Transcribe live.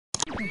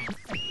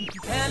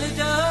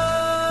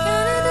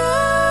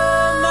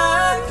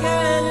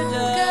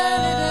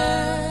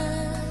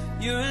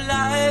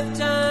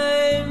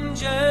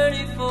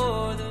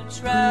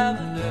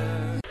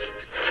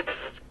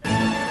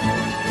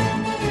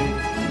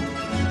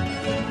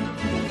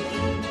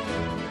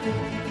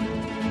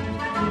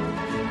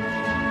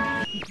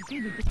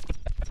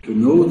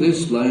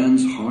this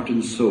land's heart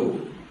and soul,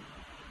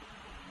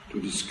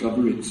 to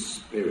discover its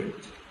spirit.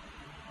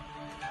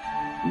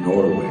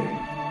 Norway.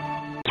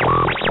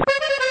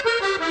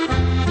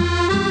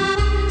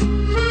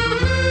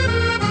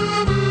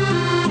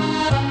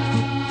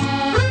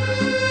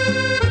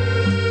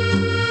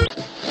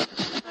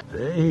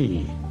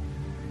 Hey,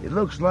 it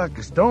looks like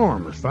the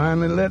storm is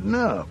finally letting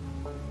up.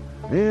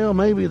 Well,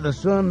 maybe the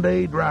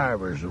Sunday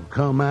drivers have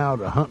come out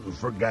hunting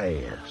for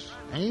gas.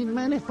 Ain't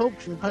many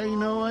folks can pay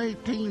no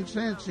 18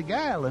 cents a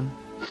gallon.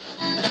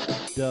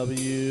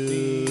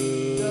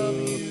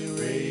 WDW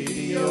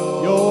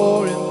Radio,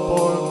 your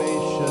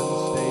information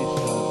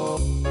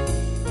station.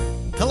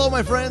 Hello,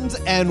 my friends,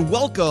 and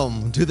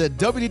welcome to the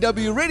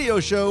WDW Radio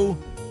Show,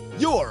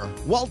 your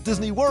Walt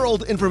Disney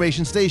World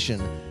information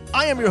station.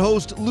 I am your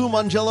host, Lou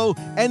Mongello,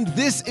 and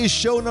this is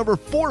show number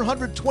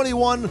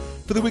 421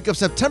 for the week of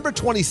September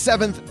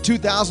 27th,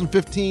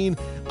 2015.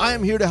 I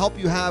am here to help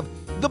you have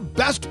the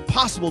best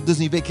possible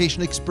Disney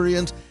vacation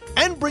experience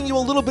and bring you a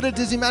little bit of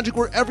Disney magic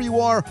wherever you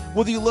are,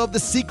 whether you love the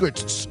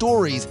secrets,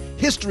 stories,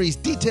 histories,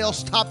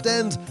 details, top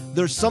ends.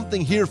 There's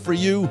something here for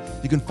you.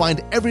 You can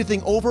find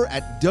everything over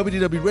at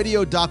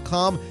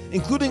WDWRadio.com,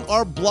 including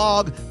our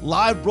blog,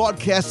 live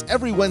broadcasts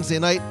every Wednesday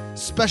night,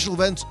 special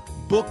events,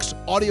 books,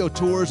 audio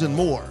tours, and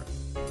more.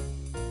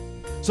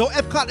 So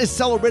Epcot is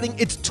celebrating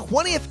its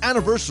 20th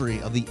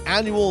anniversary of the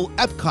annual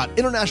Epcot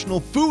International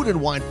Food and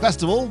Wine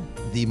Festival,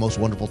 the most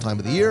wonderful time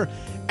of the year,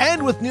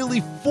 and with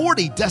nearly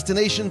 40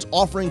 destinations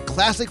offering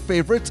classic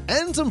favorites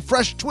and some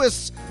fresh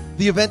twists,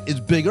 the event is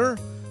bigger,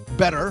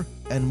 better,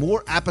 and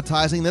more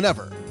appetizing than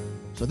ever.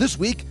 So this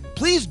week,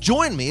 please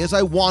join me as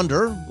I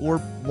wander,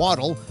 or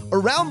waddle,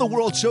 around the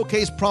World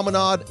Showcase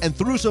Promenade and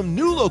through some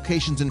new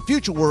locations in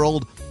Future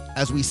World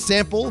as we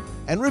sample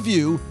and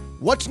review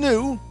what's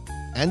new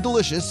and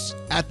delicious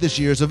at this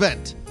year's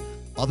event.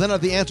 I'll then have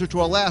the answer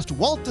to our last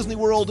Walt Disney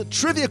World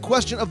trivia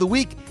question of the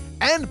week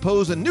and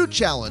pose a new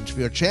challenge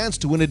for your chance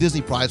to win a Disney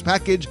prize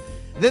package.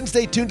 Then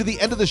stay tuned to the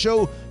end of the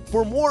show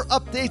for more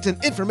updates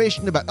and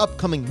information about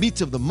upcoming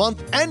meets of the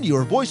month and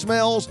your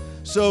voicemails.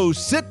 So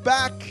sit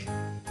back,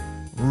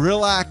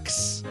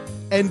 relax,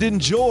 and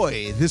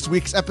enjoy this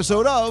week's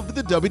episode of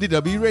the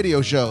WDW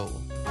Radio Show.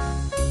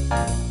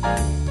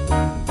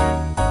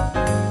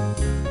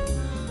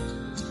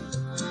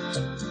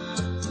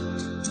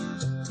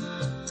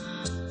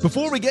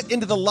 Before we get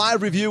into the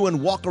live review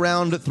and walk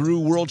around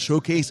through World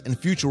Showcase and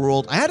Future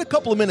World, I had a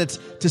couple of minutes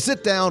to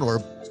sit down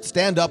or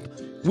stand up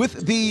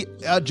with the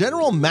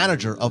general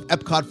manager of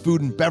Epcot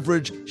Food and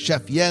Beverage,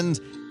 Chef Jens,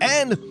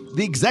 and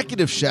the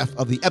executive chef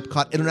of the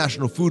Epcot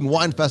International Food and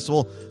Wine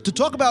Festival to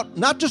talk about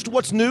not just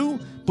what's new,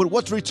 but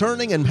what's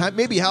returning and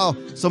maybe how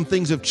some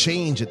things have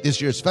changed at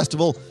this year's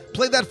festival.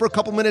 Play that for a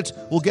couple minutes.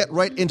 We'll get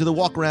right into the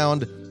walk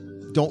around.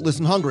 Don't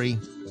listen hungry.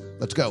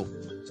 Let's go.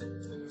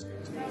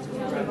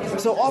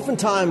 So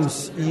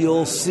oftentimes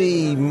you'll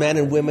see men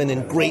and women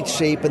in great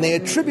shape, and they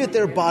attribute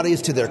their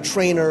bodies to their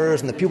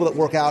trainers and the people that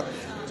work out.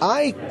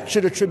 I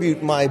should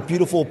attribute my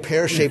beautiful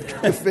pear-shaped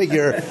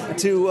figure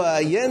to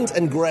Jens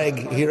and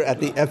Greg here at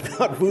the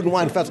Epcot Food and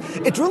Wine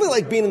Festival. It's really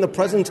like being in the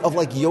presence of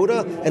like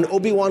Yoda and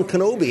Obi-Wan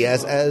Kenobi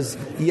as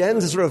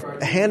Jens is sort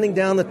of handing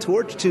down the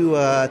torch to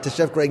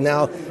Chef Greg,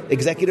 now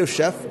executive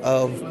chef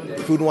of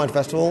Food and Wine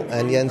Festival,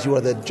 and Jens, you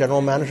are the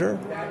general manager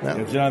now?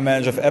 The general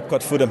manager of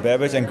Epcot Food and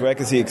Beverage, and Greg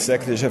is the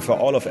executive chef for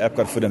all of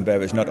Epcot Food and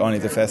Beverage, not only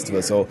the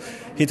festival. So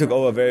he took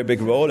over a very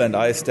big role, and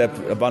I stepped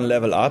one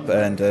level up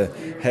and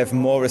have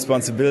more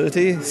responsibility,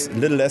 a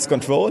little less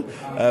control,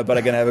 but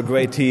I can have a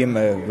great team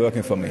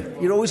working for me.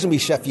 You're always going to be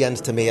Chef Jens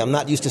to me. I'm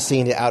not used to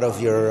seeing you out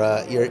of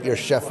your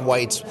chef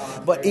whites,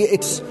 but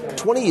it's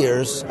 20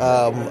 years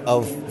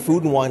of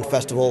Food and Wine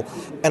Festival,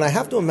 and I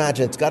have to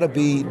imagine it's got to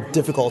be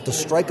difficult to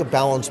strike a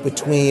balance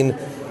between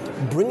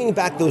bringing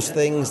back those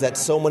things that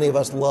so many of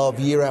us love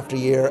year after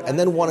year, and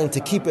then wanting to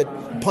keep it,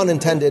 pun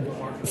intended,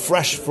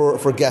 fresh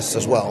for guests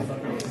as well.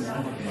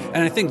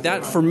 And I think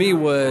that, for me,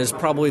 was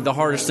probably the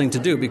hardest thing to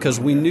do, because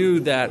we knew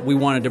that we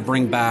wanted to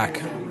bring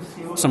back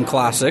some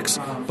classics,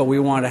 but we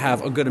wanted to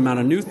have a good amount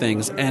of new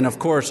things. And, of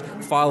course,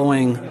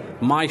 following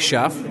my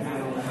chef,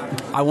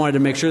 I wanted to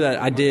make sure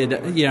that I did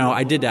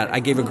that. I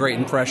gave a great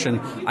impression.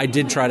 I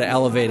did try to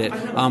elevate it.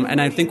 And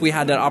I think we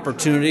had that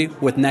opportunity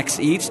with Next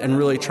Eats and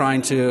really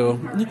trying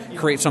to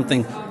create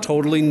something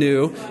totally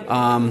new,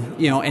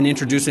 and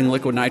introducing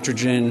liquid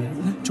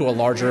nitrogen to a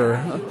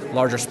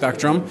larger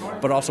spectrum,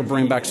 but also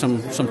bring back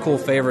some cool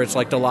favorites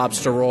like the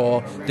lobster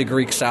roll, the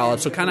Greek salad.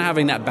 So kind of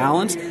having that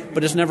balance,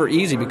 but it's never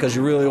easy because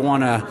you really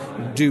want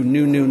to do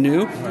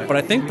new. But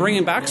I think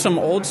bringing back some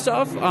old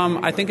stuff,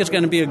 I think it's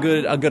going to be a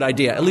good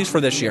idea, at least for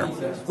this year.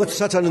 Let's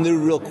touch on the new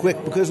real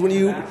quick, because when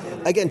you,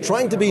 again,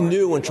 trying to be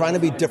new and trying to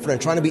be different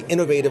and trying to be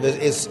innovative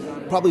is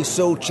probably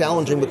so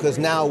challenging, because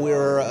now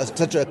we're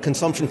such a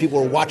consumption. People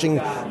are watching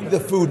the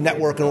Food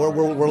Network and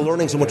we're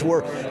learning so much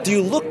more. Do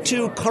you look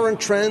to current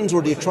trends,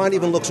 or do you try and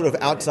even look sort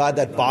of outside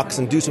that box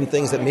and do some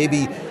things that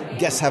maybe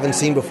guests haven't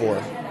seen before?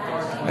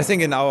 I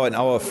think in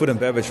our food and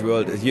beverage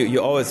world,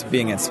 you're always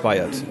being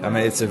inspired. I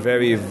mean, it's a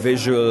very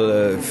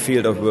visual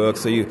field of work,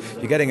 so you're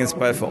getting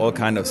inspired for all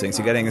kinds of things.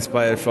 You're getting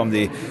inspired from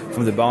the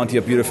bounty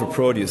of beautiful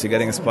produce. You're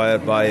getting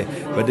inspired by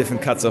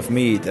different cuts of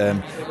meat.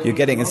 You're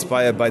getting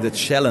inspired by the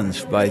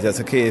challenge. By that,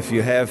 okay, if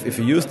you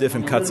use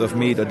different cuts of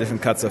meat or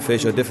different cuts of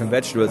fish or different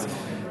vegetables,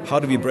 how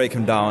do we break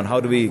them down? How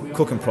do we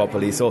cook them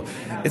properly? So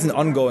it's an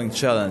ongoing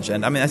challenge.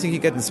 And I mean, I think you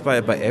get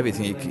inspired by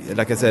everything.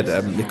 Like I said,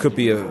 it could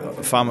be a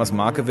farmer's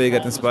market where you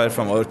get inspired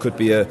from, or it could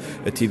be a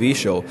TV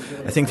show.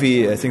 I think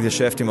the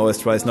chef team always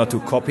tries not to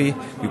copy,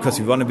 because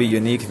we want to be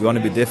unique, we want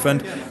to be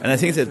different. And I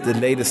think that the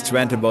latest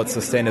trend about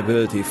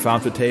sustainability,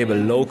 farm to table,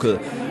 local,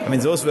 I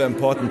mean, those were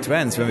important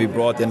trends when we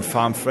brought in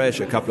Farm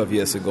Fresh a couple of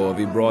years ago.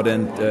 We brought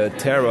in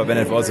Terra when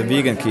it was a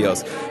vegan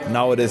kiosk.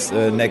 Now it is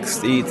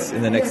Next Eats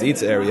in the Next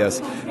Eats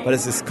areas. But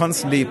it's just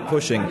constantly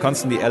pushing,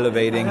 constantly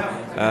elevating,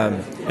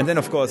 and then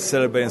of course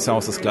celebrating some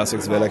of those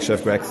classics, where, like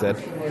Chef Greg said.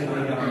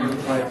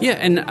 Yeah,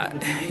 and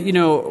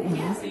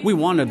we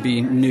want to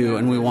be new,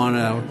 and we want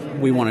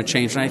to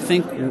change. And I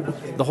think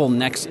the whole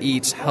Next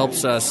Eats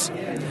helps us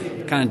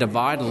kind of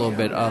divide a little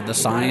bit of the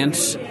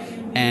science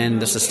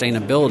and the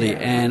sustainability.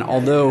 And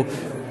although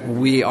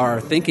we are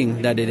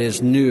thinking that it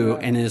is new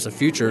and it is a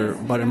future,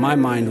 but in my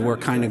mind, we're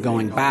kind of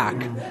going back,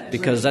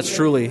 because that's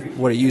truly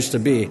what it used to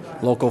be: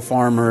 local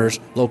farmers,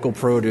 local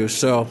produce.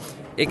 So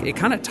it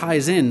kind of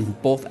ties in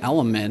both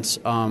elements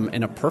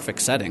in a perfect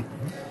setting.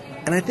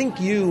 And I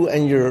think you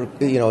and your,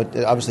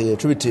 obviously a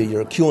tribute to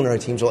your culinary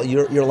teams,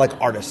 you're like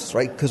artists,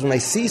 right? Because when I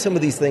see some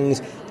of these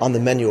things on the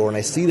menu, or when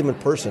I see them in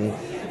person,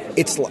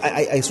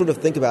 I sort of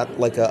think about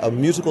like a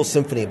musical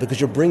symphony,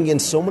 because you're bringing in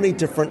so many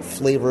different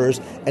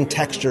flavors and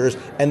textures,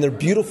 and they're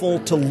beautiful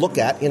to look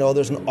at.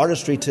 There's an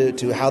artistry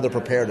to how they're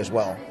prepared as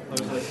well.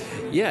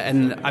 Yeah,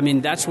 and I mean,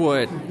 that's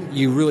what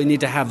you really need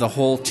to have the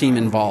whole team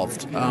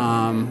involved,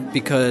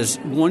 because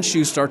once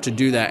you start to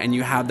do that and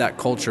you have that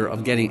culture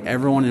of getting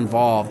everyone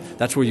involved,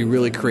 that's where you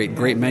really create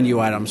great menu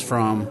items,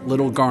 from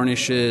little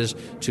garnishes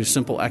to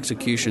simple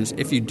executions.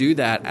 If you do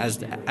that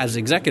as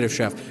executive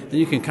chef, then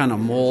you can kind of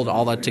mold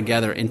all that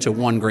together into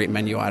one great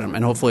menu item,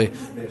 and hopefully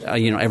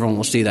everyone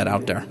will see that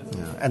out there.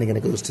 Yeah. And again,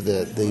 it goes to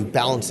the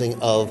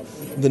balancing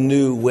of the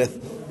new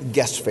with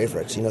guest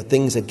favorites,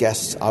 things that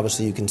guests,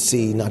 obviously you can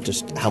see not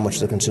just how much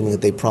they're consuming,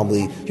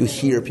 that you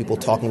hear people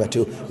talking about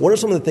too. What are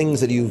some of the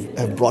things that you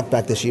have brought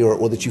back this year,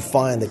 or that you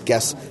find that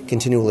guests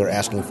continually are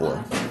asking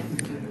for?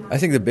 I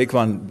think the big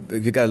one, we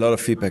got a lot of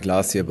feedback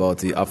last year about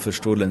the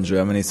Apfelstrudel in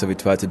Germany, so we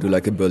tried to do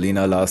like a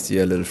Berliner last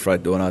year, a little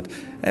fried donut,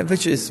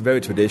 which is very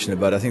traditional,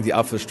 but I think the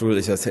Apfelstrudel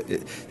is just,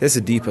 there's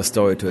a deeper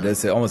story to it.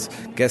 There's almost,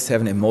 guests have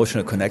an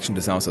emotional connection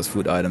to some of those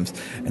food items,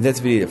 and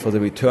that's really, for the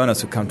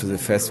returners who come to the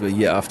festival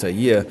year after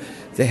year,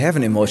 they have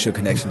an emotional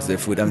connection to their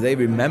food. I mean, they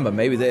remember,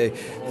 maybe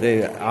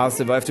they ask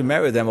the wife to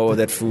marry them over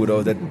that food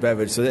or that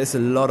beverage, so there's a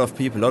lot of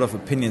people, a lot of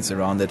opinions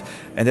around it,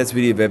 and that's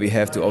really where we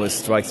have to always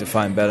strike the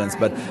fine balance.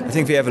 But I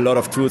think we have a lot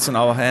of tools on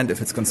our hand,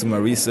 if it's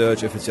consumer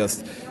research, if it's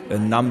just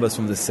numbers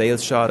from the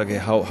sales chart, okay,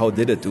 how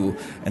did it do?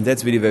 And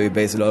that's really where we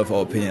base a lot of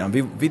our opinion on.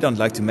 We don't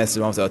like to mess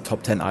around with our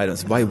top 10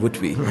 items. Why would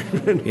we?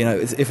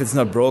 If it's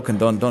not broken,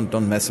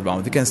 don't mess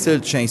around. We can still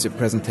change the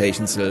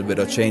presentations a little bit,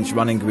 or change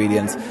one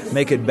ingredients,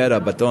 make it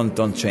better, but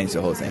don't change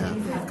the whole thing.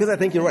 Because I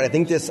think you're right. I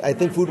think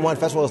Food and Wine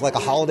Festival is like a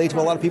holiday to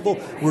a lot of people.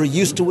 We're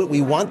used to it.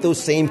 We want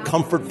those same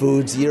comfort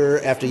foods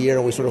year after year,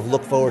 and we sort of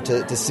look forward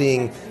to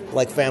seeing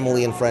like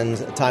family and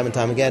friends time and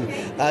time again.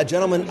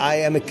 Gentlemen, I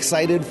am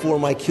excited for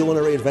my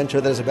culinary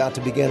adventure that is about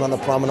to begin on the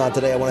promenade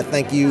today. I want to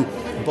thank you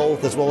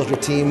both, as well as your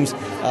teams.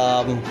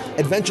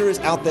 Adventure is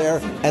out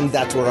there, and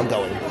that's where I'm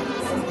going.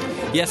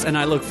 Yes, and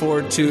I look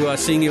forward to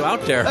seeing you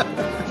out there,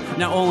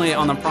 not only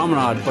on the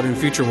promenade, but in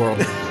Future World.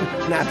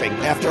 Napping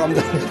after I'm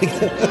done.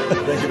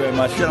 Thank you very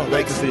much.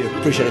 Great to see you.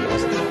 Appreciate it,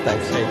 guys.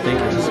 Thanks. Hey, thank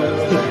you.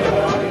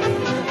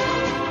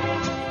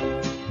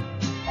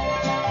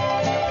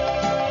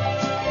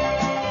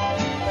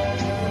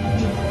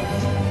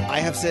 I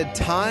have said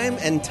time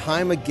and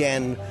time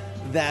again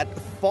that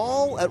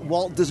fall at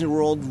Walt Disney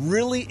World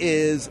really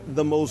is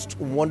the most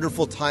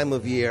wonderful time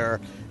of year.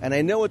 And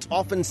I know it's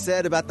often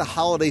said about the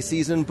holiday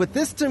season, but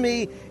this to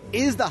me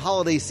is the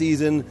holiday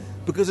season,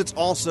 because it's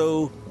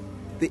also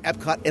the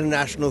Epcot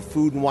International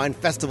Food and Wine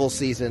Festival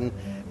season.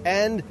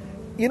 And,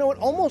 it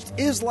almost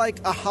is like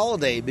a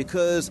holiday,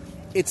 because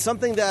it's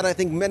something that I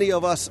think many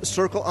of us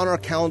circle on our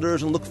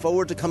calendars and look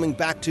forward to coming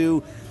back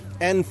to.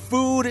 And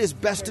food is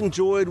best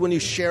enjoyed when you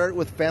share it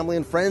with family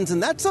and friends.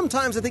 And that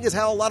sometimes, I think, is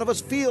how a lot of us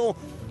feel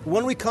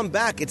when we come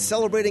back. It's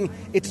celebrating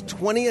its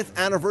 20th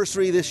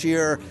anniversary this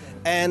year.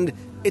 And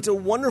it's a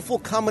wonderful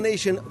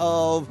combination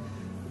of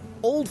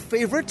old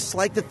favorites,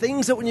 like the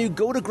things that when you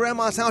go to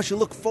Grandma's house you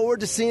look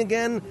forward to seeing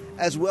again,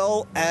 as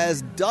well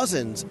as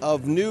dozens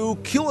of new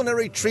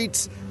culinary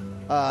treats.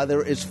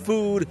 There is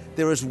food,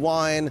 there is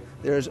wine,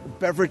 there's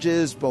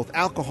beverages, both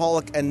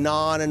alcoholic and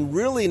non, and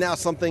really now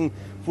something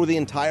for the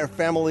entire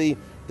family.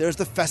 There's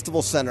the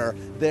festival center,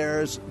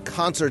 there's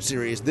concert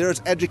series,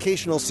 there's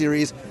educational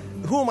series.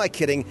 who am I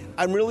kidding?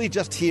 I'm really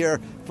just here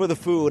for the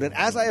food. And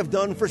as I have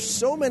done for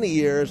so many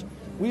years,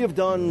 we have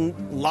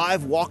done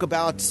live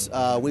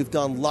walkabouts, we've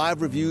done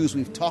live reviews,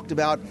 we've talked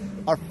about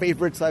our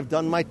favorites. I've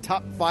done my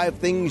top 5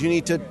 things you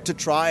need to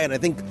try, and I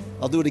think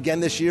I'll do it again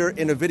this year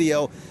in a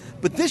video.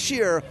 But this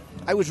year,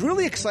 I was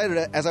really excited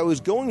as I was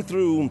going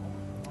through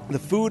the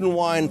Food and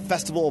Wine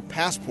Festival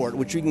Passport,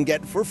 which you can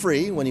get for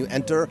free when you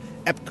enter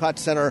Epcot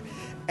Center.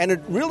 And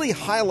it really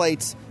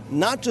highlights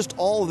not just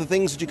all of the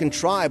things that you can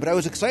try, but I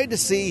was excited to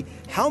see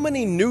how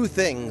many new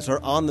things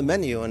are on the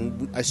menu.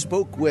 And I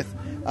spoke with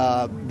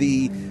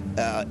the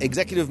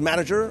executive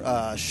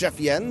manager, Chef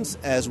Jens,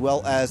 as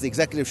well as the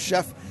executive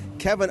chef,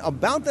 Kevin,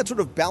 about that sort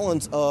of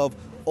balance of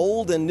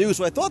old and new.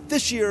 So I thought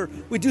this year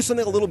we'd do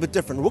something a little bit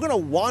different. We're going to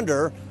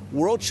wander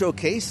World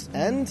Showcase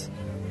and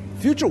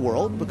Future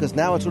World, because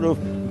now it's sort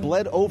of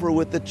bled over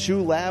with the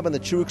Chew Lab and the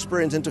Chew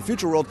Experience into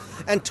Future World,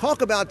 and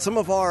talk about some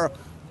of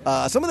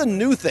the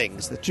new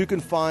things that you can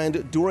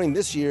find during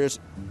this year's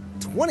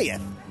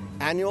 20th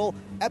annual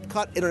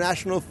Epcot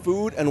International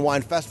Food and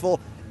Wine Festival.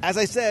 As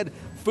I said,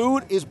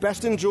 food is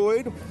best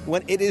enjoyed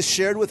when it is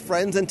shared with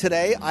friends, and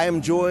today I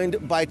am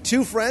joined by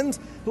 2 friends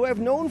who I've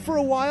known for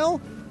a while.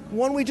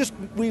 One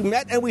we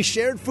met and we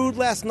shared food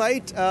last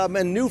night,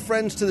 and new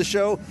friends to the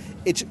show.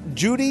 It's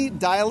Judy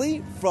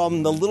Diley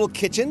from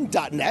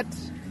thelittlekitchen.net.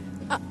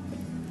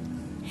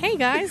 Hey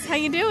guys, how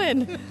you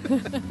doing?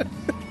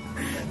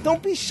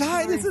 Don't be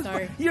shy.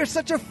 Sorry. You're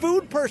such a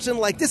food person.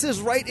 Like, this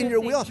is right in your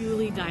wheel.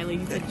 Julie Diley.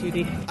 You said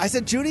Judy. I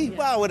said Judy?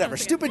 Wow, whatever.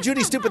 Stupid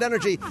Judy, stupid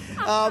energy.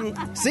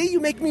 See, you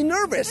make me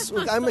nervous.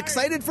 I'm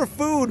excited for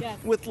food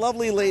with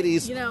lovely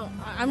ladies. You know,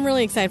 I'm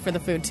really excited for the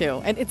food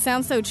too. And it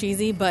sounds so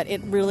cheesy, but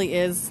it really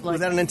is. Like,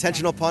 was that an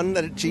intentional pun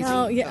that it's cheesy?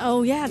 No, yeah.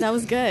 Oh, yeah, that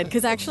was good.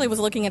 Because actually I was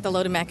looking at the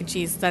loaded mac and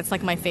cheese. That's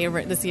like my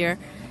favorite this year.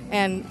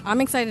 And I'm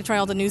excited to try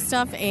all the new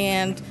stuff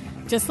and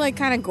just like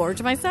kind of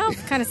gorge myself.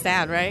 Kind of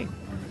sad, right?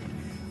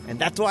 And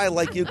that's why I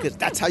like you, because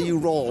that's how you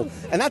roll.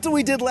 And that's what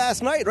we did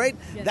last night, right?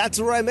 Yes. That's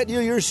where I met you.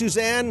 You're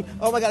Suzanne.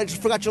 Oh, my God, I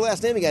just forgot your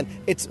last name again.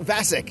 It's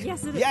Vasic.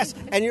 Yes, it is. Yes,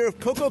 and you're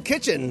Coco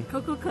Kitchen.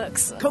 Coco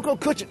Cooks. Coco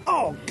Kitchen.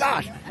 Oh,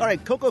 gosh. All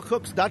right,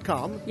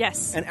 CocoCooks.com.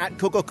 Yes. And at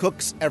Coco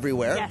Cooks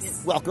everywhere.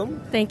 Yes.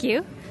 Welcome. Thank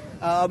you.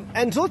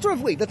 And so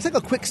let's take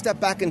a quick step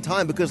back in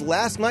time, because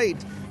last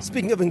night,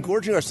 speaking of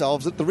engorging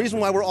ourselves, the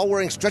reason why we're all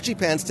wearing stretchy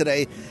pants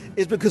today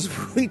is because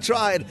we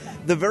tried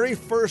the very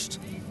first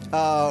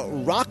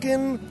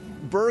Rockin'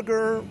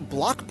 Burger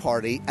block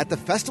party at the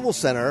Festival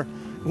Center,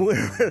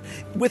 where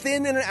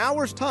within an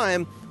hour's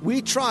time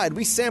we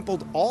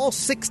sampled all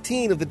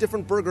 16 of the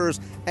different burgers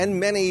and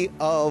many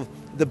of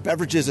the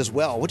beverages as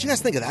well. What do you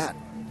guys think of that?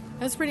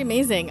 That's pretty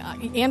amazing.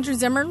 Andrew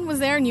Zimmern was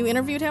there and you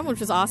interviewed him,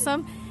 which was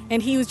awesome.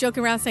 And he was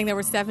joking around saying there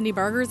were 70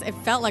 burgers. It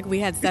felt like we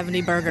had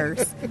 70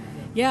 burgers.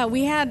 Yeah,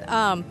 we had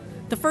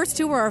the first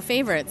 2 were our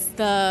favorites. It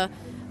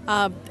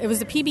was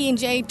the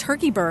PB&J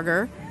turkey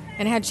burger,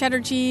 and it had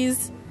cheddar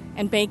cheese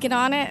and bacon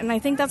on it, and I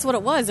think that's what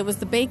it was. It was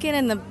the bacon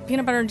and the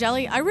peanut butter and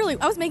jelly. I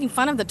was making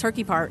fun of the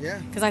turkey part,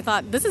 because I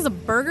thought, this is a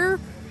burger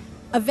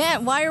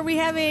event. Why are we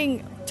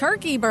having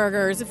turkey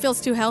burgers? It feels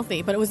too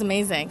healthy, but it was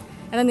amazing.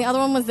 And then the other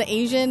one was the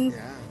Asian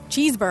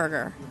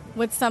cheeseburger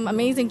with some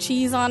amazing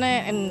cheese on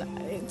it,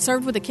 and it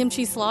served with a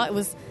kimchi slaw. It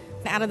was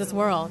out of this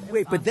world.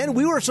 Wait, but then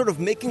we were sort of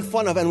making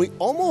fun of, and we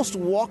almost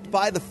walked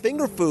by the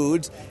finger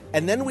foods,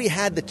 and then we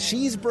had the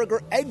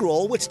cheeseburger egg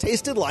roll, which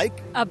tasted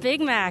like a Big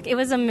Mac. It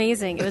was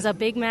amazing. It was a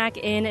Big Mac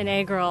in an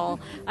egg roll.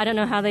 I don't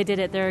know how they did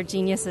it. They're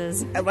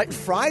geniuses. And like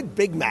fried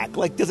Big Mac.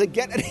 Like, does it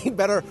get any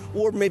better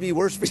or maybe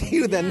worse for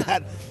you than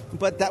that?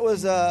 But that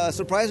was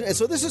surprising. And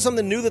so this is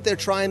something new that they're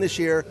trying this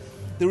year.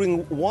 They're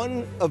doing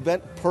one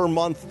event per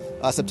month,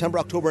 September,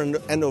 October,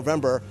 and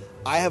November.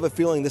 I have a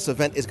feeling this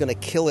event is going to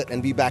kill it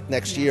and be back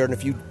next year. And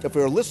if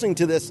you're listening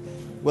to this,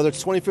 whether it's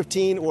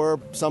 2015 or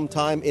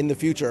sometime in the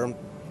future,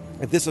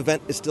 if this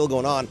event is still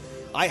going on,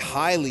 I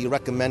highly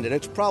recommend it.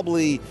 It's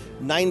probably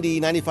 $90,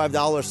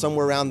 $95,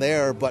 somewhere around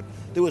there, but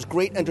there was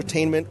great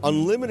entertainment,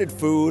 unlimited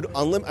food,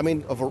 a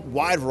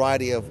wide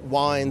variety of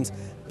wines,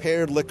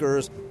 paired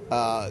liquors,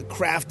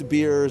 craft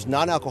beers,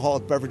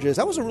 non-alcoholic beverages.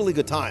 That was a really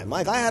good time.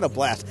 Like, I had a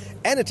blast.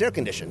 And it's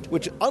air-conditioned,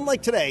 which,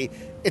 unlike today,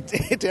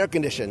 it's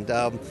air-conditioned.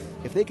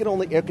 If they could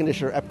only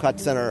air-condition Epcot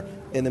Center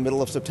in the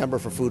middle of September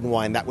for food and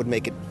wine, that would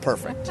make it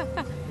perfect.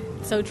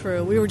 So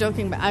true. We were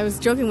joking. I was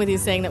joking with you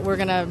saying that we're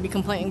going to be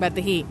complaining about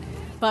the heat.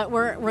 But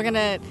we're going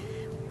to...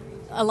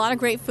 A lot of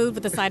great food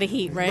with a side of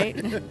heat,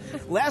 right?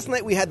 Last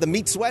night we had the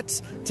meat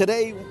sweats.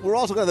 Today we're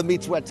also going to have the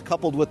meat sweats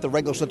coupled with the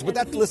regular sweats. But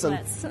that's, listen,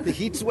 the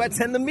heat sweats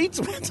and the meat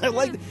sweats. I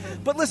like it.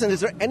 But listen, is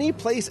there any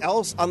place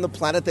else on the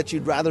planet that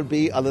you'd rather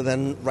be other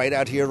than right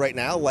out here right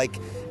now? Like,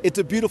 it's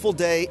a beautiful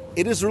day.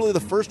 It is really the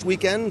first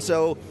weekend,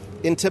 so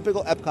in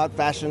typical Epcot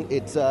fashion,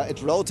 it's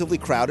relatively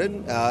crowded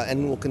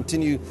and will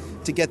continue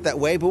to get that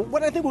way. But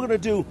what I think we're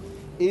going to do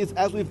is,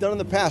 as we've done in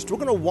the past, we're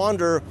going to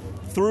wander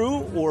through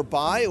or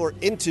by or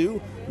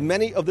into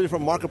many of the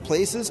different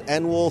marketplaces,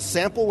 and we'll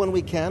sample when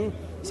we can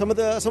some of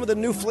the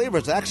new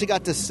flavors. I actually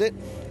got to sit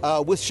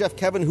with Chef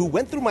Kevin, who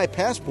went through my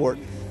passport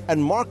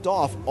and marked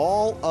off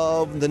all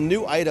of the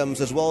new items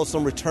as well as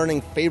some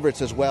returning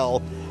favorites as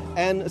well.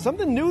 And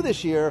something new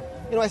this year,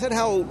 I said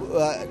how,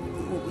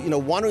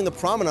 wandering the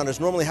promenade is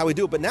normally how we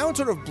do it, but now it's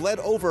sort of bled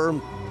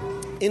over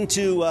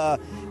into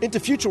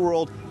Future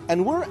World,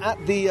 and we're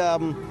at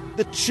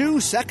the Chew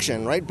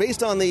section, right?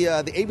 Based on the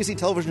ABC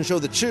television show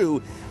The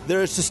Chew,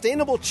 there's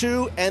Sustainable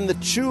Chew and the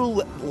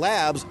Chew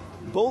Labs,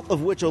 both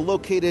of which are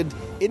located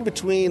in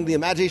between the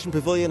Imagination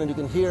Pavilion, and you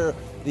can hear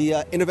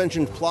the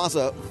Intervention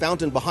Plaza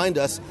fountain behind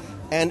us.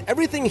 And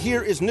everything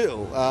here is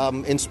new,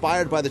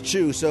 inspired by the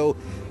Chew. So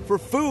for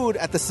food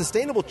at the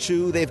Sustainable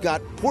Chew, they've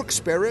got pork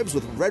spare ribs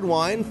with red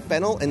wine,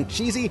 fennel, and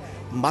cheesy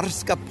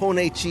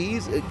mascarpone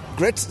cheese.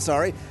 Grits,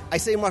 sorry. I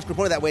say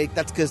mascarpone that way,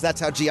 that's because that's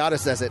how Giada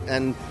says it.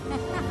 And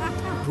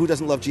who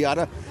doesn't love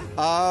Giada?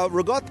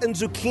 Ricotta and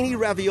zucchini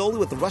ravioli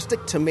with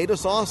rustic tomato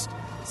sauce,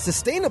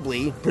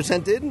 sustainably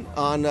presented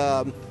on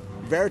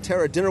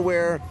Veriterra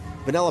dinnerware,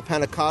 vanilla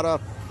panna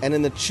cotta, and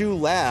in the Chew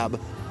Lab,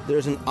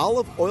 there's an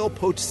olive oil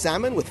poached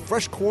salmon with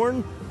fresh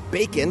corn,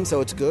 bacon,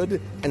 so it's good,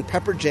 and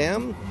pepper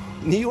jam,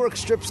 New York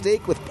strip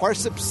steak with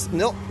parsnip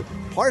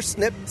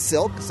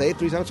silk, say it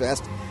 3 times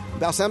fast,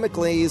 balsamic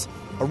glaze,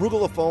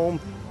 arugula foam,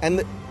 and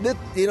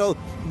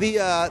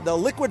the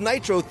liquid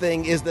nitro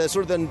thing is the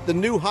sort of the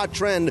new hot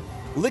trend.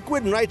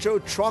 Liquid nitro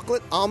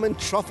chocolate almond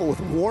truffle with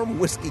warm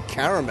whiskey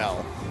caramel.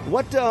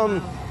 What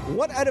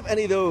out of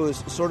any of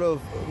those sort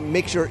of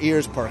makes your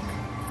ears perk?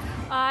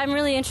 I'm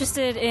really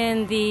interested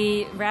in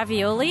the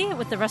ravioli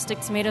with the rustic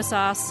tomato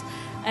sauce.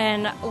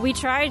 And we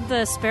tried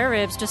the spare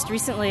ribs just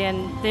recently,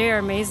 and they are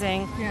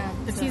amazing. Yeah,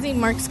 the cheesy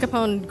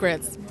mascarpone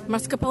grits.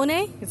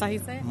 Mascarpone? Is that how you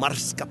say it?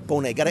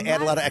 Mascarpone. Got to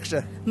add a lot of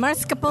extra.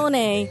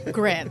 Mascarpone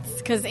grits.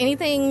 Because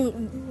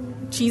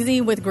anything cheesy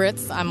with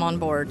grits, I'm on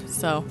board.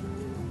 So.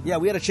 Yeah,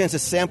 we had a chance to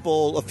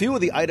sample a few of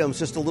the items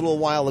just a little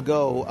while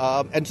ago.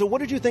 And so,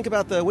 what did you think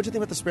about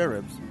the spare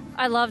ribs?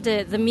 I loved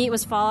it. The meat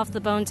was fall off the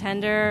bone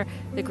tender.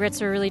 The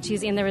grits were really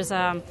cheesy, and there was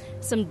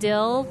some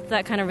dill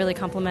that kind of really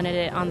complemented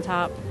it on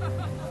top.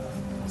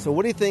 So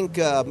what do you think,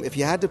 if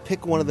you had to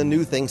pick one of the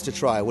new things to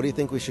try, what do you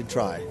think we should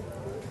try?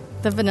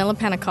 The vanilla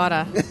panna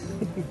cotta.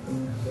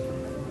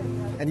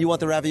 And you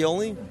want the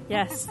ravioli?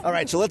 Yes. All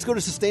right, so let's go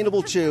to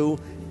Sustainable Chew,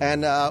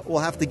 and we'll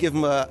have to give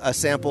them a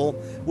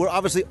sample. We're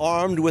obviously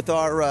armed with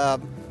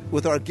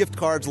our gift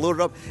cards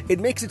loaded up. It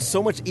makes it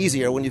so much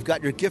easier when you've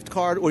got your gift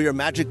card or your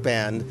magic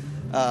band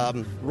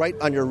right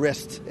on your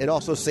wrist. It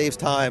also saves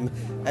time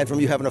and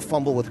from you having to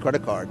fumble with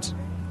credit cards.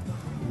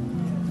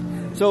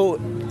 So,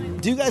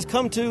 do you guys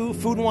come to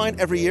Food and Wine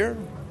every year?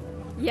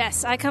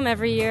 Yes, I come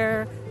every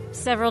year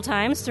several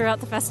times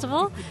throughout the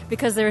festival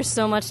because there is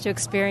so much to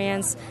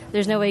experience.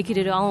 There's no way you could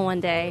do it all in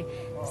one day.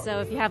 So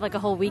if you have like a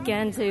whole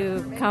weekend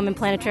to come and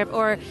plan a trip,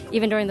 or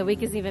even during the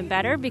week is even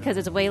better because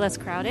it's way less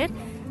crowded,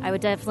 I would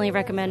definitely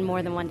recommend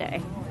more than one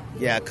day.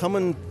 Yeah,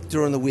 coming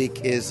during the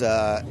week is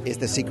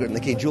the secret and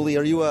the key. Julie,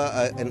 are you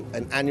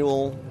an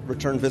annual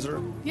return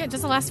visitor? Yeah,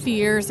 just the last few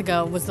years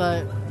ago was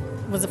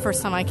the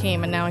first time I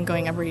came, and now I'm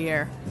going every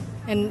year.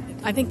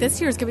 And I think this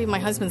year is going to be my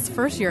husband's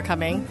first year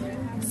coming,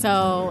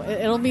 so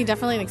it'll be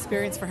definitely an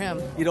experience for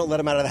him. You don't let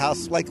him out of the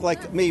house?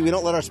 Like me, we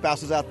don't let our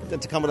spouses out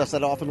to come with us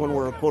that often when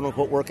we're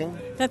quote-unquote working?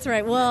 That's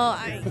right. Well,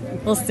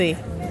 we'll see.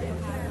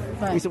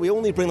 But. We said we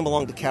only bring them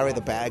along to carry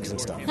the bags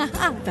and stuff.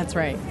 That's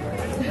right.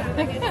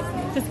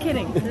 Just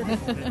kidding.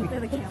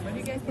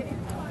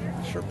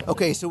 Sure.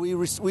 Okay, so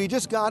we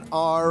just got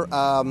our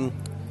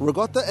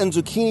ricotta and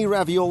zucchini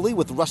ravioli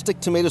with rustic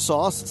tomato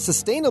sauce,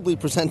 sustainably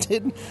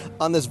presented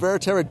on this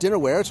Veriterra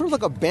dinnerware. It's sort of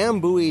like a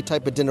bamboo-y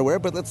type of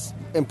dinnerware, but let's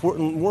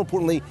more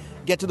importantly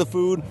get to the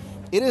food.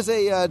 It is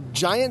a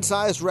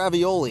giant-sized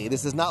ravioli.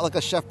 This is not like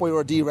a Chef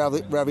Boyardee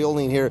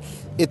ravioli in here.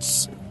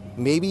 It's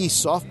maybe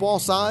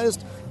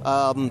softball-sized,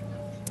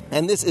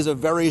 and this is a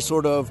very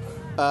sort of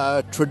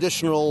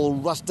traditional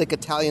rustic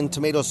Italian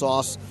tomato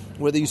sauce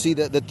where you see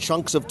the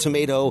chunks of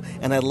tomato,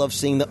 and I love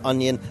seeing the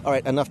onion. All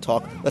right, enough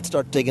talk. Let's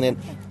start digging in.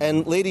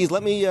 And ladies,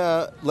 let me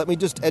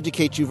just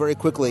educate you very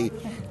quickly.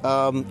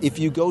 If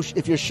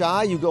you're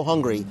shy, you go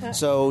hungry.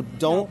 So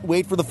don't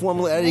wait for the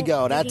formula. There you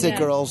go. That's it,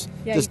 girls.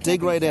 Yeah, just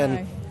dig right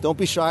in. Don't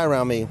be shy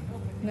around me.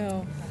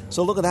 No.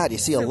 So look at that. You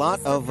see a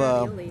lot of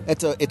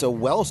it's a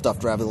well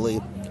stuffed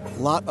ravioli. A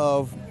lot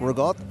of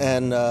ricotta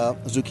and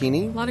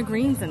zucchini. A lot of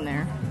greens in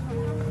there.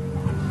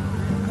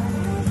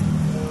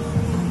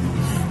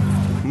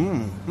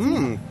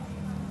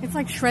 It's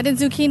like shredded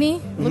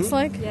zucchini, looks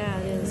like. Yeah,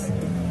 it is.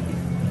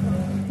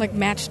 Like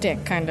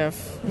matchstick, kind of.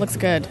 Looks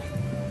good.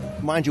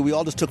 Mind you, we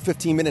all just took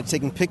 15 minutes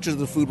taking pictures of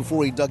the food before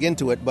we dug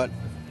into it, but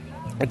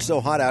it's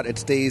so hot out, it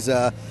stays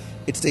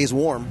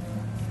warm.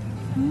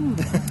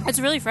 It's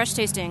really fresh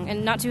tasting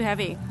and not too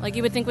heavy. Like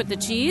you would think with the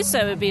cheese,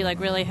 that would be like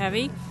really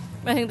heavy.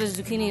 But I think the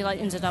zucchini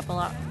lightens it up a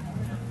lot.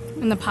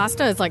 And the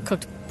pasta is like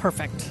cooked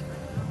perfect.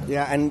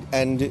 Yeah,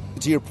 and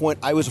to your point,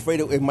 I was afraid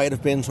it might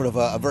have been sort of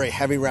a very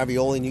heavy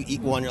ravioli, and you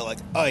eat one, you're like,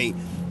 "Ay,"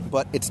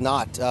 but it's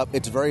not.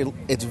 It's very,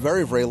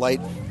 very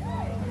light.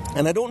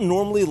 And I don't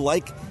normally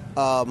like.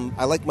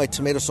 I like my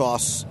tomato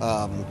sauce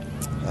a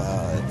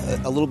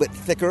little bit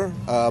thicker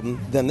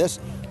than this.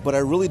 but I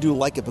really do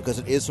like it because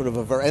it is sort of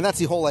a very, and that's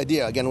the whole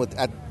idea, again, with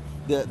at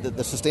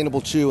the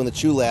Sustainable Chew and the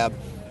Chew Lab,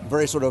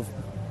 very sort of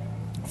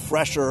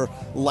fresher,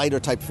 lighter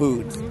type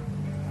foods.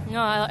 No,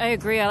 I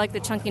agree. I like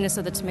the chunkiness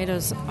of the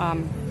tomatoes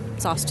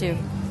sauce, too.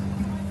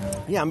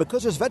 Yeah, and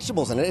because there's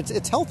vegetables in it,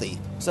 it's healthy.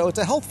 So it's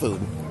a health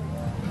food.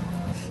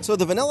 So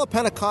the vanilla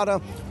panna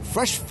cotta,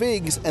 fresh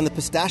figs, and the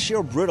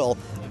pistachio brittle.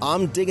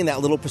 I'm digging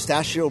that little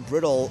pistachio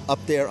brittle up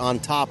there on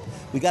top.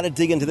 We got to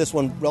dig into this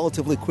one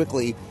relatively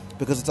quickly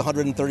because it's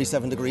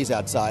 137 degrees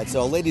outside.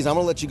 So, ladies, I'm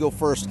going to let you go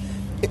first.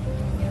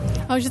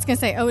 I was just going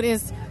to say, it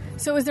is.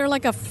 So is there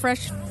like a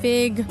fresh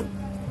fig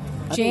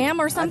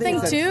jam or something,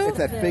 too? It's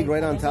that fig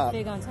right on top.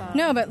 Fig on top.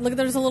 No, but look,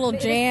 there's a little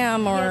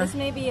jam or... Yeah, this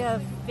may be a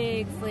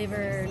fig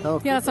flavored.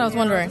 Oh, yeah, that's what I was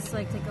wondering. Just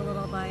take a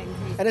little bite.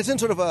 And it's in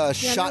sort of a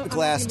shot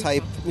glass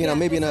type,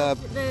 maybe in a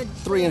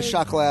 3-inch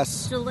shot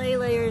glass. Gelée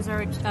layers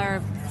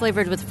are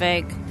flavored with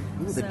fig.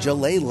 Ooh, the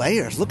gelée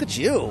layers. Look at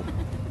you.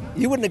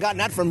 You wouldn't have gotten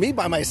that from me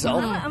by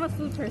myself. I'm a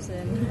food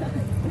person.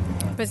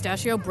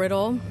 Pistachio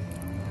brittle.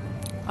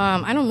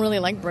 I don't really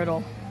like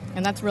brittle,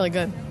 and that's really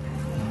good.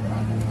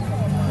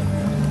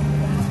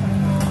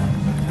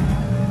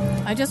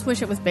 I just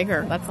wish it was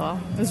bigger, that's all.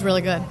 It was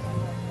really good.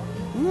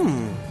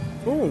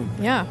 Ooh.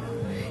 Yeah.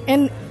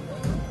 And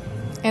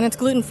it's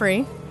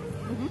gluten-free.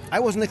 I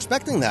wasn't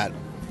expecting that.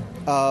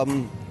 I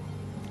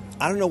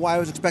don't know why I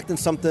was expecting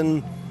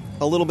something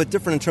a little bit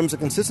different in terms of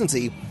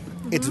consistency.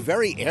 It's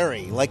very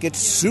airy. Like, it's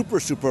super,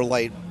 super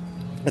light.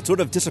 It sort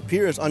of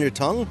disappears on your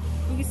tongue.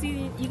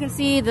 You can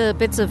see the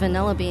bits of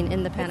vanilla bean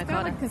in the panna It's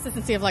got cotta. the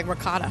consistency of like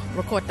ricotta.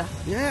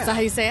 Yeah. Is that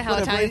how you say it? How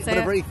But Italians say but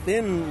it? a very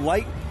thin,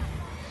 light,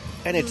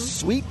 and it's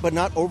sweet, but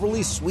not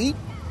overly sweet.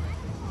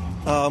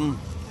 I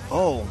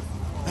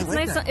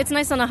like that. It's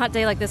nice on a hot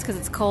day like this because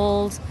it's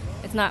cold.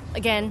 It's not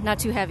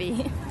too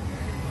heavy.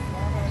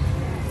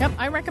 Yep,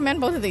 I recommend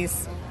both of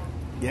these.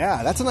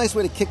 Yeah, that's a nice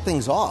way to kick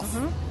things off.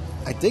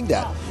 I dig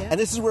that. Yeah. And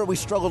this is where we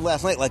struggled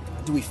last night. Like,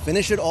 do we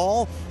finish it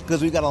all?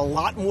 Because we've got a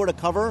lot more to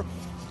cover.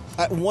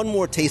 One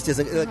more taste is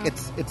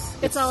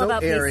it's all so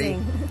about airy.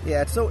 pacing.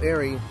 Yeah, it's so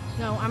airy.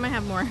 No, I'm going to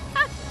have more.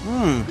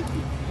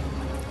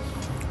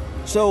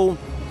 So,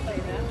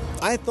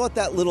 I thought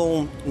that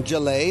little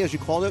gelée, as you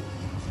called it,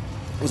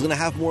 was going to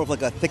have more of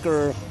like a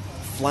thicker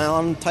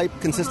flan type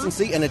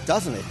consistency, and it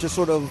doesn't. It just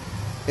sort of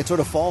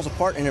falls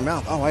apart in your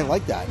mouth. Oh, I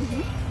like that.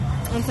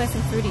 And it's nice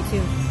and fruity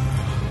too.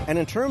 And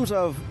in terms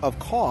of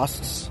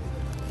costs,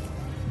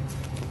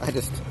 I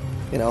just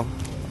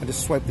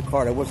swiped the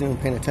card. I wasn't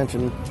even paying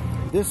attention.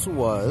 This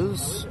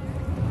was...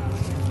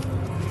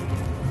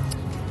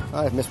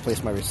 I've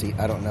misplaced my receipt.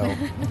 I don't know.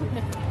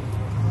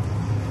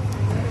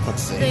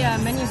 Let's see. The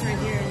menu's right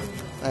here.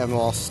 I have them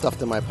all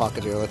stuffed in my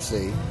pocket here. Let's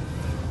see.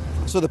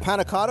 So the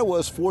panna cotta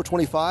was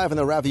 $4.25 and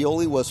the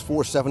ravioli was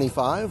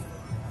 $4.75.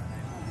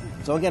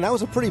 So again, that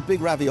was a pretty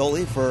big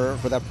ravioli for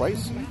that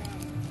price.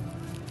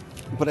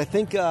 But I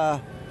think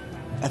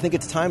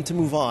it's time to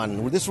move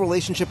on. This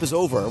relationship is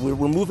over.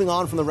 We're moving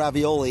on from the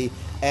ravioli,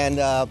 and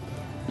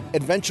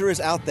adventure is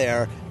out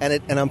there.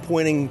 And I'm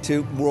pointing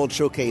to World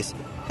Showcase.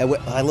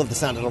 I love the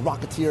sound of the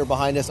Rocketeer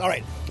behind us. All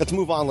right, let's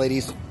move on,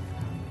 ladies.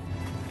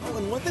 Oh,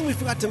 and one thing we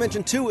forgot to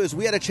mention, too, is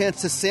we had a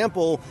chance to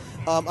sample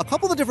a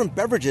couple of different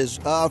beverages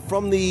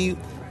from the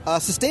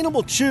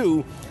Sustainable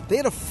Chew. They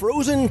had a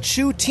frozen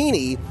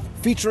Chew-tini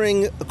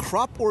featuring a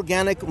crop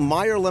organic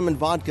Meyer lemon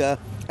vodka,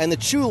 and the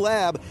Chew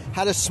Lab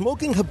had a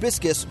smoking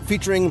hibiscus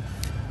featuring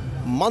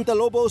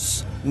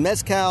Montelobos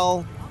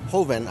Mezcal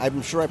Joven.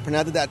 I'm sure I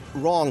pronounced that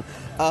wrong.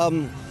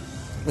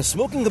 The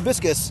smoking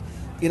hibiscus,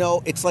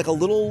 it's like a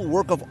little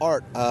work of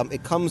art.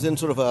 It comes in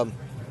sort of a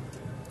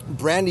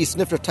brandy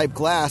snifter type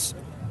glass,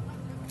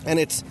 and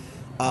it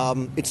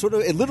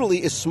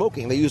literally is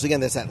smoking. They use, again,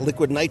 that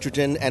liquid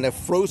nitrogen and a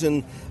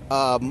frozen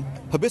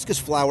hibiscus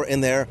flower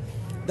in there.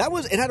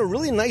 It had a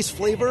really nice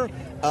flavor.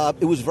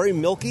 It was very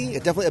milky.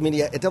 It definitely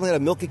had a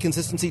milky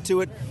consistency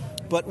to it.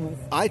 But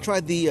I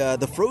tried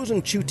the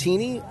frozen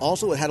Chew-tini.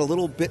 Also, it had a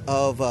little bit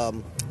of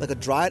like a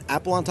dried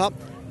apple on top.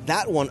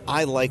 That one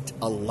I liked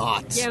a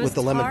lot with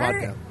the lemon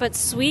vodka. But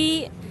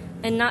sweet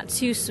and not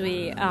too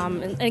sweet.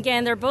 And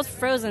again, they're both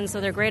frozen,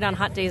 so they're great on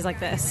hot days like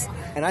this.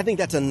 And I think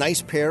that's a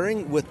nice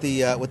pairing with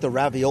the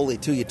ravioli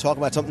too. You talk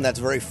about something that's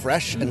very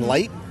fresh and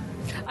light.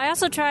 I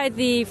also tried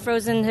the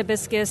frozen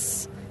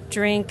hibiscus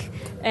drink,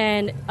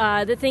 and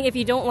the thing, if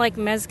you don't like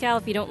mezcal,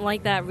 if you don't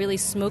like that really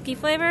smoky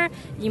flavor,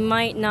 you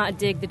might not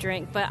dig the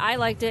drink. But I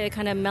liked it. It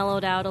kind of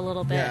mellowed out a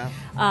little bit. Yeah.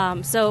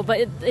 But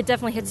it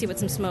definitely hits you with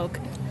some smoke.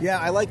 Yeah,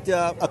 I liked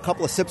a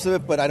couple of sips of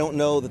it, but I don't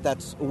know that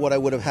that's what I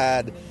would have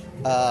had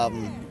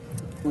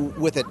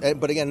with it.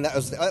 But again,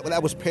 that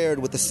was paired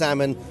with the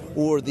salmon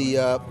or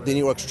the New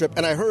York strip.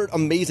 And I heard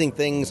amazing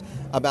things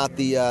about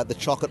the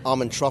chocolate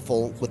almond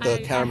truffle with the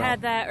caramel. I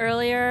had that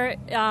earlier.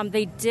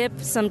 They dip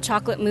some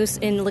chocolate mousse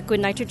in liquid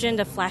nitrogen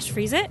to flash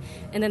freeze it,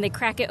 and then they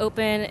crack it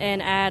open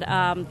and add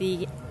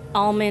the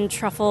almond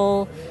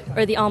truffle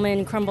or the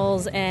almond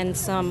crumbles and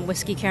some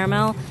whiskey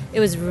caramel. It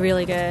was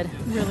really good.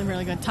 Really,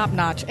 really good. Top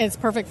notch. It's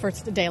perfect for a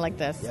day like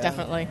this,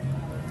 definitely.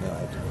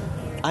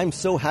 I'm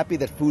so happy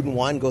that Food and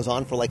Wine goes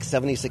on for like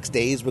 76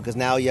 days because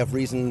now you have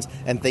reasons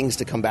and things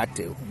to come back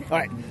to. All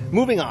right,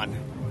 moving on.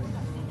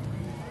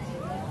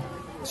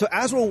 So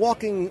as we're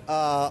walking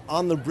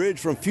on the bridge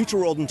from Future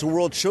World into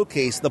World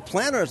Showcase, the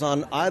planners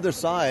on either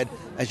side,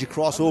 as you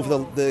cross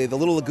over the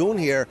little lagoon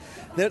here,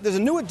 there's a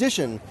new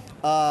addition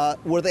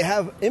where they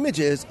have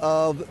images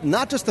of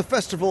not just the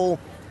festival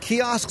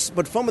kiosks,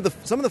 but some of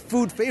the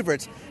food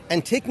favorites,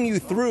 and taking you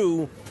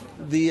through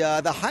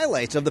the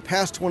highlights of the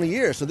past 20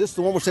 years. So this is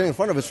the one we're standing in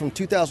front of. It's from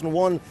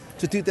 2001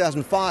 to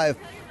 2005.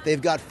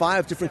 They've got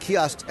 5 different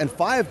kiosks and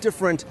 5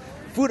 different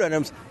food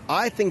items.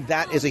 I think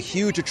that is a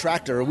huge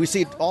attractor. We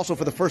see it also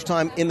for the first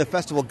time in the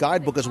festival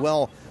guidebook as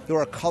well. There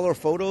are color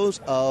photos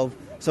of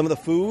some of the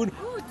food.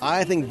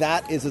 I think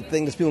that is a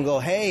thing that people go,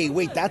 hey,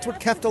 wait, that's what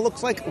kefta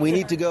looks like? We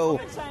need to go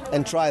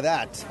and try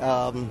that.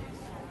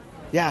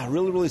 Yeah,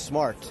 really, really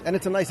smart. And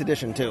it's a nice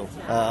addition, too.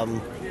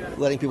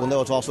 Letting people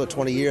know it's also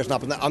 20 years.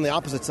 And on the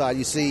opposite side,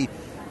 you see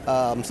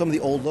some of the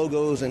old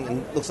logos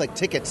and looks like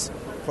tickets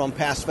from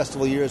past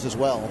festival years as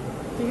well.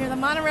 You hear the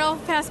monorail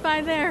pass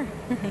by there?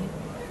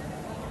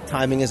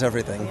 Timing is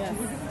everything. Yes.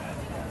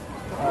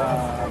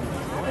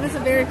 And it's a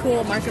very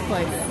cool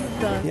marketplace.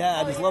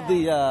 I just love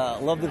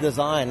the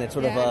design. It's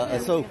sort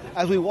of so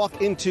as we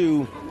walk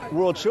into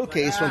World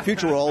Showcase from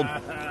Future World,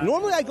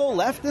 normally I go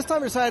left. This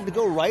time I decided to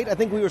go right. I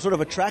think we were sort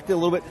of attracted a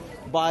little bit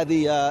by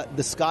the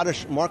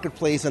Scottish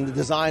marketplace and the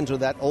designs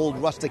of that old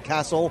rustic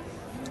castle.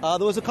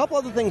 There was a couple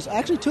other things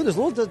actually too. There's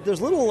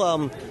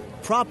little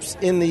props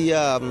in the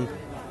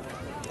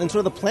in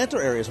sort of the planter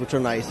areas, which are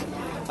nice.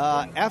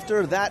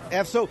 After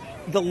that, so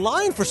the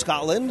line for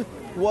Scotland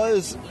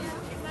was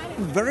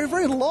very,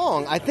 very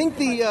long. I think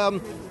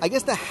I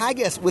guess the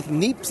haggis with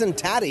neeps and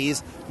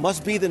tatties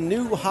must be the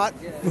new hot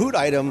food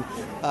item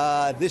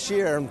this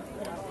year.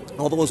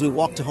 Although as we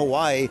walk to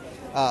Hawaii,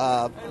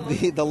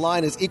 the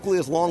line is equally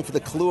as long for the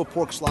Kahlua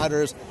pork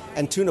sliders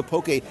and tuna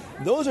poke.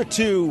 Those are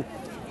 2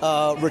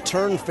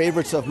 return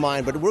favorites of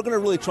mine, but we're going to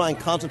really try and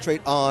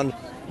concentrate on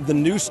the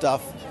new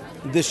stuff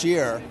this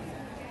year.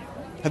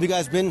 Have you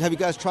guys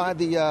tried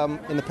in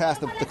the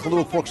past the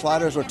Kahlua pork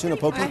sliders or tuna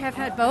poke? I have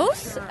had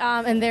both,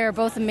 and they're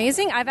both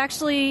amazing. I've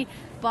actually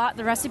bought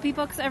the recipe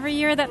books every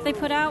year that they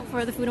put out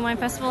for the Food and Wine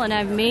Festival, and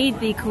I've made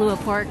the Kahlua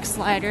pork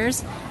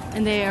sliders,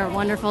 and they are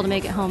wonderful to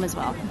make at home as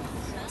well.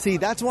 See,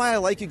 that's why I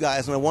like you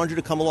guys, and I wanted you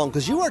to come along,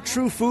 because you are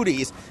true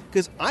foodies,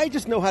 because I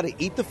just know how to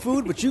eat the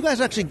food, but you guys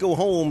actually go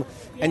home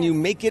and you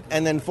make it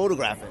and then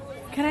photograph it.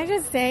 Can I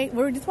just say,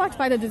 we just walked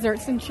by the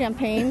desserts and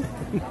champagne,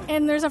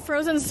 and there's a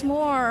frozen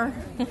s'more.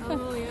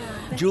 Oh,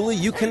 yeah. Julie,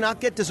 you cannot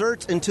get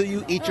desserts until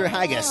you eat your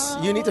haggis.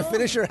 You need to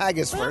finish your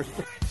haggis first.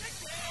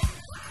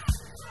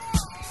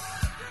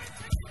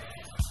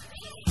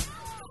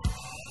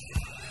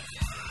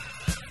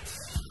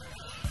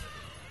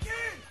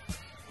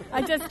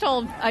 I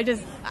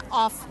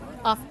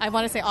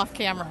want to say off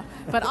camera,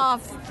 but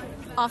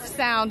off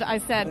sound, I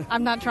said,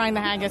 I'm not trying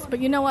the haggis. But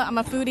you know what? I'm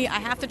a foodie. I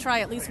have to try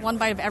at least one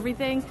bite of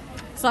everything.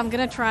 So I'm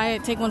going to try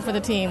it, take one for the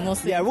team. We'll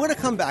see. Yeah, we're going to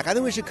come back. I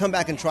think we should come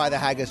back and try the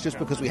haggis just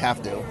because we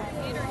have to.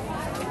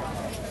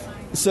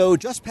 So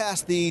just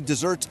past the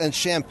desserts and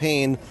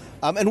champagne,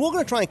 and we're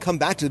going to try and come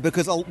back to it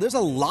because there's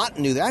a lot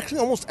new. Actually,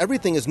 almost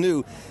everything is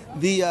new.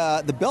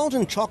 The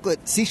Belgian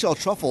chocolate seashell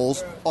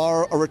truffles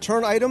are a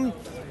return item,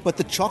 but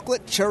the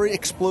chocolate cherry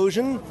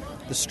explosion,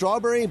 the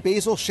strawberry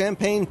basil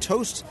champagne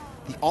toast,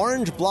 the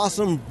orange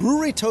blossom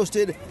brewery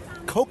toasted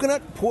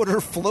coconut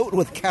porter float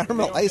with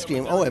caramel ice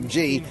cream,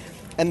 OMG,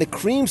 and the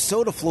cream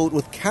soda float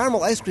with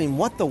caramel ice cream.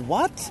 What the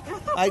what?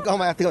 I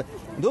have to go.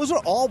 Those are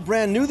all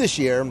brand new this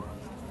year.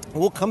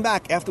 We'll come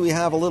back after we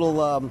have a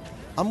little...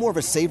 I'm more of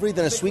a savory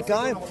than a sweet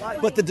guy.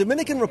 But the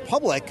Dominican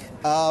Republic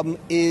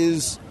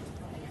is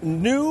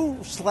new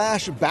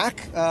 /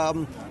 back.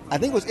 I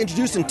think it was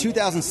introduced in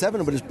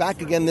 2007, but is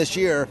back again this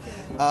year.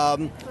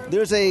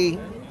 There's a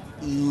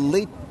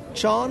lechon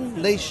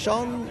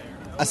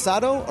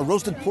asado, a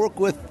roasted pork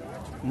with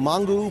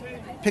mango,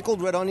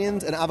 pickled red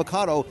onions, and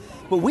avocado.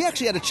 But we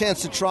actually had a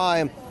chance to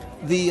try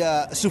the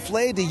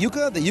soufflé de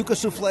yuca, the yuca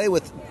soufflé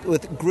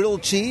with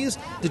grilled cheese.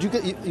 Did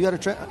you had a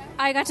try?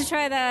 I got to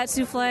try that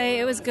soufflé.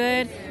 It was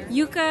good.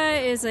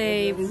 Yuca is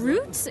a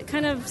root,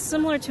 kind of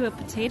similar to a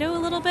potato a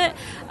little bit.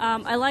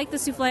 I like the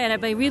soufflé,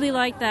 and I really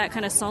like that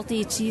kind of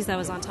salty cheese that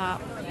was on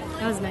top.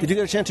 That was nice. Did you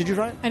get a chance? Did you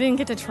try it? I didn't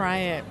get to try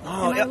it.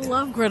 Oh, I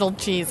love grilled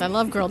cheese. I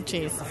love grilled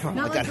cheese. Oh, Not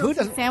my like God. grilled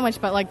cheese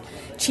sandwich, but like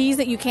cheese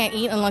that you can't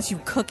eat unless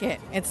you cook it.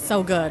 It's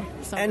so good.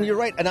 So and good. You're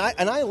right. And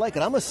I like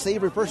it. I'm a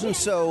savory person,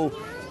 so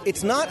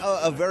it's not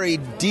a very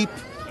deep,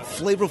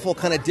 flavorful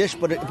kind of dish,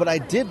 but I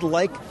did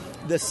like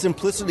the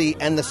simplicity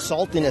and the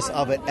saltiness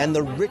of it and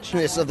the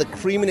richness of the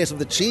creaminess of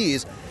the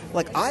cheese.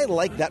 Like, I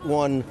like that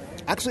one.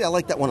 Actually, I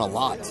like that one a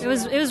lot. It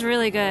was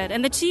really good.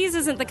 And the cheese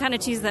isn't the kind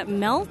of cheese that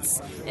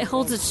melts. It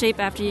holds its shape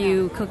after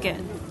you cook it.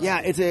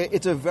 Yeah, it's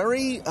a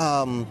very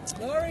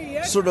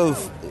sort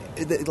of,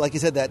 like you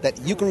said, that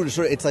yuca root is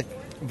sort of, it's like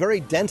very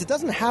dense. It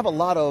doesn't have a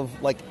lot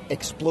of like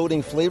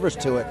exploding flavors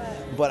to it,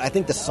 but I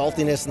think the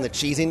saltiness and the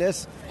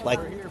cheesiness, like,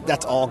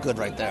 that's all good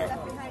right there.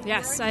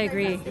 Yes, I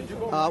agree.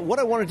 What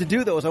I wanted to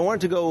do, though, is I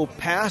wanted to go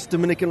past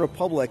Dominican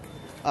Republic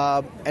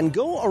and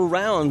go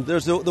around.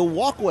 There's the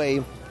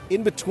walkway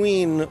in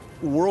between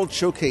World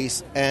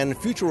Showcase and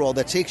Future World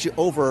that takes you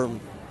over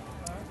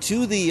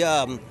to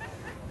the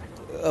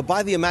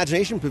by the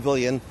Imagination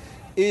Pavilion.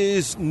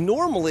 Is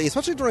normally,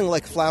 especially during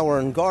like Flower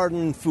and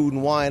Garden, Food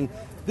and Wine,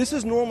 this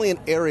is normally an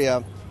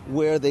area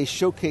where they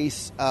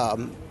showcase a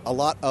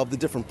lot of the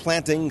different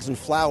plantings and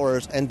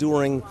flowers, and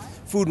during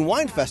Food and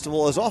Wine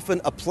Festival is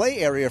often a play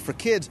area for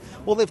kids.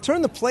 Well, they've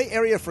turned the play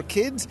area for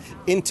kids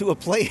into a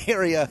play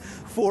area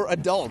for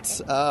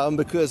adults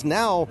because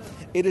now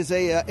it's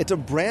a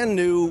brand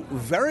new,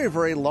 very,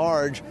 very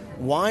large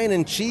wine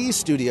and cheese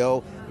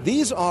studio.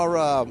 These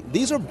are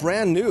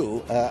brand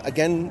new,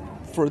 again,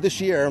 for this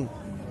year,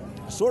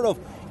 sort of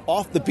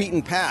off the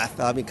beaten path.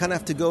 You kind of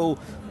have to go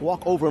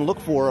walk over and look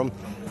for them.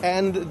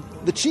 And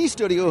the cheese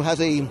studio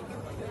has a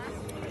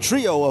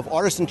trio of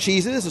artisan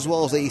cheeses, as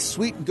well as a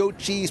sweet goat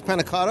cheese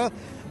panna cotta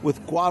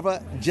with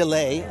guava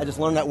gelée. I just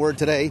learned that word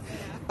today.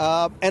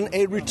 And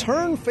a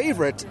return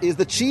favorite is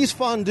the cheese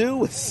fondue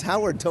with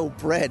sourdough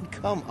bread.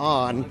 Come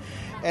on.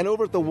 And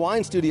over at the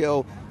wine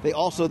studio, they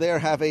also there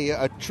have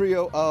a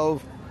trio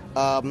of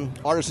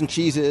artisan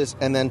cheeses,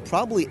 and then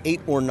probably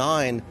 8 or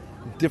 9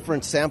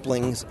 different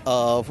samplings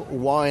of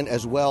wine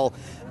as well.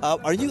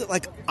 Are you,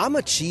 like, I'm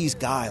a cheese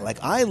guy. Like,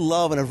 I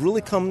love, and I've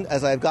really come,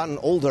 as I've gotten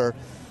older,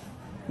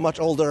 much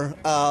older,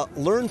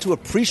 learned to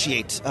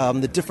appreciate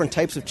the different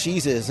types of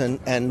cheeses.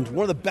 And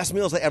one of the best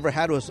meals I ever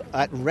had was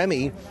at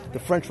Remy, the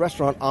French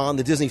restaurant on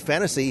the Disney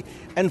Fantasy.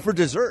 And for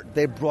dessert,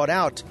 they brought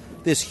out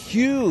this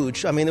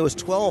huge, I mean, it was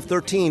 12,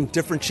 13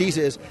 different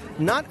cheeses,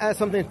 not as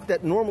something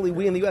that normally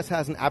we in the U.S.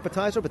 has an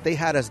appetizer, but they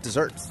had as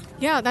desserts.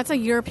 Yeah, that's a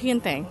European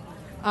thing.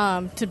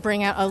 To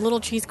bring out a little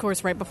cheese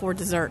course right before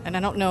dessert. And I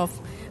don't know if,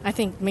 I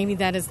think maybe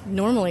that is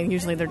normally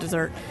usually their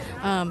dessert.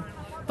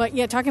 But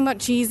yeah, talking about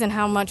cheese and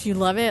how much you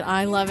love it,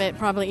 I love it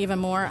probably even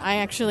more. I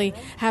actually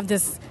have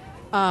this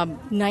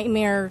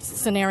nightmare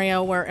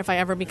scenario where if I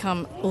ever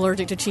become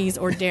allergic to cheese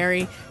or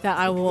dairy, that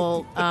I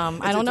will,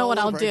 I don't know what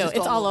I'll do.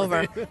 It's all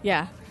over.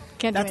 Yeah.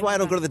 That's why I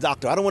don't go to the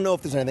doctor. I don't want to know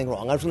if there's anything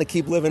wrong. I'm just going to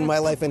keep living my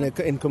life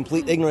in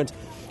complete ignorance.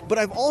 But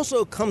I've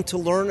also come to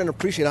learn and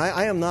appreciate,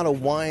 I am not a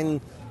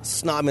wine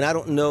snob. I mean, I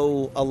don't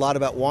know a lot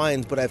about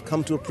wines, but I've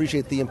come to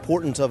appreciate the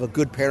importance of a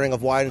good pairing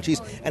of wine and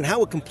cheese and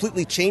how it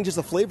completely changes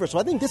the flavor. So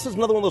I think this is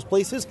another one of those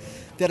places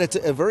that it's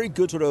a very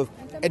good sort of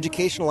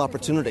educational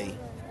opportunity.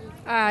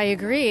 I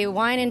agree.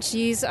 Wine and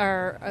cheese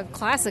are a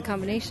classic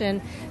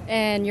combination,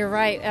 and you're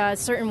right.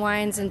 Certain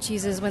wines and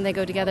cheeses, when they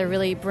go together,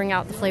 really bring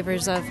out the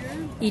flavors of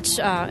each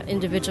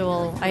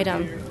individual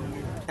item.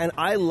 And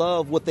I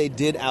love what they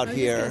did out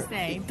here.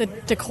 The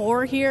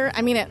decor here,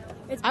 I mean,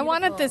 I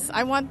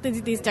want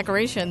these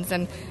decorations,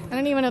 and I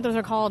don't even know what those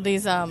are called.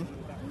 These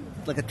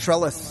like a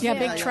trellis. Yeah,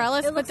 big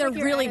trellis, but they're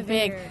really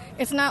big.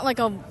 It's not like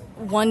a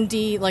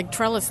 1D like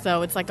trellis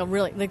though. It's like a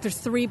really, like, there's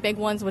 3 big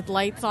ones with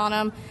lights on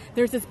them.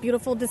 There's this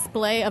beautiful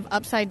display of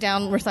upside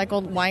down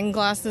recycled wine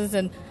glasses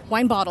and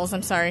wine bottles.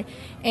 I'm sorry,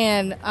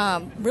 and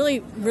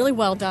really, really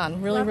well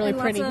done. Really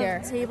pretty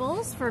here.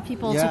 Tables for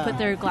people to put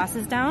their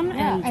glasses down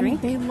and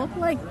drink. They look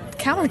like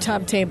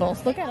countertop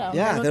tables. Look at them.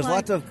 Yeah, there's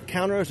lots of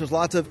counters. There's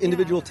lots of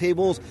individual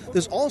tables.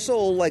 There's also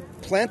like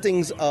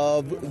plantings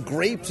of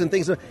grapes and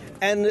things.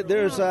 And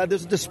there's a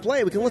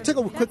display. Let's take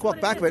a quick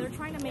walk back of it. They're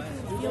trying to make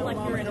it feel like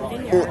you're in a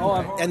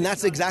vineyard. And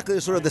that's exactly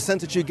sort of the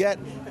sense that you get.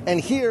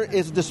 And here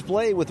is a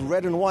display with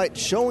red and white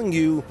showing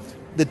you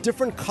the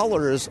different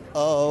colors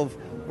of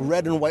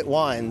red and white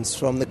wines,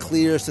 from the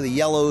clears to the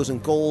yellows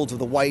and golds, of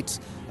the whites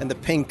and the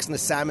pinks and the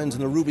salmons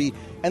and the ruby,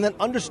 and then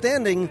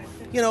understanding,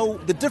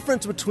 the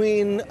difference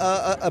between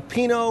a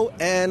Pinot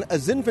and a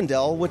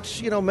Zinfandel,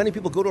 which, many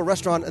people go to a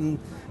restaurant and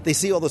they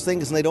see all those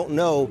things and they don't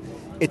know.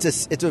 It's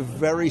a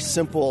very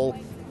simple,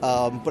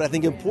 but I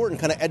think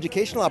important kind of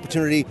educational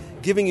opportunity,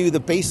 giving you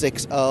the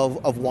basics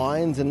of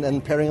wines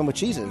and pairing them with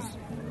cheeses.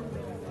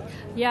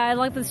 Yeah, I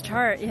like this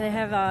chart. They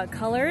have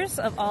colors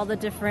of all the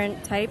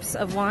different types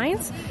of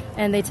wines,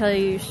 and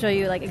they show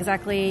you like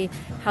exactly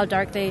how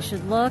dark they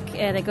should look,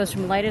 and it goes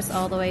from lightest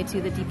all the way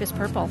to the deepest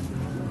purple.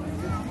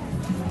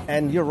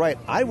 And you're right.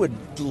 I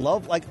would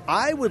love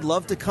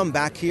to come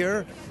back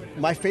here.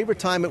 My favorite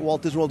time at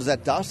Walt Disney World is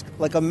at dusk.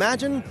 Like,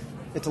 imagine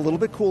it's a little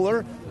bit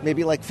cooler,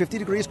 maybe like 50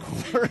 degrees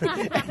cooler,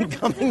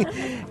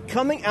 and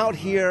coming out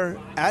here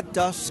at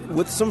dusk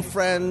with some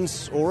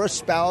friends or a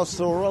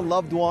spouse or a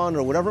loved one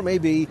or whatever it may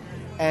be,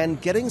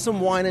 and getting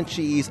some wine and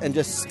cheese and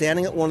just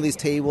standing at one of these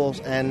tables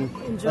and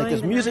enjoying like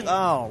this music. Night.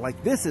 Oh,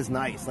 like this is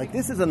nice. Like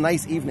this is a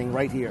nice evening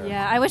right here.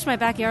 Yeah, I wish my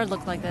backyard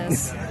looked like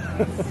this.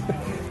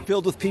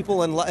 Filled with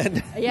people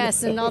and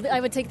yes, and I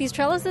would take these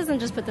trellises and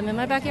just put them in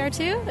my backyard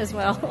too, as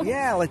well.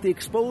 Yeah, like the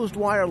exposed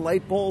wire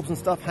light bulbs and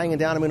stuff hanging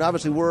down. I mean,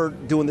 obviously we're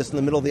doing this in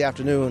the middle of the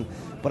afternoon,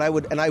 but I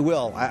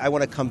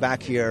want to come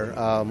back here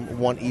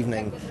one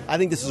evening. I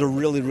think this is a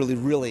really, really,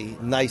 really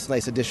nice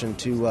addition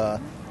to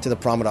the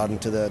promenade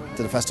and to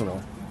the festival.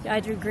 Yeah, I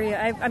do agree.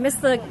 I miss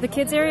the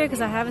kids area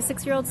because I have a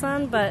 6-year-old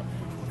son, but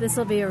this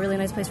will be a really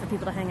nice place for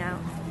people to hang out.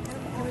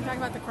 Can we talk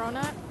about the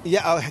cronut?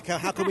 Yeah,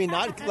 how can we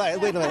not? Wait a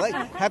minute.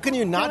 How can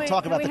you not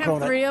talk about the cronut? We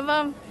have 3 of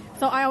them.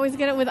 So I always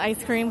get it with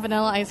ice cream,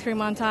 vanilla ice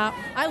cream on top.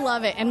 I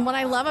love it. And what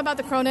I love about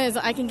the cronut is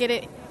I can get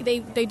it,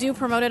 they do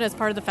promote it as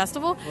part of the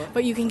festival,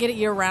 but you can get it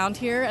year-round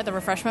here at the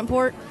refreshment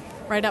port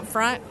right up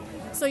front.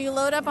 So you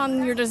load up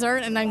on your dessert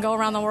and then go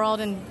around the world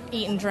and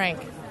eat and drink.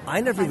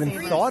 I never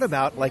even thought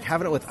about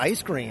having it with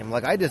ice cream.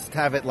 I just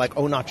have it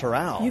au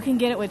naturel. You can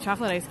get it with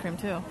chocolate ice cream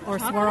too, or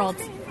swirled.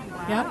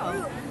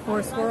 Yep.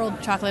 Or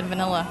swirled chocolate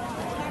vanilla.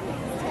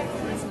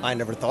 I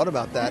never thought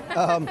about that.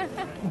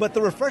 But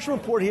the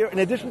refreshment port here, in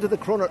addition to the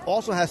cronut,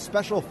 also has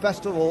special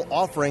festival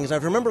offerings. I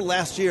remember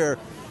last year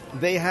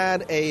they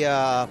had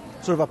a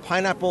sort of a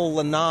pineapple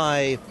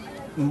lanai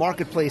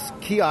marketplace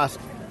kiosk.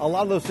 A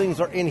lot of those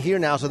things are in here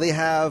now, so they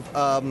have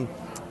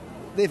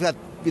they've got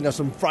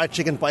some fried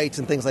chicken bites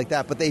and things like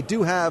that. But they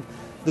do have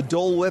the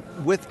Dole Whip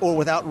with or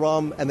without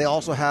rum, and they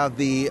also have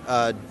the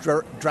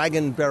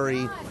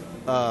dragonberry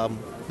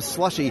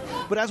slushy.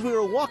 But as we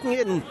were walking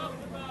in,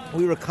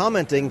 we were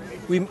commenting.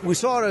 We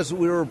saw it as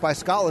we were by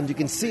Scotland. You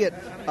can see it,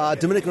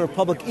 Dominican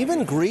Republic,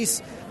 even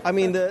Greece. I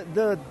mean,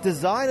 the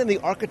design and the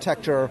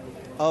architecture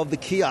of the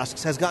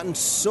kiosks has gotten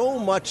so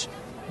much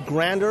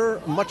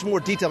grander, much more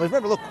detailed. I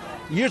remember, look,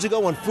 years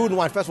ago when Food and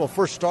Wine Festival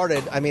first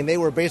started, I mean, they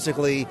were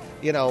basically,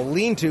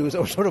 lean-tos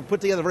that were sort of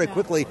put together very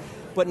quickly.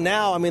 But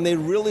now, I mean, they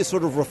really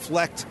sort of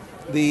reflect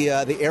the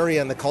area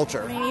and the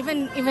culture. I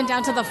mean, even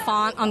down to the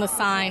font on the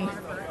sign.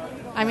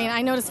 I mean,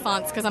 I notice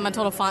fonts because I'm a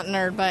total font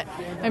nerd, but,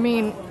 I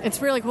mean, it's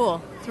really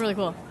cool. It's really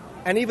cool.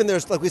 And even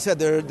there's, like we said,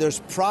 there's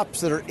props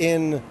that are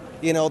in,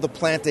 the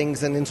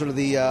plantings and in sort of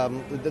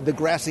the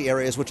grassy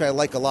areas, which I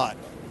like a lot.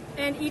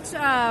 And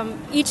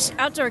each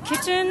outdoor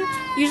kitchen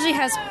usually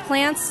has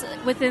plants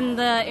within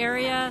the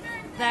area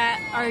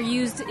that are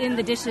used in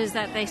the dishes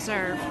that they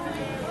serve.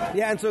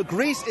 Yeah, and so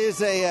Greece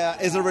is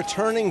a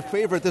returning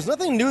favorite. There's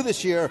nothing new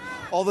this year,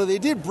 although they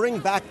did bring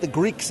back the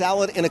Greek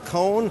salad in a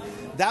cone.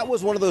 That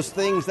was one of those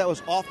things that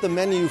was off the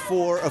menu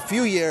for a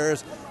few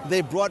years.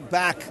 They brought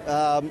back,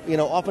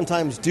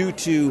 oftentimes due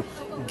to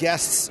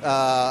guests,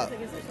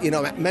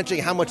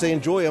 mentioning how much they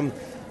enjoy them.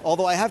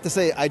 Although I have to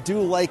say, I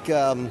do like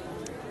a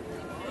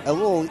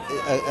little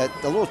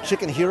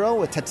chicken hero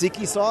with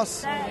tzatziki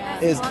sauce.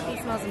 It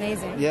smells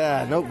amazing.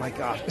 Yeah, no, my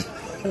gosh.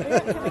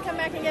 Can we come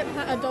back and get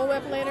a Dole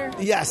Whip later?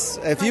 Yes,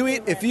 if you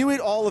eat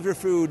all of your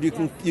food, you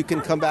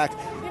can come back.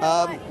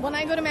 When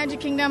I go to Magic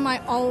Kingdom,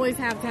 I always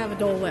have to have a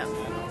Dole Whip.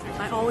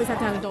 I always have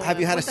to have a Dole Whip. Have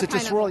you had a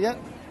citrus swirl yet?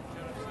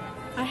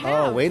 I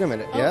have. Oh, wait a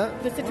minute. Yeah.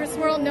 The citrus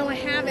swirl? No, I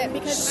haven't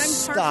because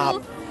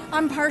Stop.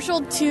 I'm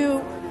partial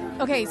to.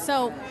 Okay,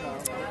 so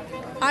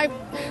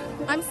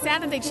I'm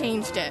sad that they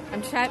changed it.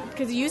 I'm sad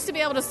because you used to be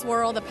able to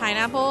swirl the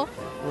pineapple.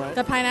 Right.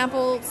 The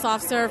pineapple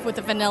soft serve with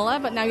the vanilla,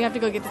 but now you have to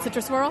go get the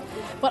citrus swirl.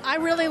 But I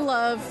really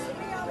love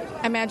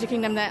at Magic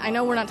Kingdom I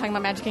know we're not talking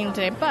about Magic Kingdom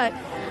today, but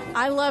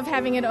I love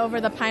having it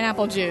over the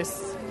pineapple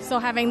juice. So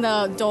having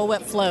the Dole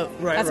Whip float.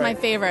 Right, That's my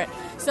favorite.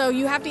 So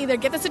you have to either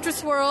get the citrus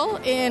swirl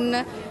in,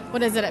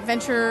 what is it,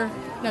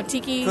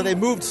 Tiki? So they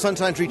moved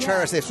Sunshine Tree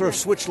Terrace. They've sort of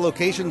switched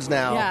locations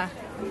now. Yeah.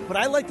 But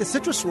I like the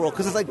citrus swirl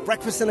because it's like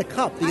breakfast in a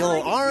cup. You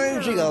go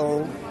orange, you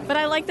go... But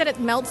I like that it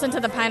melts into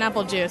the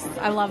pineapple juice.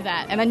 I love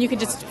that. And then you can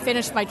just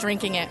finish by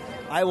drinking it.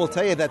 I will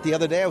tell you that the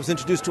other day I was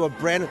introduced to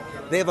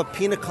they have a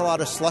pina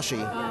colada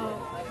slushie. Oh,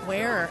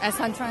 where? At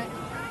Sunshine?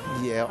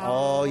 Yeah.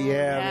 Oh,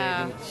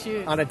 yeah. Yeah,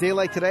 shoot. On a day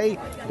like today,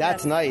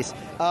 that's nice.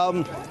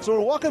 So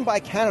we're walking by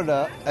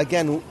Canada.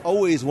 Again,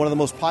 always one of the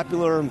most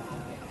popular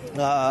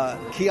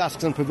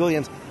kiosks and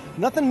pavilions.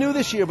 Nothing new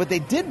this year, but they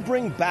did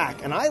bring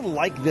back, and I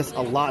like this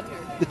a lot,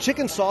 the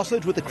chicken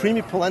sausage with the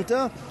creamy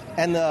polenta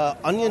and the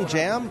onion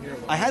jam.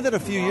 I had that a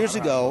few years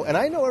ago, and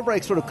I know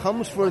everybody sort of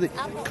come for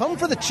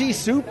the cheese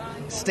soup,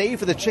 stay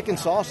for the chicken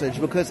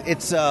sausage because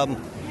it's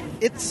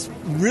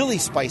really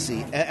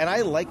spicy, and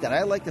I like that.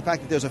 I like the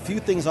fact that there's a few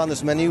things on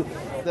this menu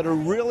that are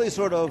really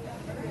sort of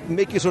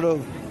make you sort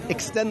of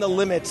extend the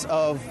limits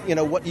of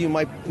what you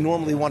might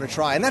normally want to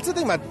try. And that's the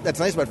thing that's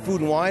nice about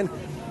Food and Wine.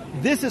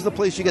 This is the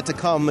place you get to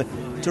come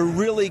to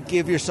really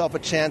give yourself a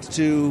chance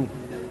to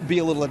be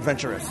a little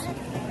adventurous.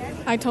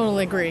 I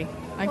totally agree.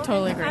 I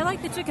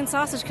like the chicken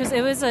sausage because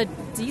it was a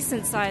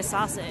decent-sized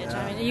sausage.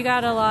 I mean, you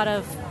got a lot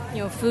of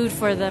food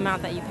for the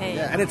amount that you paid.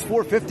 Yeah, and it's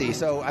 $4.50,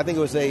 so I think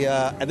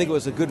it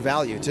was a good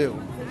value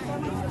too.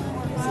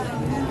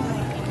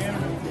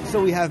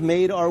 So we have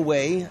made our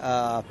way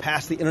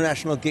past the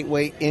International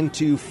Gateway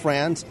into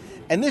France,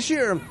 and this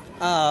year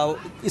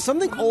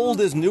something old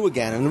is new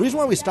again. And the reason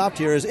why we stopped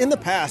here is in the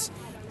past,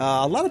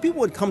 a lot of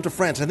people would come to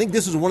France. I think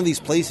this is one of these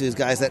places,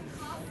 guys, that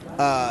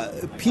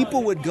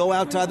people would go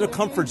outside their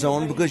comfort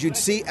zone because you'd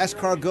see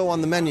escargot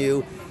on the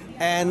menu,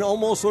 and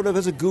almost sort of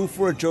as a goof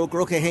or a joke,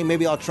 or okay, hey,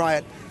 maybe I'll try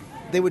it.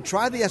 They would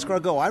try the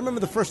escargot. I remember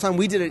the first time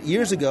we did it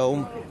years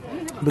ago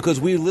because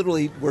we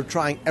literally were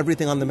trying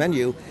everything on the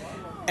menu,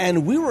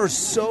 and we were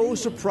so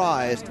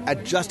surprised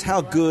at just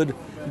how good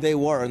they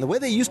were. And the way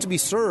they used to be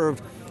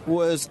served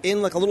was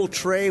in like a little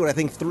tray with I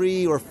think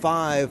 3 or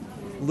 5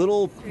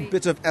 little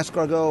bits of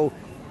escargot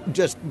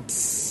just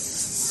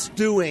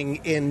stewing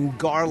in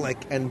garlic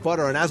and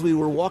butter. And as we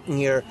were walking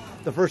here,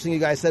 the first thing you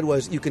guys said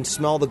was you can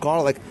smell the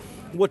garlic.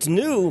 What's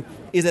new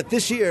is that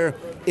this year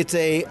it's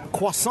a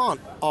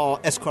croissant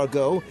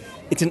escargot.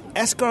 It's an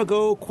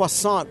escargot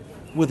croissant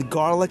with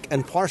garlic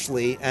and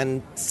parsley,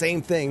 and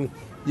same thing.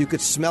 You could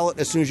smell it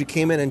as soon as you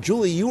came in. And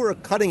Julie, you were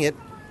cutting it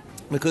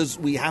because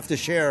we have to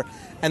share.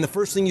 And the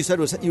first thing you said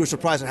was you were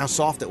surprised at how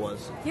soft it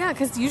was. Yeah,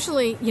 because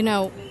usually,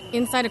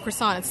 inside a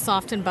croissant, it's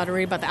soft and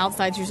buttery, but the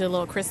outside's usually a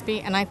little crispy.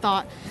 And I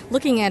thought,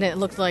 looking at it, it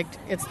looked like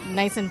it's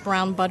nice and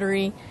brown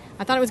buttery.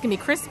 I thought it was going to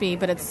be crispy,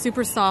 but it's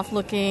super soft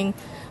looking.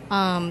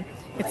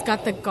 It's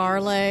got the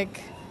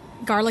garlic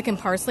and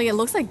parsley. It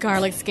looks like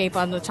garlic scape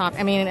on the top.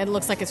 I mean, it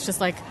looks like it's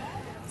just like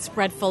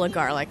spread full of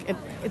garlic.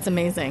 It's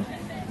amazing.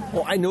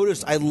 Well, I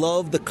noticed I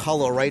love the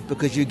color, right?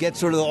 Because you get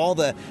sort of all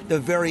the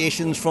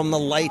variations from the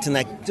light and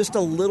that just a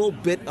little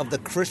bit of the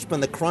crisp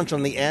and the crunch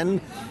on the end.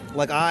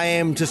 Like, I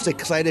am just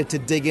excited to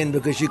dig in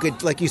because you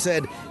could, like you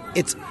said,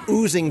 it's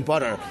oozing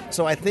butter.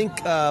 So I think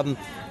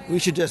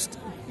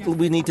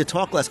we need to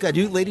talk less.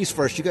 You ladies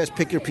first. You guys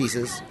pick your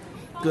pieces.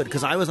 Good,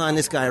 because I was on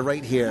this guy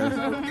right here.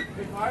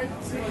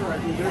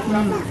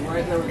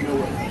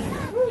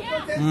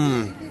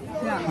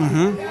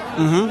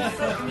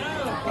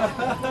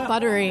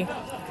 Buttery.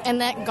 And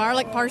that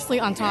garlic parsley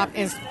on top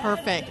is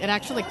perfect. It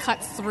actually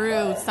cuts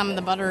through some of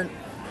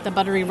the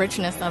buttery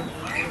richness of.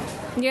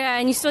 Yeah,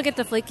 and you still get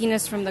the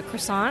flakiness from the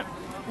croissant,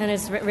 and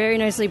it's very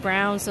nicely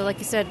brown. So, like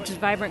you said, just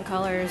vibrant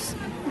colors.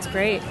 It's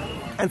great.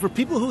 And for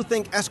people who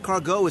think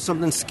escargot is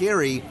something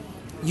scary,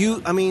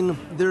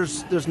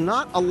 there's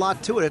not a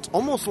lot to it. It's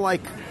almost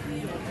like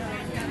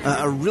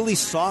a really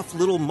soft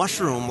little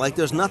mushroom. Like,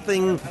 there's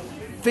nothing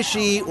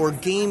fishy or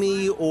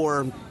gamey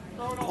or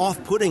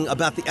off-putting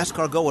about the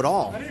escargot at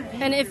all.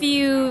 And if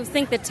you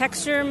think the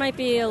texture might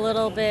be a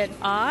little bit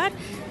odd,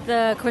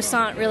 the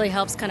croissant really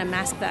helps kind of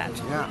mask that.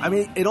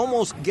 Yeah, it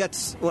almost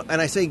gets,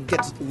 and I say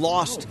gets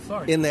lost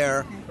in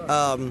there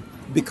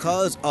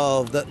because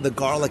of the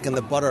garlic and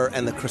the butter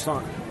and the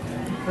croissant.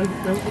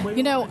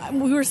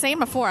 We were saying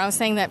before, I was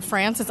saying that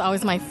France is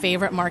always my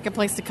favorite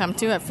marketplace to come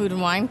to at Food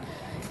and Wine.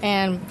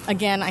 And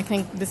again, I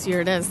think this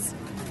year it is.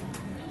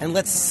 And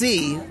let's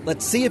see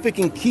if it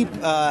can keep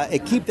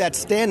that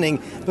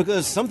standing,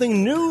 because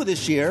something new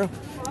this year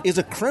is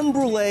a creme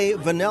brulee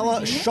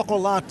vanilla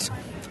chocolat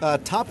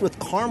topped with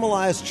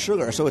caramelized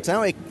sugar. So it's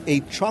now a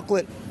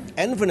chocolate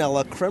and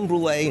vanilla creme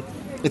brulee.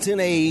 It's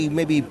in a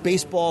maybe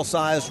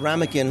baseball-sized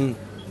ramekin.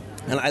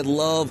 And I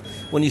love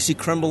when you see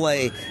creme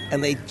brulee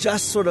and they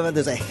just sort of,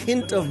 there's a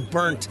hint of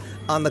burnt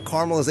on the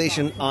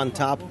caramelization on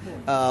top.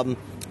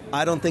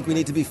 I don't think we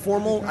need to be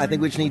formal. I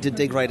think we just need to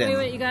dig right in.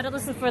 Wait, you got to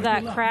listen for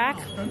that crack.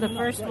 The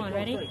first one,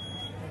 ready?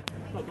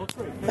 It's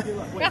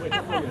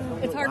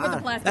hard with the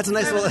plastic. That's a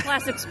nice little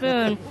plastic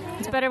spoon.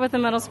 It's better with a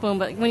metal spoon,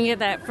 but when you get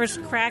that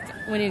first crack,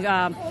 when you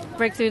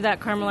break through that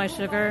caramelized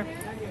sugar,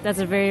 that's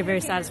a very,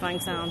 very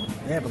satisfying sound.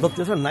 Yeah, but look,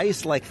 there's a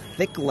nice,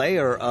 thick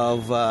layer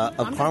of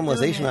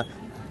caramelization.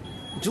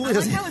 Julie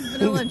doesn't. That was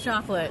vanilla and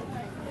chocolate.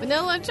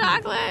 Vanilla and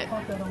chocolate.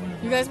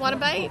 You guys want a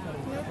bite?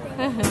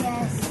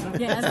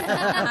 Yes.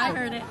 I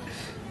heard it.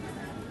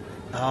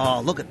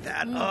 Oh, look at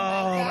that. Oh,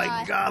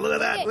 my God, look at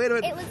that. Wait a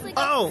minute. It looks like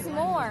a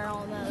s'more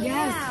almost.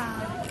 Yes.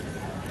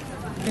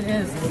 It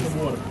is.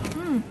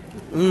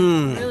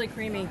 Really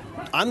creamy.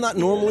 I am not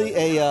normally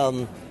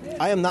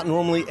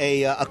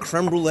a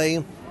creme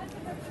brulee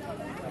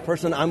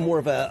person. I'm more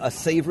of a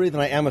savory than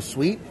I am a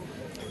sweet.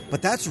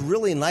 But that's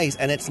really nice,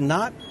 and it's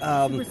not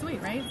super sweet,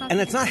 right?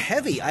 It's not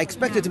heavy. I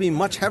expect it to be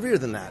much heavier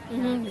than that.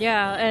 Mm-hmm.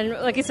 Yeah, and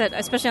like I said,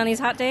 especially on these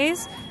hot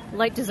days,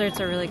 light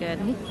desserts are really good.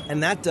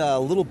 And that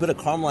little bit of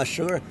caramelized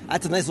sugar,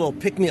 that's a nice little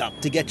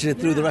pick-me-up to get you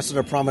through the rest of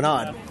the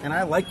promenade. And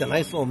I like the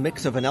nice little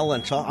mix of vanilla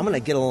and chocolate. I'm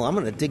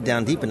going to dig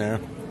down deep in there.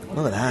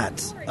 Look at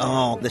that.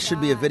 Oh, this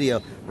should be a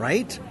video,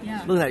 right?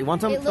 Yeah. Look at that. You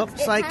want some? It kind of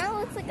looks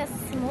like a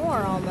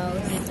s'more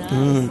almost. It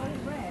does.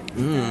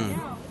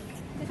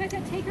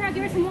 Take her out,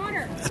 give her some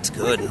water. That's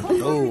good.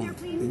 Oh,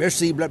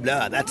 merci, blah,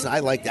 blah. I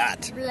like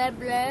that. Blah,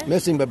 blah.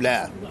 Merci, blah,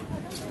 blah.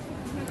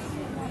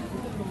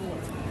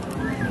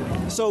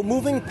 So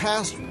moving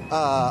past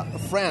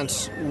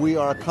France, we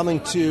are coming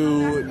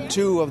to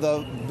two of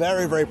the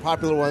very, very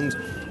popular ones,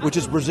 which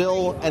is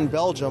Brazil and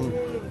Belgium.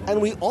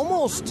 And we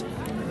almost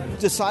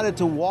decided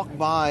to walk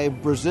by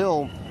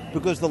Brazil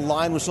because the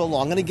line was so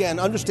long. And again,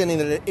 understanding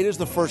that it is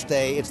the first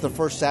day, it's the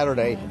first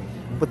Saturday.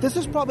 But this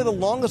is probably the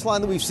longest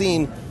line that we've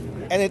seen.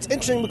 And it's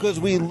interesting because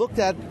we looked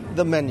at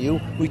the menu,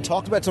 we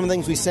talked about some of the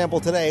things we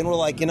sampled today, and we're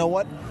like, you know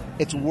what?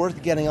 It's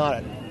worth getting on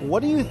it.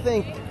 What do you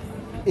think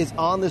is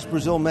on this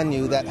Brazil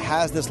menu that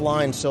has this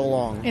line so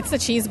long? It's the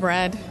cheese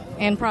bread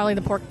and probably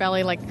the pork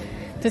belly, like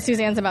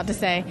Suzanne's about to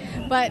say.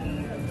 But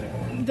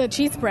the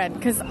cheese bread,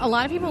 because a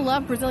lot of people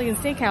love Brazilian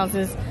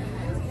steakhouses.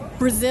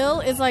 Brazil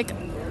is like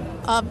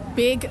a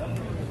big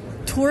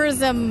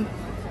tourism.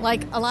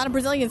 Like, a lot of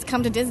Brazilians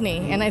come to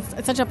Disney, and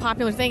it's such a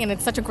popular thing, and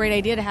it's such a great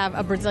idea to have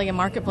a Brazilian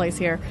marketplace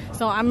here.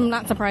 So I'm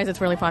not surprised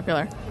it's really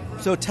popular.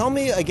 So tell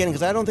me again,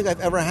 because I don't think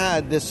I've ever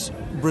had this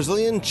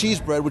Brazilian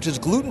cheese bread, which is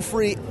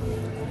gluten-free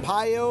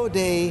Payo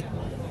de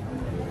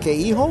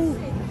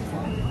Queijo?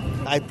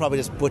 I probably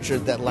just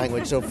butchered that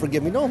language, so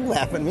forgive me. Don't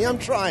laugh at me. I'm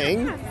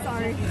trying.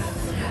 Sorry.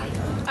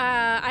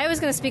 I was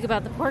going to speak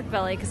about the pork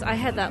belly because I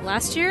had that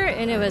last year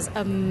and it was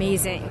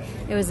amazing.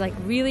 It was like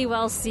really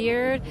well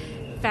seared.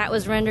 Fat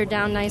was rendered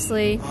down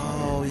nicely.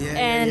 Oh, yeah.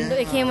 And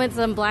it came with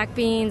some black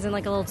beans and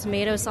like a little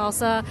tomato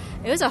salsa.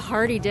 It was a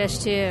hearty dish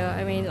too.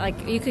 I mean,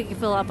 like you could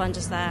fill up on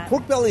just that.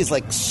 Pork belly is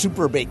like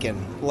super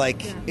bacon.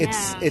 Like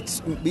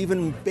it's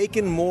even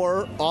bacon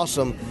more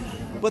awesome.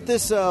 But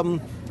this,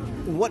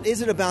 what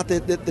is it about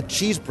the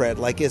cheese bread?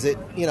 Like, is it,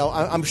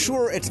 I'm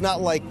sure it's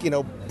not like,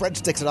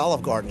 breadsticks at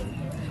Olive Garden.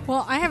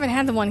 Well, I haven't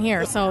had the one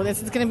here, so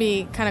this is going to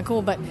be kind of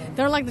cool. But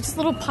they're like just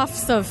little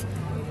puffs of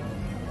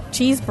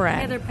cheese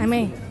bread. Yeah, they're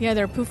poofy.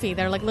 They're poofy.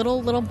 They're like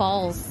little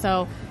balls.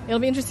 So it'll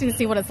be interesting to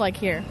see what it's like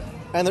here.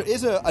 And there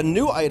is a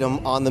new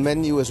item on the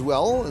menu as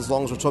well, as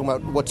long as we're talking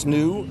about what's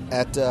new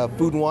at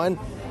Food and Wine.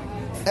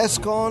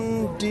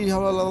 The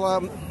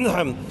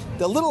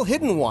little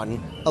hidden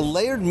one, a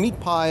layered meat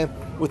pie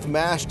with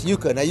mashed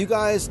yucca. Now, you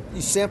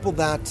sampled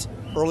that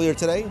earlier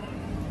today?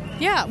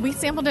 Yeah, we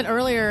sampled it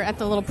earlier at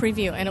the little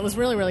preview, and it was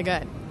really, really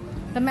good.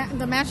 The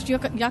mashed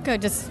yucca,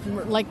 just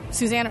like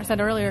Susanna said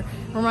earlier,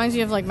 reminds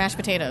you of like mashed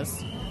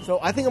potatoes. So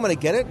I think I'm going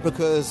to get it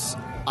because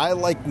I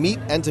like meat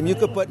and some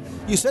yucca, but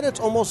you said it's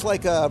almost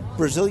like a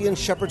Brazilian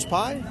shepherd's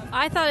pie?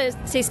 I thought it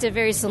tasted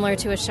very similar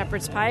to a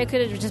shepherd's pie. It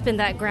could have just been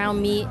that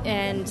ground meat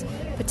and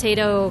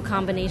potato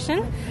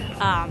combination.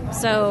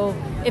 So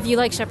if you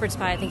like shepherd's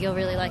pie, I think you'll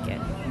really like it.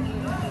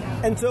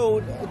 And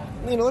so,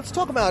 let's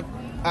talk about,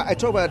 I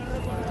talk about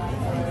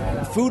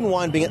Food and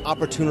Wine being an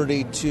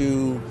opportunity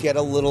to get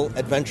a little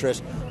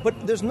adventurous, but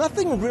there's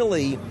nothing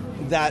really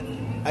that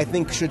I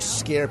think should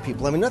scare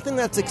people. I mean, nothing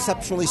that's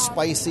exceptionally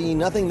spicy,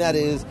 nothing that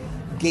is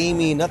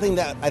gamey, nothing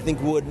that I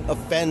think would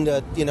offend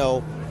a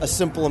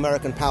simple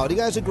American palate. Do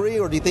you guys agree,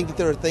 or do you think that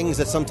there are things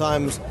that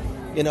sometimes,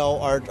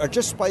 are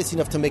just spicy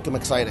enough to make them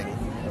exciting?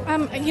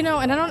 And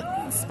I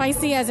don't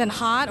spicy as in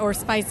hot or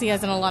spicy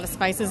as in a lot of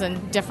spices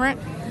and different.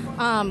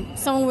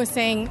 Someone was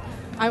saying,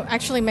 I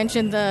actually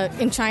mentioned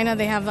in China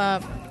they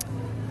have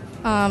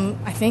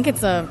I think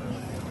it's a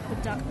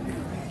duck.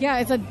 Yeah,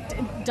 it's a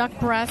duck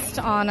breast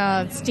on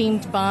a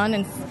steamed bun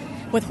and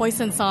with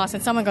hoisin sauce.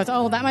 And someone goes,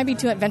 "Oh, that might be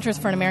too adventurous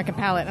for an American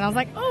palate." And I was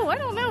like, "Oh, I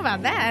don't know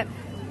about that,"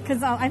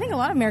 because I think a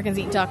lot of Americans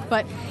eat duck.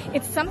 But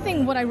it's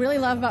something. What I really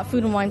love about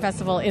Food and Wine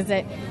Festival is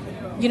that,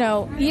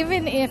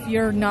 even if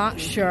you're not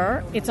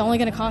sure, it's only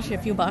going to cost you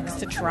a few bucks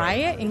to try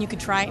it, and you could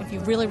try it if you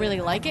really,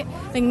 really like it.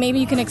 Then maybe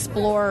you can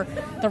explore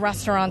the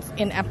restaurants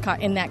in Epcot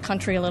in that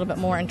country a little bit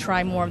more and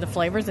try more of the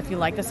flavors if you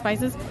like the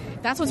spices.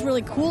 That's what's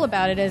really cool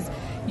about it is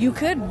you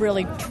could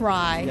really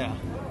try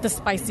the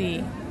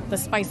spicier,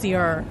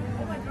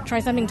 try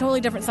something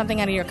totally different,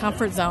 something out of your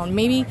comfort zone.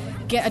 Maybe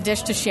get a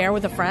dish to share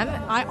with a friend.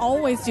 I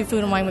always do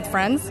Food and Wine with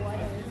friends.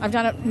 I've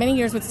done it many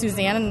years with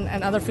Suzanne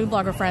and other food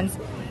blogger friends,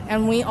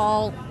 and we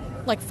all,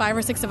 like 5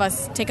 or 6 of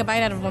us, take a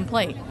bite out of one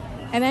plate.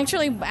 And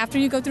actually, after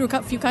you go through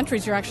a few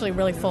countries, you're actually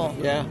really full.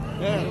 Yeah.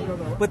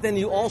 But then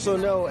you also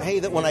know, hey,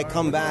 that when I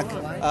come back,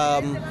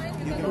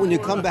 when you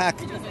come back,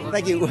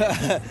 thank you.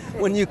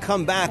 When you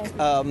come back,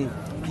 some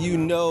of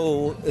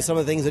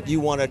the things that you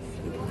want to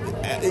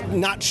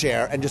not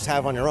share and just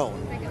have on your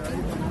own.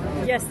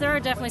 Yes, there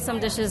are definitely some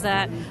dishes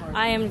that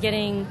I am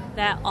getting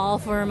that all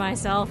for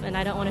myself, and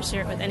I don't want to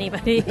share it with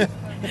anybody.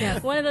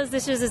 One of those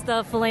dishes is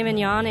the filet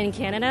mignon in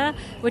Canada,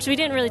 which we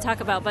didn't really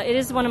talk about, but it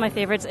is one of my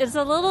favorites. It's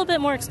a little bit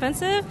more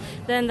expensive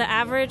than the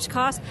average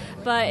cost,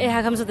 but it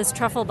comes with this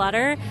truffle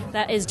butter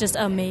that is just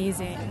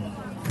amazing.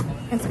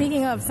 And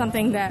speaking of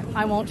something that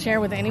I won't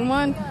share with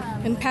anyone,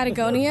 in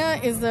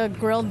Patagonia is the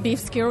grilled beef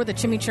skewer with the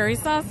chimichurri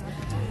sauce.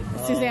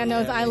 Suzanne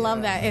knows I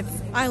love that.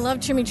 I love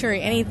chimichurri,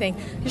 anything.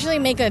 Usually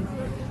make a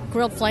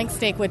grilled flank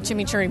steak with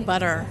chimichurri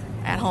butter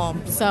at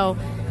home. So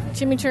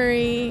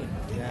chimichurri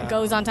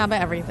goes on top of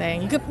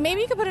everything.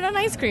 Maybe you could put it on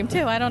ice cream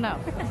too. I don't know.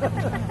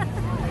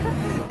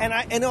 And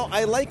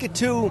I like it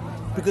too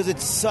because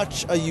it's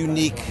such a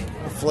unique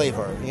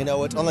flavor.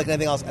 It's unlike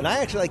anything else. And I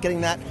actually like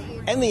getting that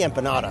and the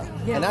empanada.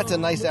 Yeah. And that's a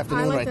nice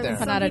afternoon right there.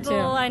 Some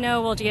people I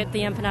know will get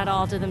the empanada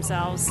all to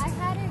themselves.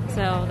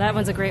 So that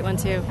one's a great one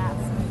too.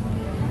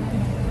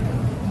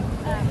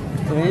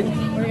 What are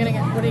you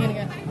gonna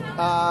get?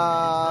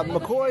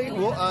 McCoy,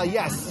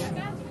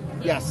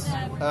 yes.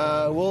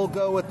 We'll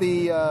go with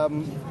the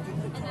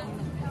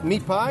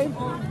meat pie,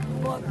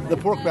 the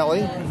pork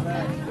belly,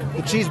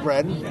 the cheese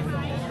bread,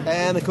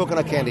 and the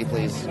coconut candy,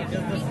 please.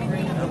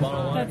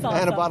 That's awesome.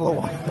 And a bottle of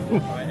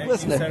wine.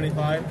 Listen,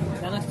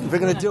 if you're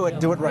going to do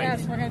it right.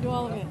 Yes, we're going to do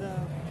all of it.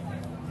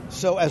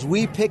 So as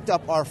we picked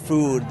up our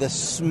food, the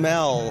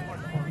smell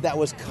that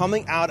was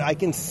coming out, I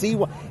can see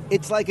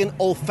it's like an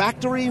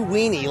olfactory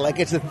weenie. Like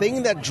it's a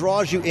thing that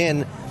draws you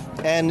in.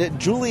 And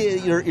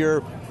Julia,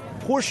 you're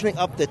portioning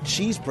up the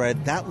cheese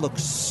bread. That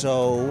looks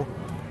so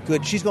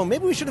good. She's going,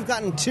 maybe we should have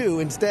gotten 2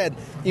 instead,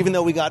 even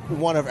though we got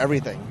 1 of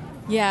everything.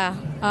 Yeah,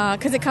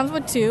 because it comes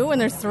with 2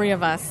 and there's 3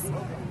 of us.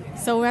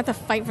 So we have to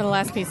fight for the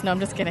last piece. No, I'm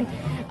just kidding.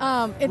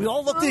 We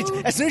all looked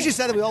at as soon as you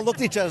said it, we all looked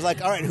at each other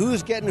like, all right,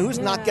 who's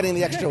not getting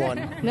the extra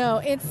one?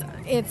 No,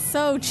 it's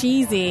so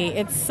cheesy.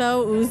 It's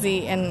so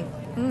oozy and.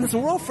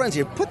 Listen, we're all friends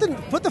here. Put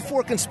the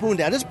fork and spoon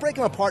down. Just break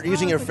them apart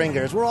using your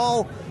fingers. We're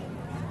all.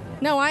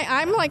 No,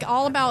 I'm like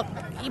all about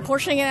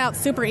portioning it out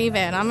super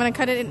even. I'm going to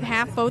cut it in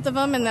half, both of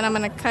them, and then I'm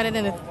going to cut it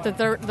into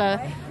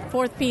the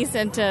fourth piece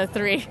into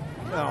 3.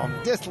 No,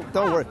 just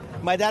don't worry.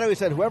 My dad always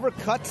said, whoever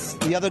cuts,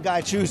 the other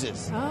guy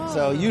chooses. Oh.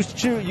 So you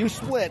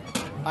split,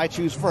 I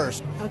choose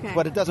first. Okay.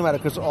 But it doesn't matter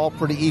because it's all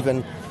pretty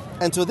even.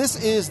 And so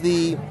this is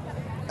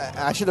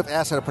I should have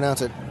asked how to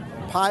pronounce it,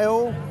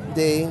 Paio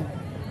de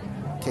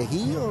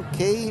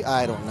Queijo?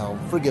 I don't know.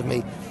 Forgive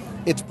me.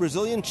 It's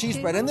Brazilian cheese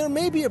bread, and they're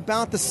maybe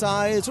about the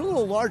size, a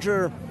little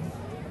larger,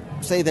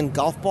 say, than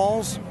golf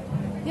balls.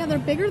 Yeah, they're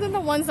bigger than the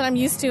ones that I'm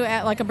used to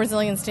at like a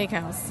Brazilian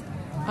steakhouse.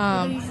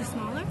 Are they usually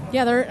smaller?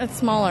 Yeah, they're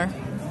smaller.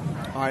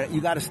 All right,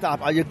 you got to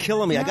stop. You're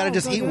killing me. I got to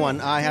just eat one.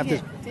 I have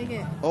to. Take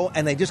it. Oh,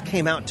 and they just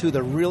came out too.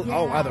 They're real. Yeah.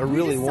 Oh, wow, they're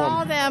really warm. warm.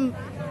 I saw them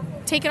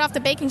take it off the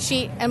baking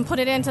sheet and put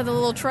it into the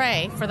little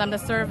tray for them to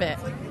serve it.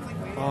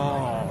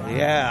 Oh,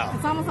 yeah.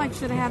 It's almost like I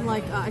should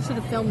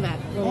have filmed that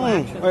little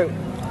action. Right.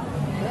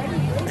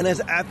 And as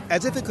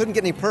if it couldn't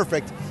get any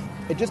perfect,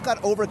 it just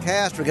got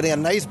overcast. We're getting a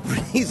nice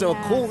breeze, so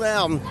it'll cool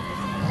down.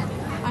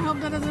 I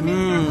hope that doesn't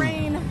mean it's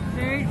rain.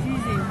 Very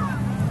cheesy.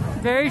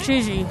 Very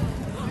cheesy.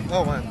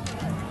 Oh, man.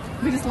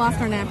 We just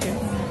lost our napkins.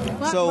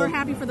 But So, we're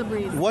happy for the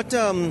breeze. What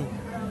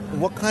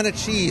kind of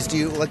cheese do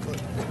you like?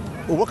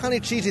 Or what kind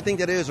of cheese do you think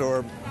that is,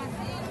 or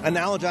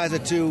analogize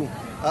it to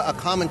a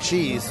common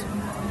cheese?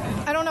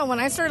 I don't know. When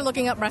I started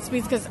looking up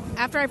recipes, because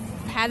after I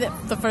had it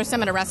the first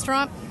time at a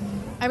restaurant,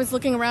 I was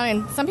looking around,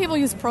 and some people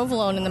use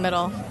provolone in the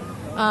middle.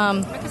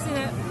 I can see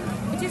that.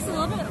 It tastes a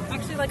little bit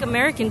actually like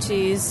American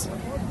cheese.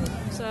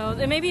 So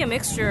it may be a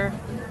mixture.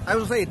 I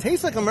would say it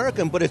tastes like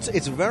American, but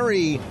it's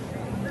very.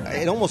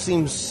 It almost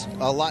seems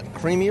a lot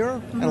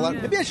creamier. And a lot,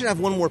 maybe I should have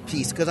one more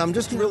piece because I'm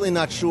just really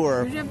not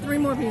sure. You should have 3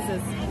 more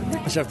pieces.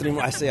 I should have 3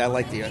 more. I say I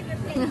like the.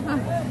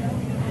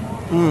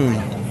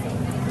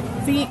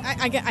 See,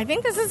 I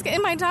think this is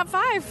in my top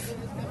 5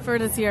 for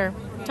this year.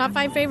 Top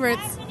 5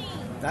 favorites.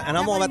 And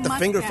I'm all about the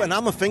finger, and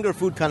I'm a finger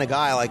food kind of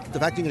guy. Like the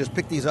fact you can just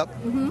pick these up.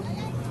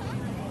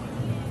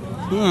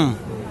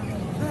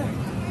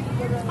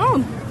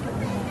 Oh.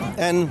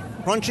 And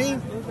crunchy,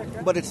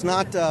 but it's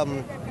not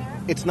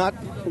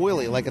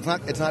oily. Like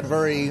it's not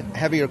very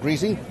heavy or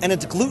greasy, and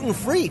it's gluten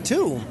free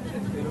too.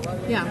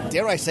 Yeah.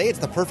 Dare I say it's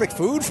the perfect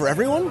food for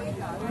everyone?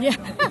 Yeah.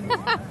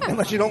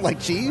 Unless you don't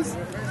like cheese.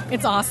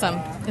 It's awesome.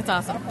 It's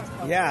awesome.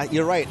 Yeah,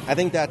 you're right. I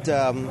think that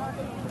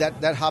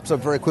that hops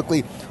up very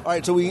quickly. All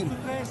right, so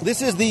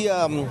this is the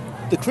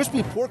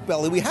crispy pork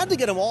belly. We had to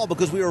get them all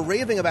because we were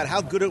raving about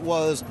how good it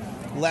was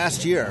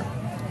last year.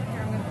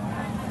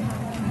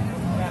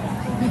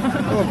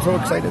 Oh, I'm so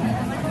excited.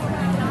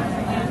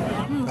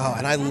 Oh,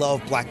 and I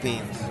love black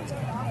beans.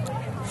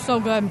 So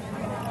good.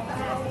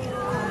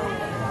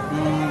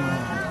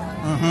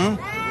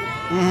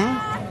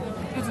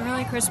 It's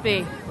really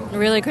crispy.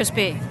 Really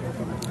crispy.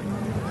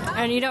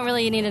 And you don't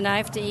really need a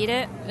knife to eat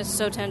it. It's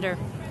so tender.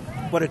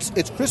 But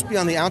it's crispy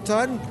on the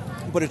outside,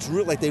 but it's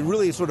like they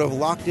really sort of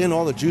locked in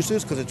all the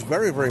juices because it's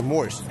very, very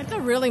moist. It's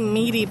a really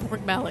meaty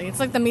pork belly. It's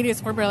like the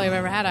meatiest pork belly I've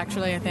ever had,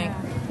 actually, I think.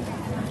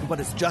 But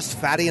it's just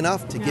fatty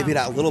enough to give you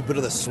that little bit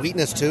of the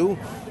sweetness, too.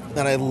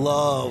 And I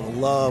love,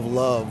 love,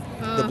 love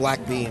the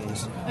black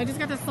beans. I just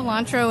got the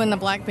cilantro and the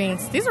black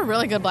beans. These are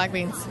really good black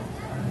beans.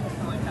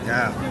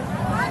 Yeah.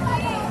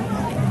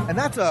 And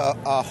that's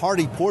a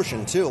hearty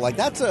portion, too. Like,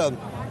 that's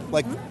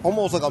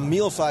almost like a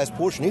meal-sized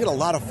portion. You get a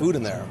lot of food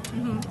in there.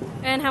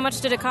 And how much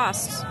did it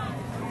cost? Do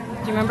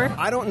you remember?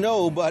 I don't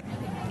know, but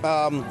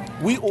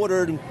we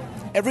ordered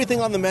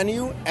everything on the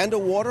menu and a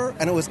water,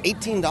 and it was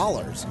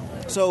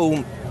 $18.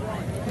 So,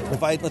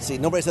 let's see,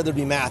 nobody said there'd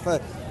be math.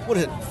 What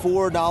is it,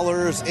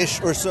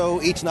 $4-ish or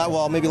so each night?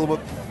 Well, maybe a little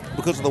bit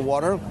because of the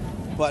water.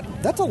 But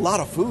that's a lot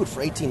of food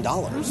for $18.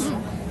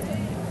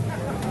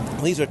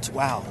 These are,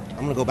 wow. I'm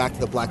going to go back to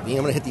the black bean.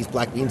 I'm going to hit these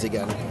black beans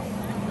again.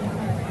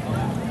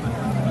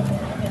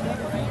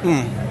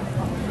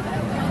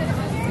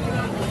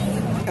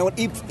 And what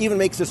even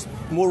makes this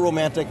more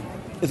romantic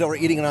is that we're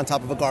eating it on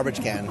top of a garbage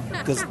can,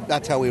 because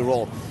that's how we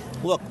roll.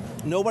 Look,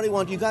 nobody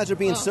wants... You guys are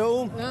being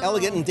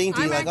elegant and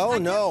dainty. I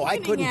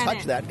couldn't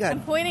touch that. Go ahead.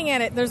 I'm pointing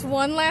at it. There's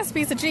one last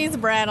piece of cheese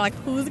bread. I'm like,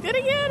 who's going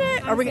to get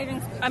it?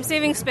 I'm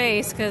saving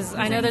space because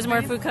I know there's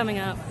more food coming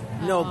up.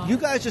 No, you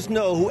guys just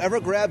know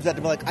whoever grabs that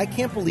to be like, I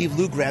can't believe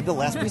Lou grabbed the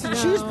last piece of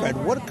cheese bread.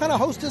 What kind of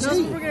host is he?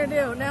 That's what we're going to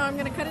do. Now I'm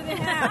going to cut it in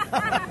half.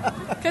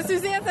 Because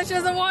Suzanne said she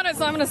doesn't want it,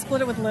 so I'm going to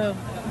split it with Lou.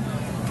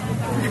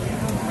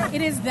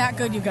 It is that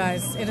good, you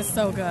guys. It is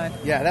so good.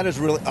 Yeah, that is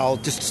really... Oh,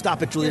 just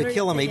stop it, Julia. You're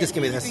killing me. Just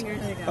give me this.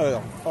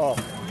 Oh.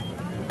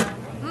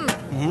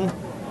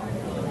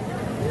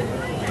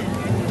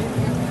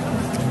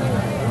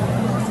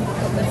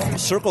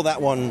 Circle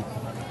that one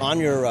on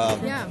your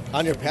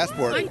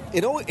passport.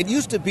 It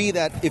used to be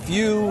that if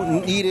you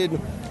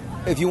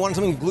wanted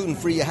something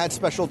gluten-free, you had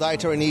special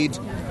dietary needs,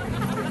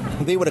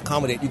 they would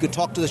accommodate. You could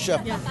talk to the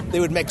chef. Yeah. They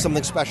would make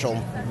something special.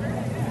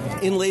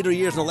 In later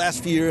years, in the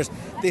last few years,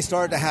 they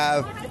started to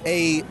have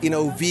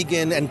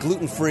vegan and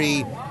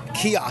gluten-free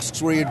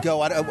kiosks where you'd go.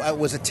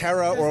 Was it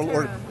Terra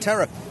or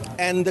Terra?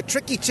 And the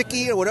Tricky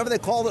Chicky or whatever they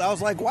called it, I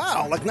was like,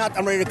 wow,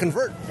 I'm ready to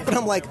convert. But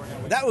I'm like,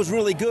 that was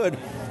really good.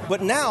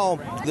 But now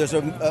there's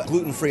a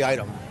gluten-free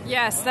item.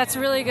 Yes, that's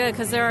really good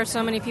because there are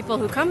so many people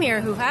who come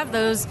here who have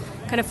those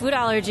kind of food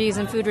allergies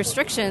and food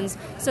restrictions.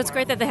 So it's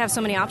great that they have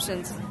so many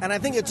options. And I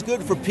think it's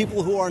good for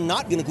people who are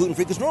not going to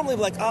gluten-free because normally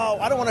they're like, oh,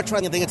 I don't want to try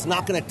anything. It's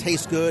not going to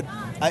taste good.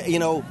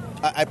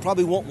 I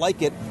probably won't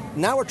like it.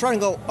 Now we're trying to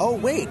go, oh,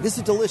 wait, this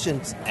is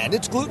delicious and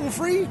it's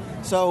gluten-free.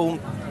 So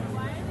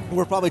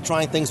we're probably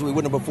trying things that we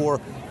wouldn't have before.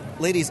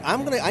 Ladies,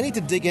 I need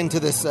to dig into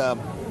this.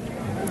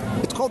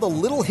 It's called the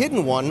Little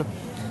Hidden One,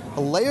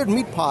 a layered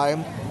meat pie,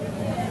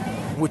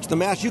 which the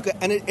mashed yuca,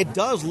 and it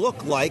does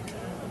look like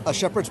a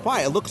shepherd's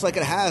pie. It looks like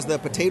it has the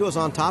potatoes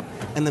on top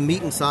and the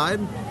meat inside.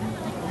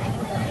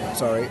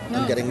 Sorry,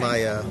 I'm getting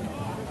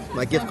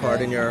my gift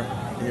card in your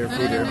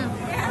food here.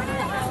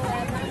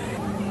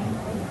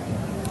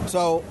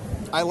 So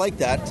I like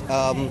that.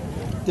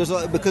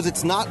 Because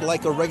it's not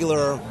like a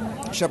regular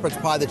shepherd's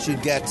pie that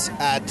you'd get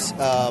at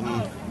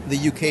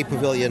the UK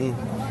pavilion.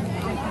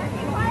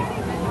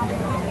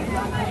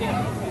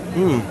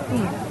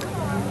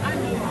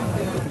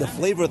 The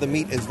flavor of the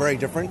meat is very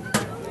different.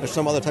 There's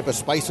some other type of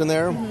spice in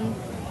there. I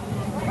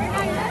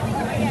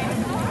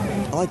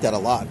like that a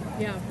lot.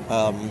 Yeah.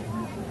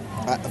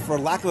 For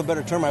lack of a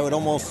better term, I would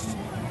almost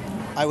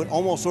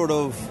sort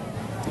of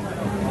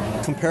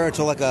compare it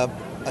to like a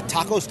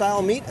taco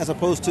style meat as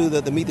opposed to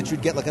the meat that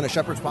you'd get like in a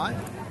shepherd's pie.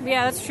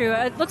 Yeah, that's true.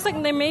 It looks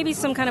like there may be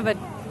some kind of a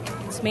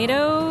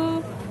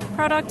tomato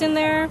product in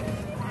there,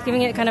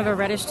 giving it kind of a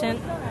reddish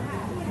tint.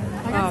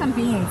 I got some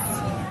beans.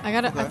 I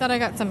thought I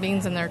got some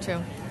beans in there too.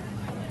 All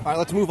right,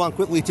 let's move on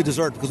quickly to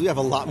dessert because we have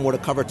a lot more to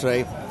cover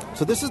today.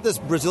 So this is this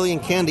Brazilian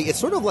candy. It's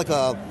sort of like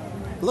it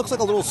looks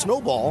like a little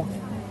snowball.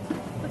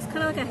 Looks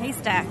kind of like a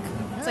haystack.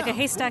 It's like a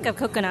haystack of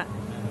coconut.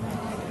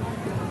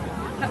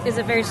 Is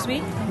it very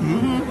sweet?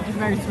 Mm-hmm. It's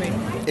very sweet.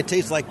 It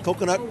tastes like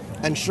coconut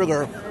and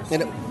sugar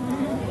in it.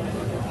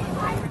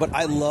 But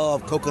I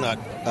love coconut.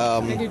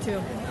 I do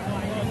too.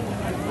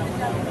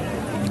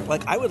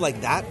 Like I would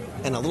like that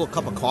and a little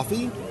cup of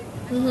coffee.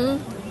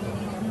 Mm-hmm.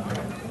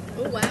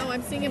 Oh, wow,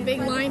 I'm seeing a big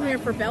line here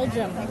for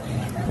Belgium.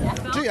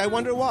 Gee, I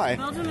wonder why.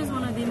 Belgium is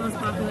one of the most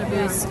popular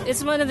booths.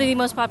 It's one of the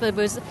most popular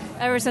booths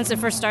ever since it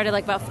first started,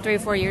 like about 3 or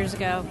 4 years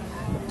ago.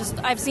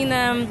 I've seen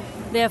them.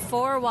 They have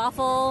 4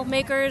 waffle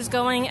makers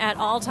going at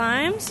all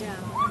times,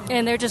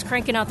 and they're just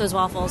cranking out those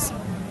waffles.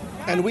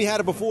 And we had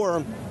it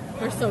before.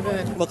 They're so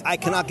good. Look, I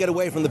cannot get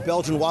away from the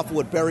Belgian waffle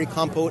with berry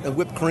compote and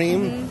whipped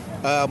cream,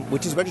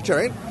 which is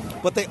vegetarian.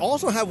 But they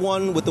also have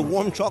one with the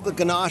warm chocolate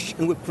ganache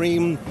and whipped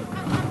cream.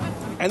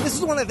 And this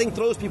is one I think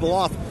throws people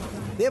off.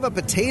 They have a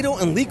potato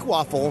and leek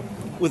waffle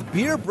with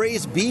beer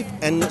braised beef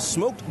and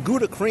smoked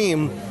Gouda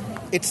cream.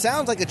 It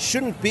sounds like it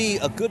shouldn't be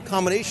a good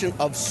combination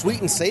of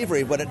sweet and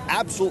savory, but it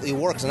absolutely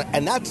works.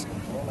 And that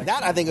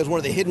I think is one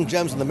of the hidden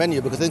gems in the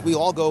menu because I think we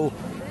all go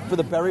for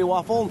the berry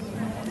waffle.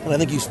 And I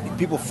think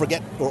people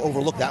forget or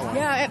overlook that one.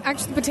 Yeah,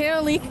 actually,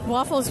 potato leek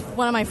waffle is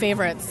one of my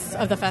favorites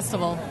of the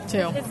festival,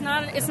 too.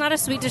 It's not a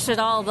sweet dish at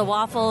all. The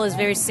waffle is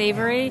very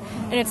savory,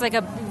 and it's like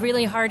a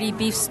really hearty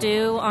beef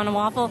stew on a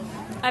waffle.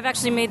 I've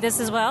actually made this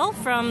as well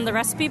from the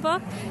recipe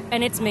book,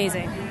 and it's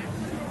amazing.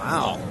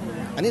 Wow.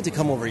 I need to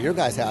come over to your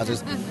guys'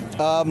 houses.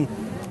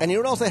 And you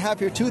know what else I have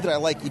here, too, that I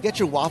like? You get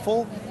your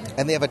waffle,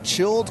 and they have a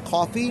chilled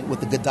coffee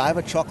with the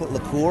Godiva chocolate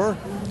liqueur.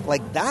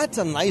 Like, that's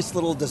a nice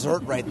little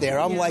dessert right there.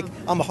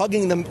 I'm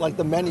hugging them like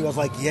the menu. I was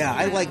like, yeah,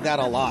 I like that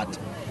a lot.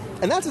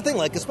 And that's the thing,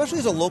 like, especially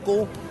as a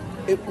local,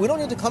 we don't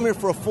need to come here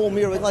for a full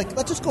meal. Like,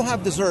 let's just go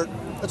have dessert.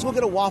 Let's go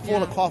get a waffle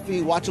and a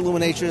coffee, watch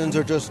Illuminations,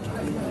 or just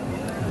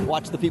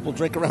watch the people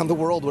drink around the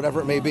world,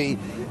 whatever it may be.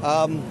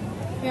 I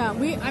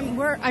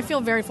feel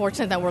very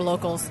fortunate that we're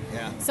locals.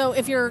 Yeah. So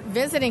if you're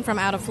visiting from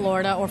out of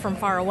Florida or from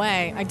far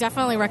away, I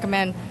definitely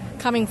recommend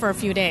coming for a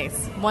few days.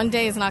 One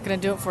day is not going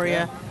to do it for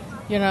you.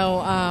 You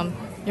know,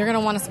 you're going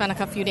to want to spend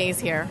a few days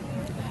here.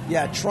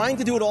 Yeah, trying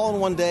to do it all in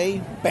one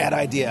day, bad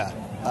idea.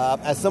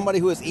 As somebody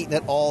who has eaten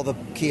at all the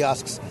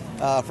kiosks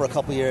for a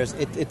couple of years,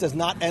 it does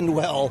not end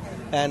well,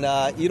 and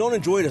you don't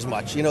enjoy it as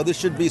much. You know, this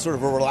should be sort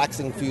of a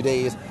relaxing few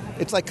days.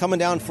 It's like coming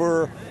down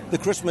for the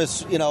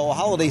Christmas,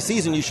 holiday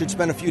season. You should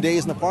spend a few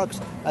days in the parks.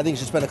 I think you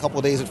should spend a couple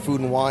of days at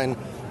Food and Wine.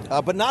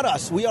 But not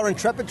us. We are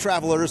intrepid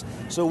travelers,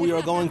 so we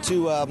are going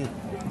to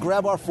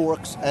grab our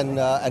forks and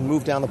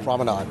move down the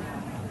promenade.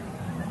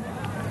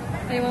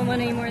 Anyone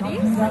want any more of these?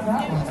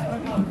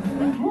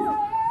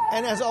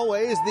 And as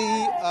always,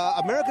 the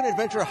American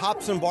Adventure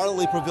Hops and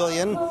Barley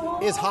Pavilion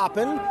is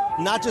hopping,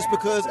 not just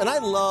because, and I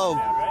love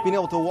being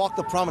able to walk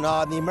the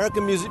promenade, the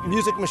American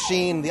Music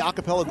Machine, the a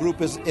cappella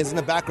group is in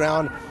the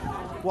background.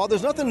 While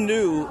there's nothing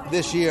new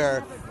this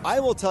year,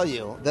 I will tell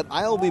you that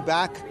I will be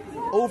back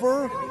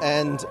over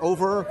and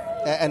over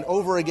and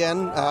over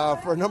again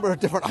for a number of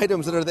different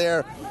items that are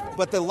there.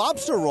 But the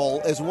lobster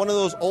roll is one of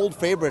those old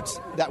favorites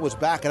that was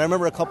back. And I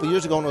remember a couple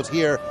years ago when I was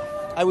here,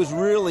 I was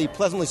really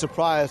pleasantly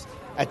surprised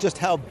at just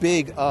how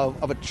big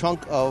of a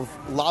chunk of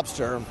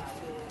lobster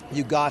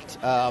you got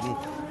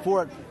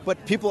for it.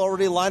 But people are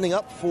already lining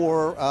up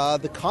for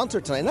the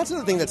concert tonight. And that's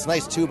another thing that's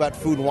nice, too, about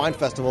Food and Wine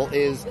Festival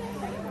is,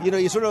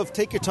 you sort of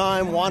take your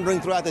time wandering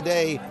throughout the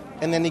day,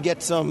 and then you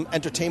get some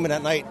entertainment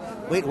at night.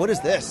 Wait, what is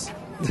this?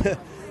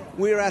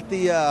 We're at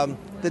the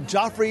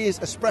Joffrey's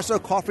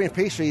Espresso Coffee and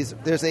Pastries.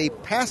 There's a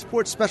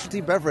passport specialty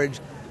beverage,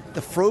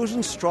 the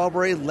Frozen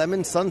Strawberry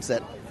Lemon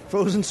Sunset.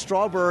 Frozen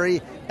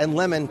strawberry and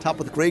lemon topped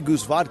with Grey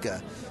Goose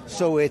vodka.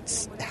 So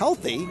it's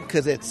healthy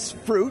because it's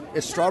fruit.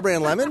 It's strawberry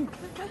and lemon,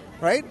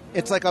 right?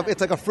 It's like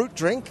a fruit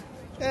drink.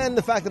 And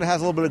the fact that it has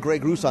a little bit of Grey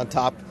Goose on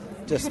top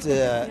just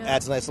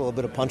adds a nice little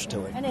bit of punch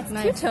to it. And it's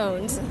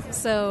two-toned,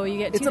 so you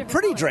get two It's a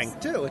pretty colors.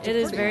 drink, too. It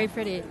is very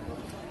pretty.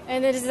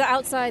 And it is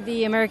outside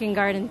the American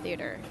Garden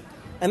Theater.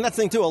 And that's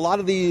the thing, too. A lot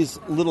of these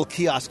little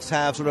kiosks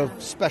have sort of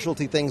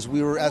specialty things. I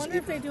wonder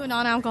if they do a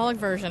non-alcoholic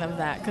version of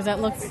that, because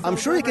that looks... I'm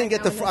sure you can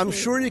get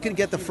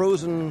the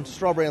frozen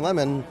strawberry and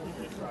lemon.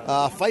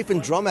 Fife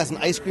and Drum has an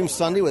ice cream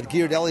sundae with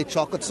Ghirardelli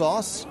chocolate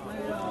sauce.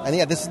 And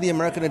yeah, this is the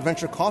American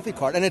Adventure coffee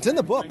cart. And it's in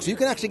the book, so you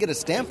can actually get a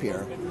stamp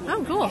here.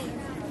 Oh, cool.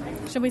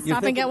 Should we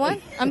stop and get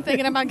one? I'm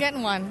thinking about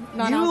getting one.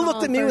 You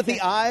looked at me with the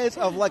eyes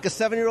of like a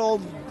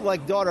 7-year-old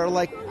daughter.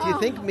 Like, do you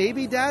think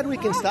maybe, Dad, we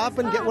can stop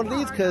and get one of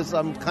these? Because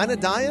I'm kind of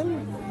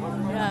dying.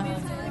 Yeah.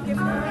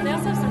 They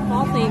also have some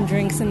fall-themed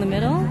drinks in the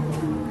middle.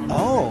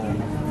 Oh,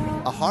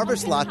 a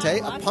harvest latte,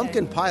 a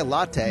pumpkin pie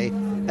latte,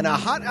 and a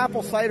hot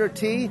apple cider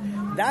tea.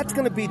 That's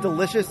going to be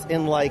delicious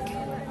in like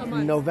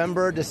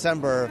November,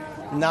 December,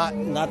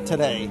 not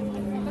today.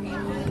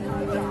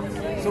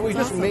 So we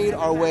just made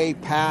our way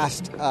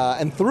past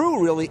and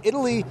through, really,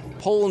 Italy,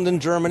 Poland,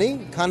 and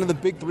Germany, kind of the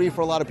big three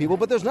for a lot of people.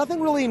 But there's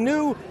nothing really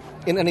new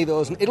in any of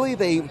those. In Italy,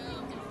 they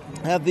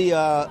have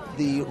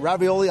the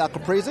ravioli a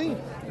caprese,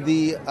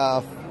 the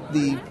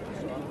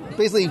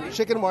basically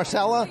chicken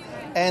marsala,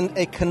 and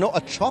a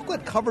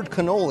chocolate-covered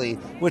cannoli,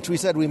 which we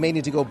said we may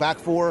need to go back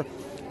for.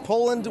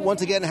 Poland,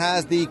 once again,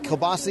 has the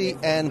kielbasi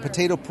and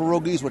potato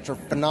pierogies, which are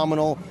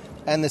phenomenal,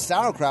 and the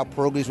sauerkraut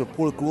pierogies with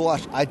pork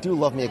goulash. I do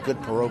love me a good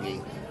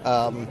pierogi.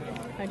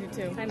 I do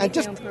too. I make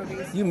my own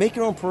pierogies. You make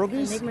your own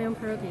pierogies? I make my own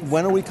pierogies.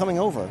 When are we coming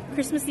over?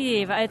 Christmas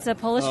Eve. It's a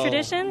Polish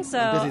tradition, so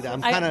I'm busy.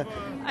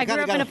 I grew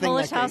up in a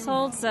Polish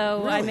household,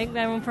 so I make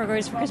my own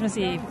pierogies for Christmas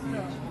Eve.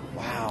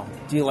 Wow.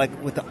 Do you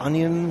like with the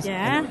onions?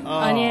 Yeah,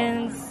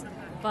 onions,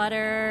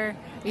 butter.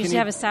 We usually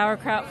have a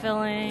sauerkraut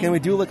filling. Can we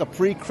do like a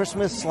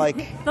pre-Christmas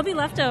There'll be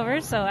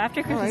leftovers, so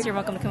after Christmas you're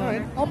welcome to come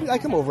over. I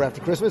come over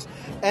after Christmas.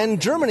 And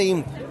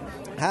Germany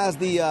has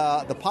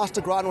the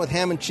pasta gratin with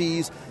ham and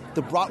cheese,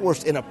 the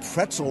bratwurst in a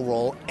pretzel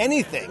roll.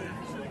 Anything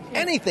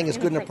is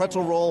good in a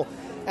pretzel roll.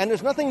 And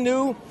there's nothing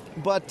new,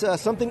 but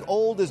something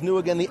old is new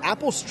again. The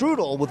apple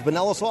strudel with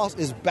vanilla sauce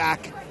is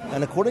back.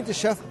 And according to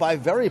Chef, by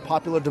very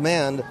popular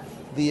demand,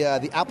 the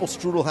apple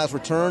strudel has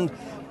returned.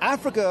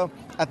 Africa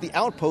at the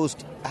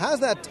Outpost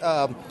has that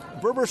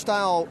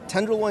Berber-style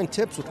tenderloin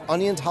tips with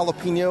onions,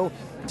 jalapeno,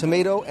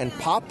 tomato, and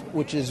pop,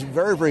 which is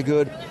very, very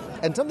good.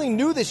 And something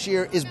new this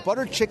year is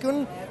buttered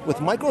chicken with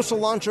micro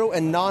cilantro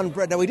and naan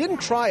bread. Now, we didn't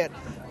try it,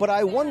 but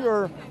I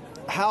wonder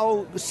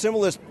how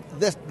similar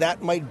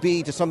that might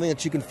be to something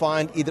that you can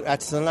find either at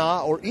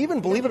Sanaa or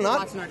even, believe it or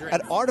not,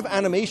 at Art of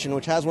Animation,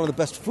 which has one of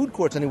the best food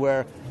courts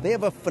anywhere. They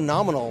have a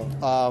phenomenal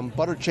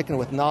buttered chicken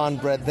with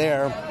naan bread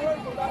there.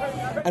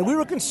 And we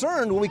were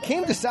concerned when we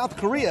came to South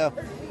Korea.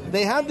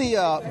 They have the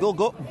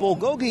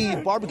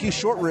bulgogi barbecue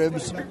short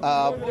ribs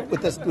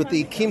with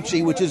the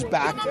kimchi, which is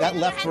back. That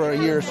left for a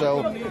year or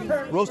so.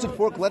 Roasted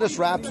pork lettuce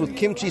wraps with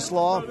kimchi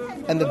slaw,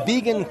 and the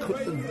vegan.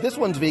 This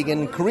one's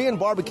vegan Korean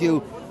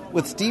barbecue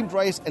with steamed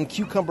rice and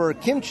cucumber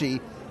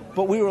kimchi.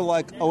 But we were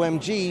like,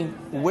 OMG,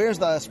 where's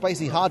the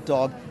spicy hot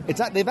dog?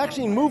 They've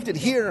actually moved it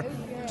here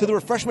to the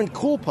refreshment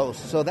cool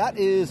post. So that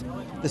is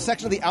the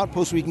section of the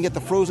Outpost where you can get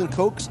the frozen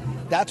Cokes.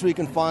 That's where you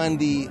can find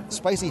the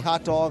spicy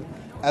hot dog,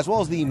 as well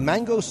as the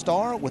Mango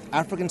Star with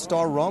African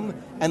Star rum,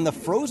 and the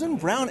frozen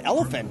brown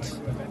elephant.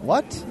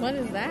 What? What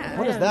is that?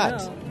 What is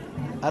that?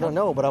 I don't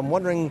know, but I'm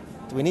wondering,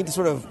 do we need to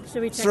sort of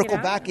circle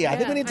back? Yeah, I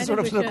think we need to sort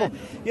of circle.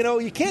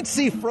 You can't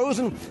see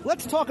frozen.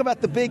 Let's talk about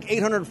the big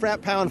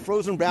 800-pound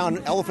frozen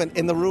brown elephant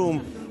in the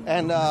room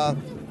and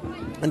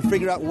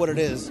figure out what it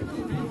is.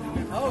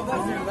 Oh,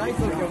 that's a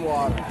nice-looking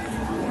water.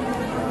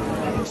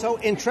 So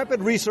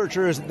intrepid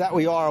researchers that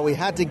we are, we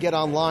had to get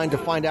online to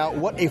find out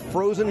what a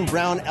frozen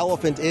brown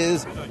elephant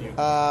is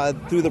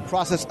through the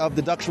process of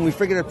deduction. We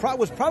figured it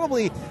was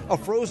probably a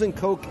frozen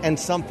Coke and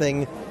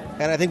something,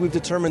 and I think we've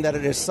determined that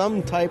it is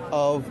some type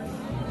of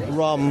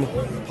rum,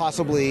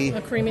 possibly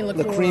a creamy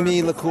liqueur. The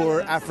creamy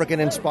liqueur,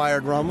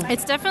 African-inspired rum.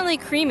 It's definitely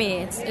creamy.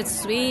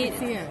 It's sweet.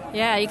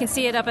 Yeah, you can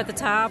see it up at the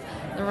top.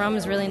 The rum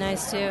is really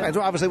nice, too. Right,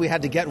 so obviously we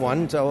had to get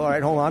one, so all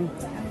right, hold on.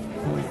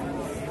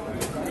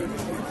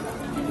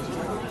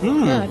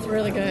 Yeah, it's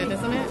really good,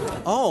 isn't it?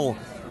 Oh,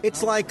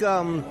 it's like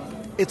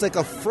It's like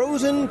a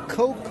frozen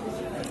Coke,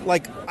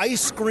 like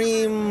ice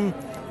cream,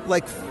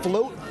 like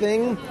float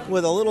thing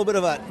with a little bit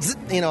of a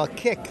a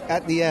kick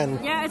at the end.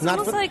 Yeah, it's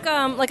almost like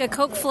a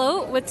Coke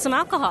float with some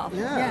alcohol.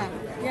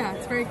 Yeah,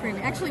 it's very creamy.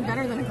 Actually,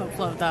 better than a Coke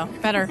float, though.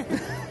 Better.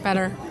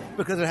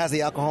 Because it has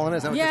the alcohol in it?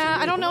 Is that what Yeah,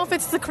 you're I don't know if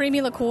it's the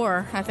creamy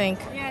liqueur, I think.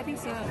 Yeah, I think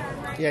so.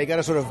 Yeah, you got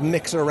to sort of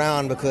mix it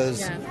around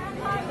because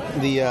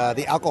the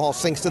alcohol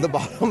sinks to the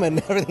bottom and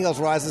everything else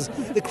rises.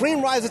 The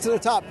cream rises to the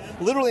top,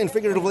 literally and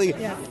figuratively.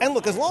 Yeah. And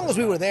look, as long as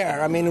we were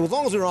there, I mean, as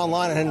long as we were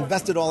online and had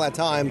invested all that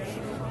time,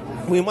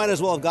 we might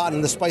as well have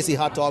gotten the spicy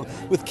hot dog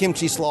with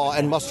kimchi slaw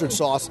and mustard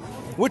sauce,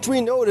 which we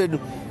noted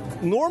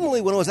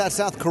normally when it was at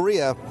South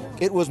Korea,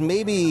 it was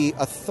maybe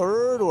a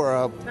third or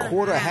a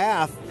quarter,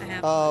 half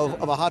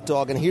of a hot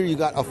dog, and here you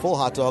got a full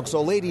hot dog.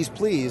 So ladies,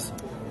 please,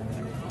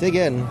 dig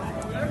in.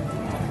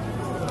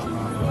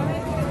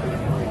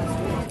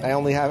 I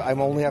only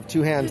have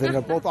two hands, and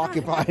they're both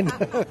occupied.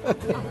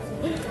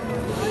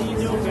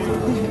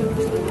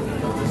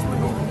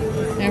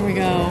 There we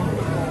go.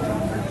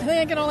 I think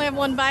I can only have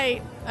one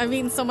bite. I've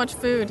eaten so much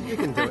food. You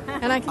can do it.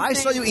 And I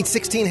saw you eat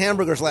 16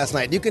 hamburgers last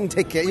night. You can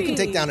take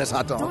down this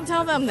hot dog. Don't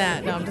tell them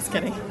that. No, I'm just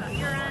kidding.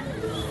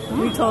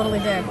 We totally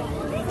did.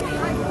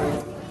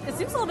 It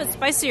seems a little bit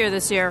spicier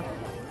this year.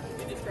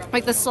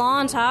 Like the slaw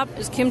on top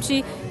is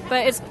kimchi,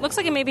 but it looks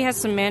like it maybe has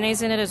some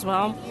mayonnaise in it as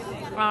well.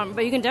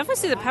 But you can definitely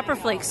see the pepper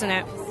flakes in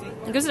it.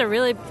 It gives it a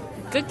really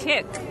good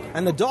kick.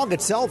 And the dog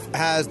itself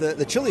has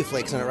the chili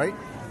flakes in it, right?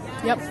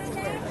 Yep.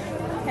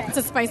 It's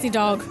a spicy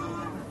dog.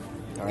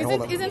 All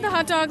right, Isn't the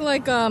hot dog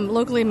like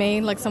locally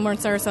made, like somewhere in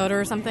Sarasota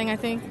or something, I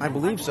think? I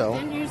believe so.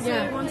 And you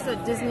said once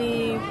that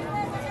Disney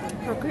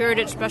procured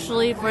it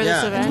specially for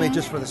this event? Yeah, it's made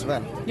just for this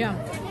event. Yeah.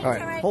 All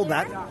right, hold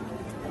that.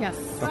 Yes.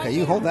 Okay,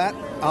 you hold that.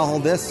 I'll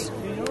hold this.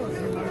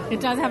 It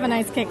does have a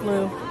nice kick,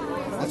 Lou.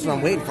 That's what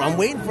I'm waiting for. I'm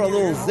waiting for a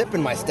little zip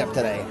in my step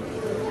today.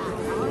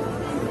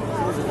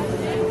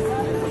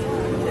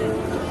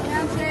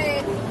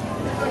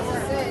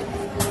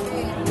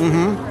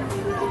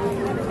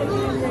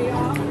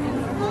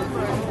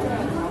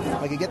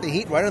 I could get the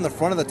heat right on the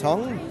front of the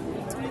tongue,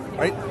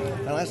 right?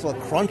 A nice little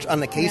crunch on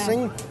the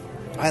casing. Yeah.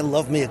 I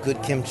love me a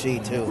good kimchi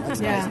too. That's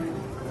nice.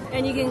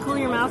 And you can cool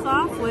your mouth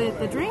off with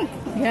the drink.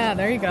 Yeah,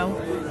 there you go.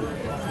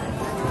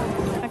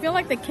 I feel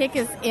like the kick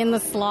is in the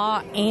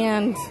slaw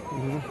and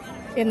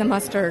in the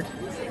mustard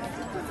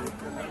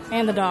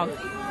and the dog.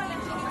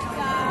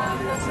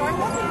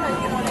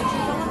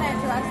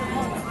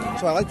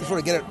 So I like to sort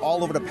of get it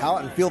all over the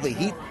palate and feel the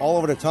heat all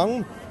over the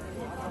tongue.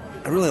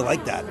 I really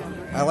like that.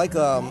 I like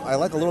a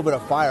little bit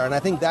of fire, and I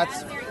think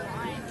that's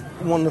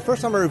when the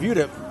first time I reviewed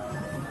it,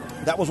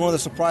 that was one of the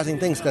surprising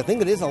things, because I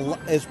think it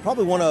is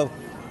probably one of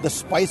the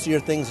spicier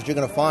things that you're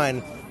going to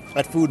find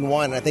at Food and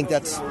Wine. And I think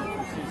that's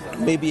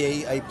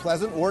maybe a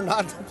pleasant or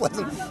not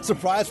pleasant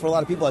surprise for a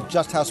lot of people at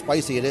just how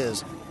spicy it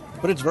is.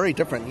 But it's very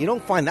different. You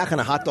don't find that kind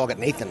of hot dog at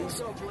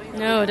Nathan's.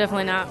 No,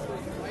 definitely not.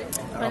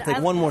 I'll take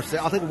one more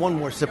sip. I'll take one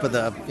more sip of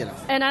the,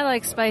 And I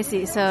like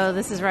spicy, so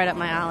this is right up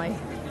my alley.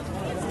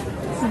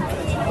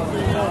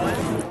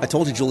 I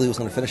told you Julie was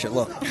going to finish it.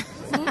 Look.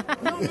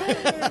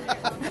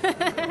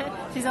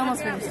 She's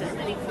almost finished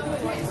it.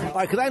 All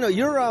right, because I know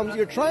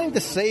you're trying to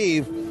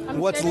save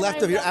what's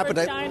left of your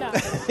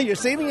appetite. You're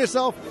saving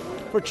yourself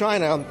for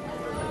China,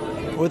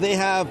 where they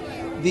have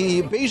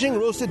the Beijing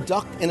roasted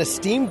duck in a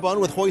steamed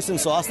bun with hoisin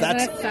sauce.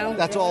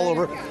 That's all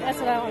over. That's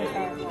what I want to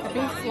try. A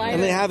beef slider.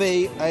 And they have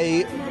a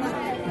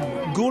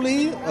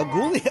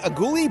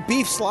guli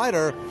beef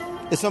slider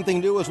is something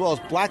new, as well as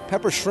black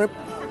pepper shrimp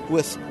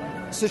with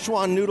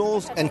Sichuan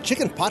noodles and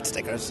chicken pot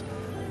stickers.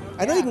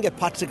 I know you can get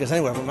pot stickers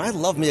anywhere, but I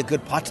love me a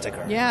good pot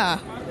sticker. Yeah.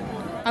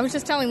 I was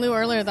just telling Lou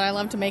earlier that I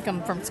love to make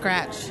them from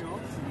scratch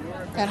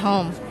at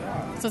home.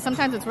 So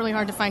sometimes it's really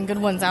hard to find good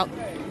ones out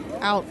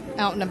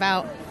and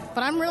about.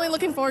 But I'm really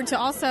looking forward to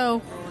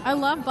also, I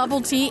love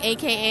bubble tea,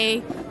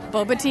 a.k.a.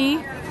 boba tea.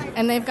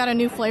 And they've got a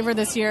new flavor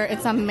this year.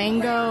 It's a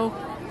mango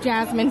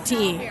jasmine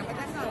tea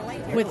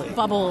with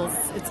bubbles.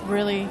 It's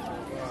really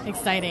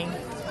exciting.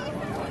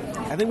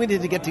 I think we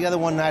need to get together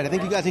one night. I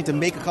think you guys need to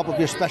make a couple of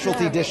your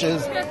specialty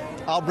dishes.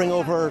 I'll bring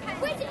over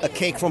a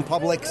cake from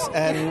Publix,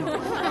 and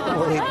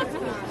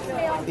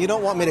you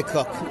don't want me to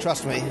cook.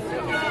 Trust me.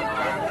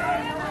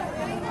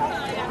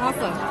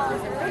 Awesome.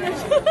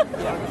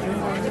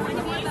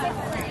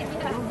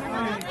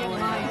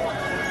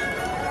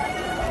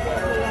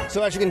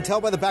 So as you can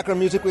tell by the background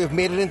music, we have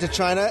made it into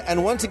China.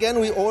 And once again,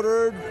 we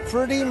ordered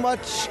pretty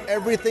much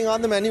everything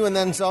on the menu and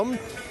then some.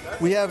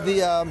 We have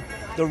the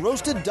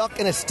roasted duck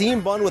in a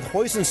steamed bun with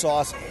hoisin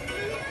sauce.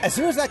 As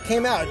soon as that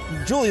came out,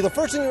 Julie, the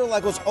first thing you were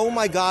like was, oh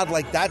my God,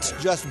 like that's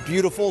just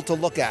beautiful to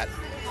look at.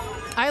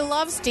 I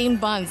love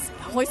steamed buns,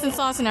 hoisin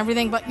sauce and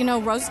everything, but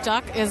roast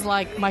duck is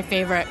like my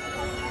favorite.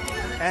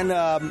 And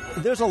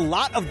there's a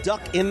lot of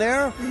duck in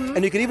there,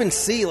 and you can even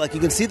see, you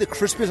can see the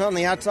crispiness on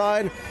the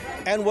outside,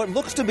 and what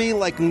looks to be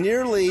like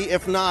nearly,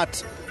 if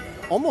not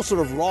almost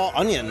sort of raw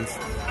onions.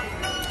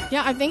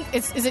 Yeah, I think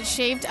is it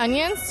shaved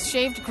onions?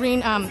 Shaved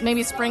green,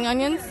 maybe spring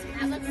onions?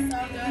 That looks so good.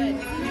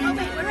 Oh,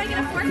 wait, we're right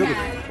get a Could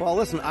be. Well,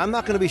 listen, I'm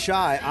not going to be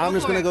shy. I'm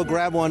just going to go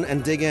grab one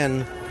and dig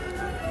in.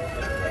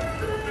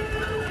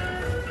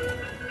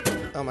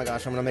 Oh my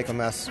gosh, I'm going to make a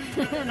mess.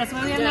 That's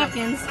why we have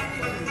napkins.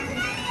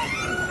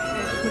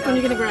 Which one are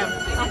you going to grab?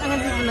 I'm going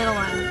to do the middle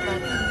one.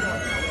 But...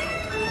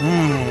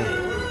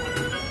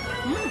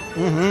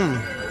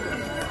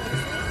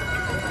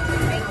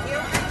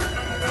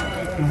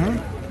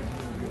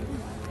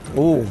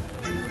 Ooh.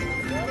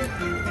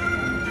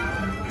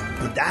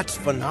 That's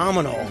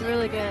phenomenal. It's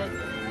really good.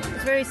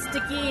 It's very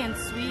sticky and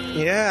sweet.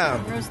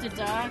 Yeah. Roasted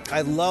duck.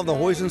 I love the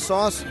hoisin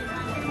sauce.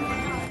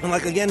 And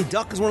like again,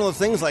 duck is one of those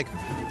things like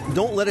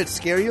don't let it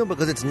scare you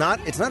because it's not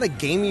a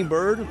gamey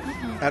bird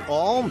at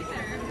all.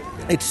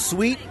 It's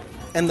sweet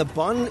and the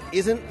bun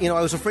isn't,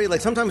 I was afraid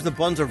like sometimes the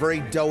buns are very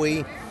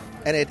doughy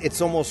and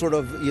it's almost sort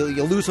of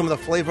you lose some of the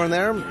flavor in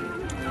there.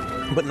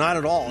 But not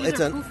at all. These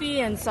are poofy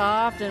and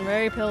soft and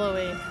very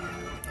pillowy.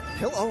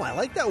 Oh, I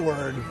like that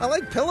word. I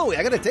like pillowy.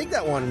 I got to take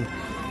that one.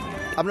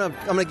 I'm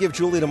gonna give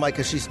Julie the mic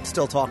because she's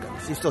still talking.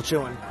 She's still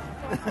chewing.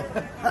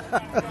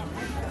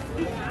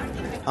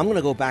 I'm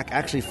gonna go back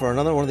actually for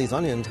another one of these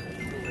onions.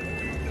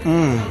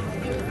 Yeah,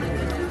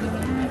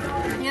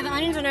 the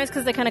onions are nice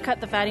because they kind of cut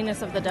the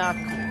fattiness of the duck.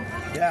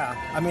 Yeah,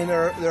 I mean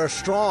they're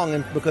strong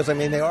and because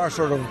they are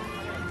sort of,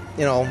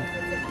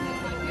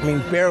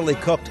 barely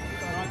cooked.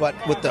 But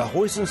with the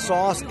hoisin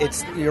sauce,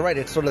 you're right.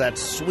 It's sort of that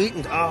sweet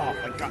and oh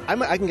my god,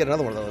 I can get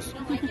another one of those.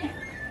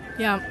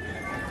 Yeah,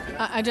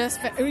 I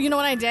just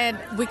what I did?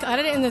 We cut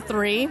it into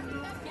 3,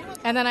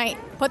 and then I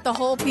put the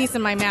whole piece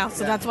in my mouth.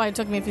 So that's why it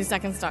took me a few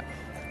seconds to.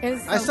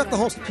 I stuck the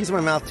whole piece in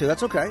my mouth too.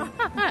 That's okay.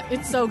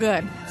 It's so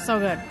good, so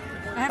good.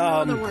 I have no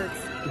other words.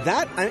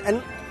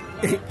 And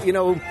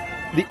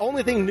the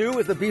only thing new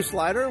is the beef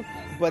slider,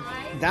 but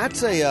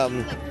that's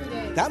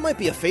that might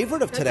be a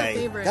favorite of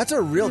today. That's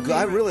a real good.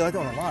 I really like that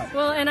one a lot.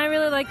 Well, and I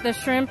really like the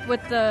shrimp with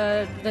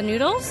the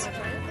noodles.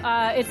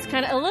 It's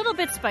kind of a little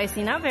bit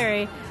spicy, not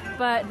very,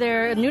 but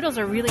their noodles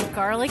are really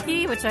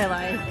garlicky, which I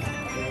like.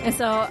 And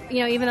so,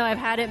 even though I've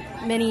had it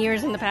many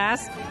years in the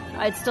past,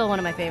 it's still one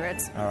of my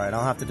favorites. All right,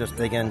 I'll have to just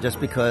dig in just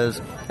because.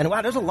 And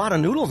wow, there's a lot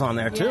of noodles on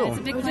there too. Yeah, it's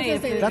a big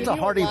plate. That's a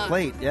hearty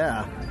plate.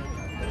 Yeah.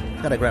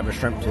 Gotta grab a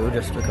shrimp too,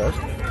 just because.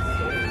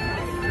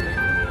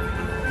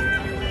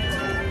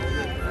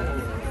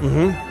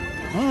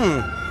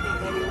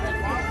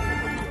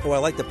 Oh, I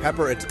like the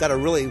pepper. It's got a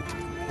really,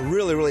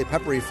 really, really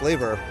peppery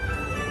flavor.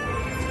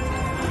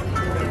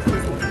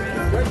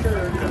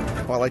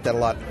 Oh, I like that a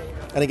lot.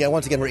 And again,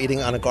 once again, we're eating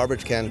on a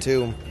garbage can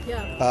too.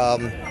 Yeah.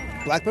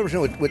 Black pepper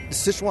shrimp with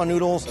Sichuan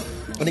noodles,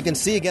 and you can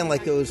see again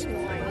like those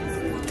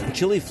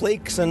chili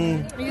flakes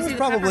and you see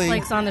probably the pepper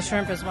flakes on the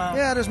shrimp as well.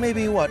 Yeah, there's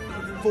maybe 4,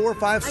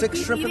 5, 6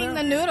 shrimp in there. I keep eating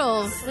the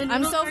noodles.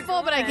 I'm so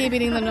full, but I keep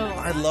eating the noodles.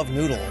 I love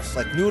noodles,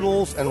 like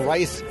noodles and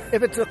rice.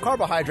 If it's a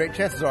carbohydrate,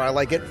 chances are I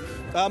like it.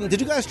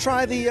 Did you guys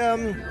try the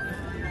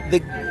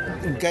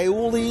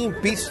Gaiuli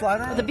beef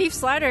slider? The beef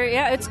slider,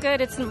 yeah, it's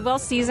good. It's well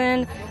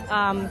seasoned.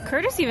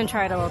 Curtis even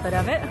tried a little bit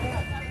of it.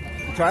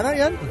 You try that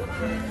yet?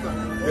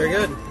 Very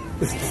good.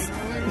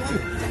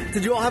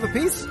 Did you all have a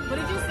piece? What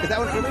did you say? Is that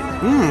one for me?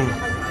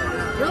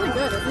 Really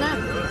good, isn't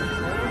it?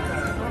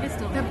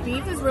 The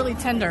beef is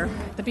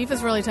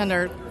really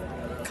tender.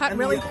 Cut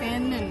really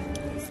thin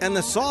and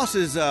the sauce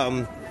is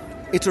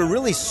it's a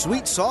really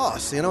sweet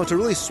sauce. It's a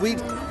really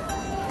sweet.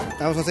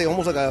 I was gonna say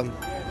almost like a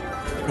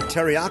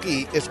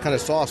teriyaki-ish kind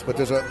of sauce, but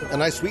there's a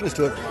nice sweetness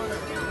to it.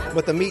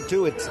 But the meat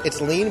too,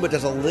 it's lean, but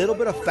there's a little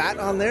bit of fat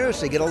on there,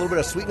 so you get a little bit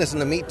of sweetness in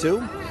the meat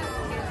too.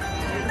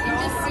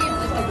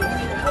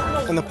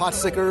 And the pot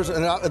stickers,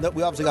 and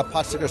we obviously got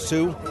pot stickers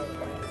too.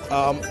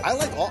 I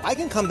like all. I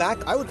can come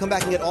back. I would come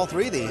back and get all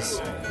 3 of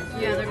these.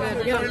 Yeah, they're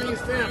good.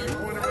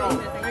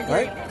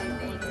 Right?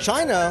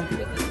 China,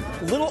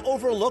 little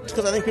overlooked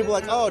because I think people are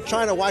like, oh,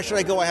 China, why should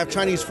I go? I have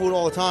Chinese food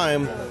all the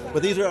time.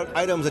 But these are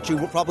items that you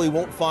probably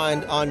won't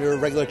find on your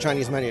regular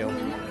Chinese menu.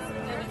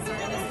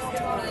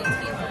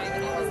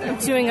 I'm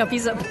chewing a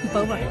piece of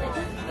boba.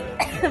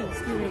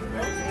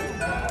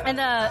 And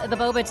the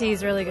boba tea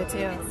is really good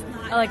too.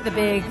 I like the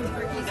big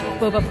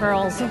boba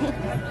pearls.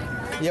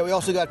 Yeah, we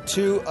also got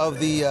 2 of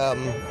the,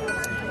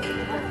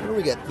 what do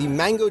we get? The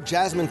mango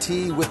jasmine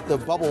tea with the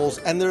bubbles,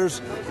 and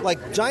there's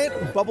like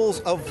giant bubbles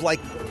of like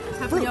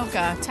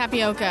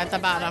tapioca at the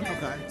bottom.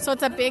 Okay. So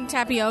it's a big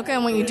tapioca,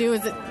 and what you do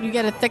is you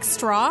get a thick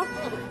straw.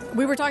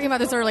 We were talking about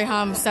this earlier,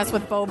 how I'm obsessed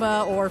with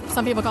boba, or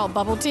some people call it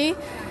bubble tea.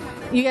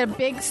 You get a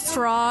big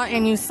straw,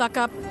 and you suck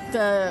up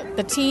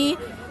the tea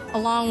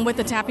along with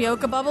the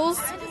tapioca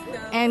bubbles.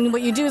 And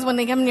what you do is when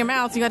they come in your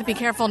mouth, you got to be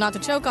careful not to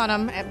choke on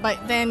them,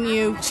 but then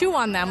you chew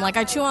on them. Like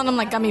I chew on them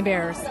like gummy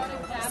bears.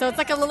 So it's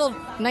like a little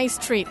nice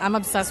treat. I'm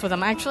obsessed with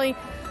them. I actually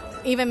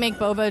even make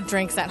boba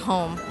drinks at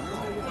home.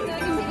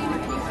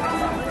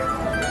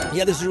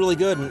 Yeah, this is really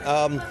good.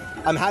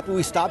 I'm happy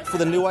we stopped for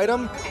the new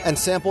item and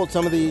sampled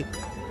some of the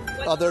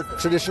other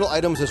traditional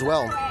items as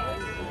well.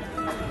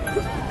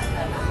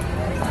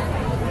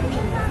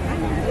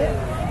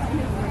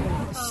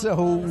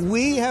 So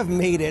we have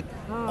made it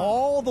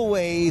all the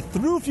way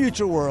through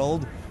Future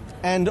World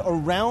and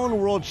around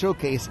World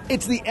Showcase.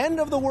 It's the end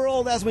of the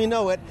world as we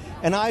know it,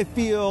 and I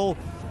feel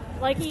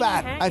Like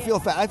fat. I feel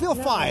fat. I feel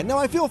fine. No,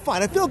 I feel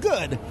fine. I feel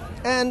good.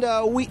 And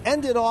we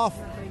ended off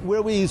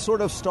where we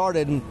sort of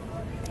started,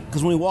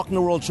 because when we walked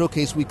into World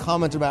Showcase, we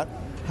commented about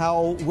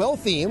how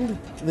well-themed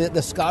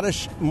the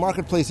Scottish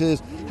marketplace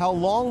is, how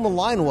long the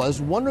line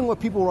was, wondering what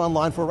people were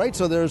online for, right?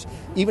 So there's,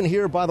 even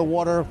here by the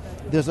water,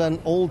 there's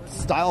an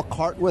old-style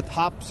cart with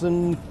hops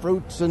and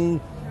fruits and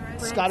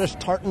Scottish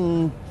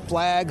tartan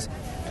flags.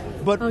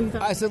 But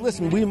I said,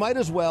 listen, we might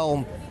as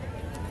well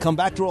come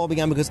back to where it all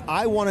began, because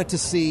I wanted to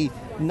see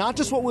not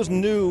just what was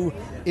new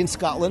in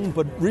Scotland,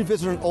 but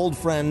revisit an old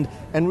friend,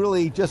 and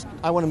really just,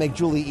 I want to make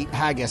Julie eat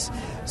haggis.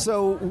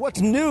 So what's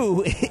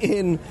new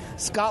in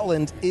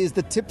Scotland is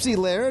the Tipsy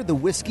Lair, the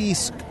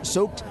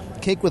whiskey-soaked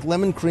cake with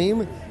lemon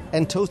cream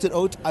and toasted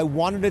oats. I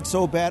wanted it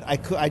so bad,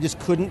 I just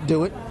couldn't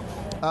do it.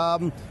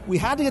 We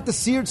had to get the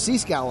seared sea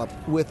scallop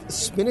with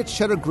spinach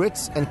cheddar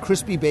grits and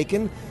crispy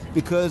bacon,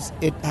 because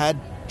it had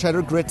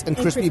cheddar grits and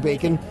crispy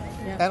bacon.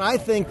 Yeah. And I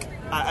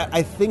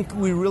think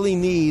we really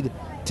need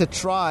to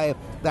try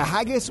the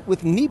haggis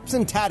with neeps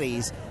and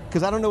tatties,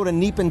 because I don't know what a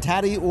neep and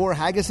tatty or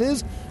haggis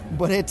is,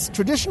 but it's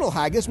traditional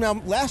haggis.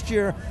 Now, last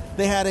year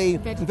they had a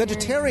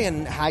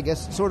vegetarian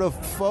haggis, sort of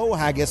faux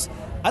haggis.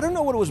 I don't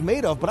know what it was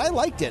made of, but I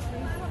liked it.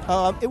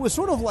 It was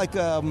sort of like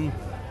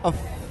a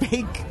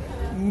fake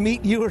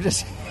meat. You're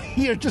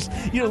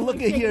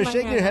looking here,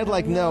 shaking your head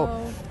like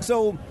no.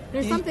 So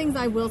there's some things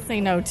I will say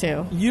no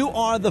to. You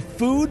are the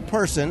food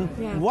person.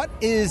 Yeah. What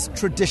is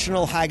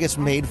traditional haggis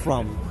made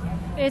from?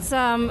 It's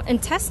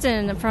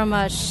intestine from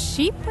a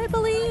sheep, I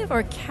believe,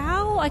 or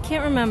cow. I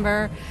can't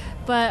remember.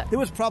 But there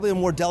was probably a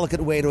more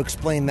delicate way to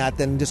explain that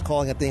than just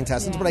calling it the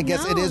intestines. Yeah. But I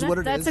guess it is what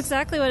it is. That's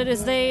exactly what it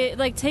is.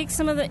 They take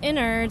some of the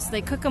innards,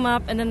 they cook them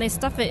up, and then they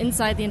stuff it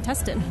inside the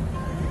intestine.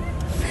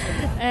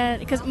 And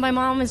because my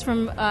mom is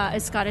from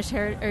Scottish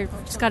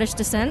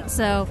descent,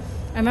 so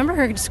I remember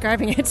her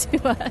describing it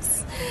to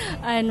us,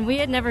 and we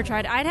had never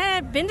tried it. I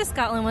had been to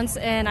Scotland once,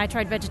 and I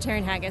tried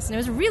vegetarian haggis, and it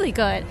was really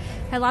good.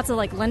 Had lots of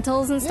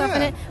lentils and stuff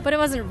in it, but it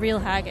wasn't real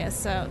haggis.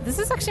 So this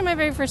is actually my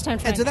very first time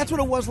trying. And so that's what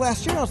it was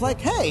last year. I was like,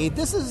 hey,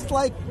 this is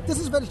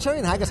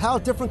vegetarian haggis. How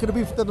different could it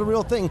be than the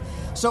real thing?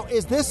 So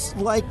is this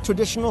like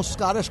traditional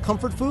Scottish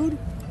comfort food?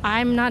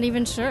 I'm not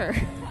even sure.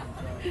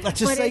 Let's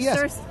just say yes.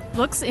 Sure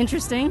looks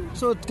interesting.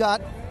 So it's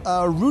got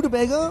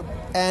rutabaga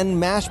and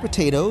mashed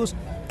potatoes.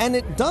 And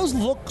it does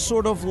look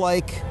sort of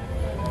like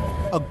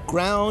a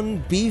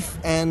ground beef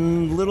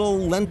and little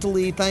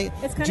lentil-y thing.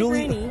 It's kind of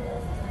grainy.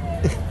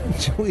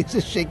 Julie's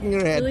just shaking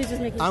her head.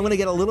 I'm going to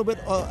get a little bit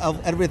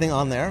of everything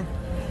on there.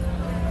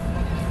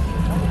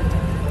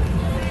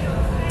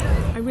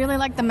 I really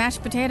like the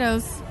mashed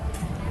potatoes.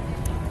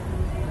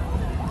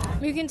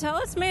 You can tell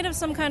it's made of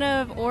some kind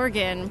of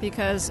organ,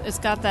 because it's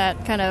got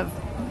that kind of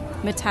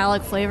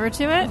metallic flavor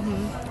to it.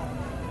 Mm-hmm.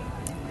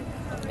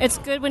 It's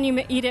good when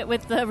you eat it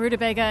with the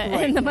rutabaga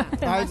and the mashed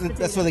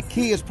potatoes. So the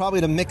key is probably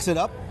to mix it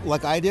up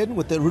like I did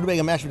with the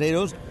rutabaga mashed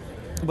potatoes.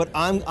 But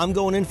I'm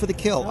going in for the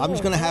kill. I'm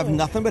just going to have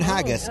nothing but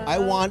haggis. I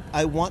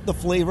want the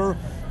flavor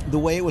the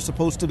way it was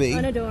supposed to be.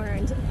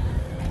 Unadorned.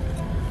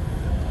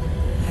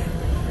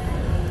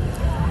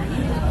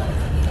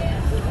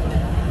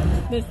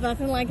 There's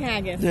nothing like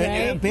haggis,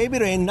 right? Baby,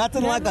 there ain't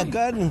nothing like a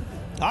good...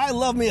 I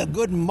love me a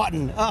good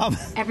mutton.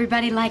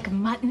 Everybody like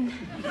mutton?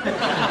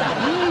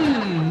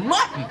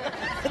 Mutton!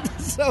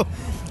 So,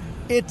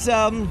 it's...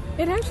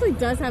 It actually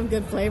does have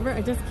good flavor.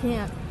 I just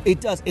can't...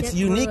 It does. It's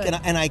unique,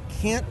 and I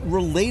can't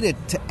relate it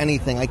to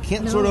anything. I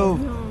can't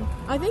No.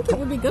 I think it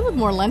would be good with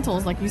more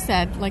lentils, like you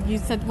said. Like you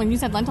said, when you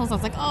said lentils, I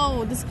was like,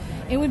 oh,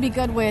 it would be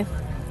good with...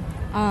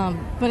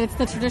 but it's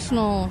the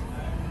traditional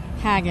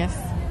haggis.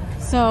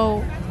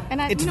 So... And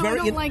I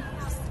don't like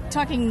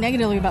talking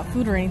negatively about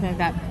food or anything like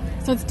that.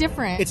 So it's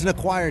different. It's an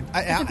acquired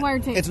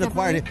taste. It's an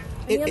acquired taste.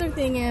 The other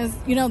thing is,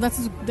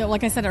 that's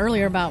like I said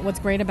earlier about what's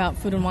great about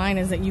Food and Wine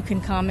is that you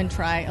can come and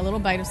try a little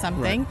bite of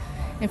something.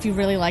 Right. If you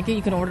really like it,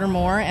 you can order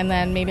more and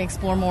then maybe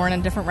explore more in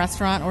a different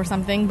restaurant or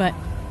something. But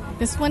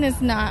this one is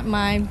not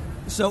my...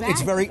 So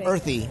it's very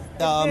earthy.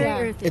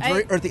 It's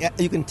very earthy.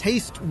 You can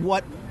taste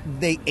what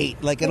they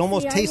ate. Like, it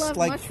almost tastes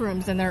like...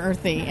 mushrooms, and they're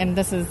earthy, and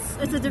this is...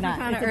 It's a different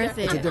kind of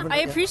earthy. I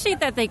appreciate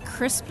that they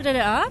crisped it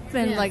up,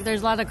 and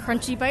there's a lot of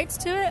crunchy bites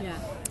to it. Yeah.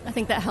 I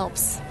think that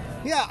helps.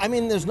 Yeah, I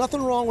mean, there's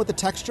nothing wrong with the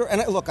texture.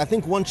 And look, I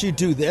think once you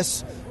do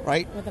this,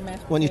 right,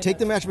 when you take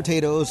the mashed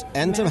potatoes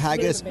and some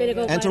haggis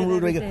and some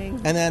rutabaga,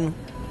 and then...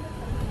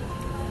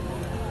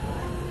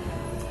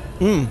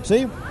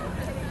 see?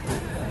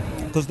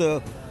 Because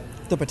the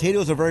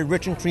potatoes are very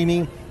rich and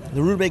creamy.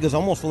 The rutabaga is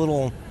almost a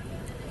little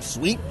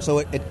sweet, so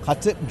it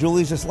cuts it.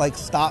 Julie's just like,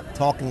 stop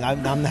talking.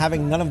 I'm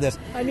having none of this.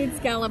 I need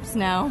scallops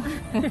now.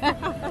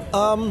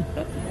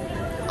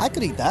 I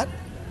could eat that.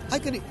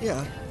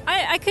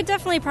 I could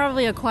definitely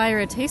probably acquire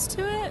a taste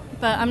to it,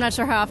 but I'm not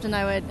sure how often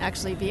I would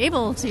actually be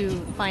able to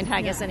find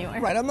haggis anywhere.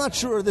 Right, I'm not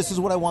sure this is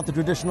what I want the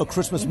traditional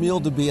Christmas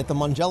meal to be at the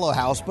Mongello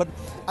house, but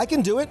I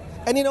can do it.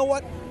 And you know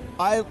what?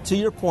 To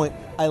your point,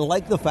 I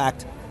like the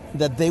fact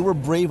that they were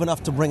brave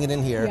enough to bring it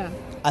in here. Yeah.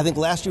 I think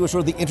last year was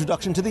sort of the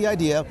introduction to the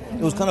idea.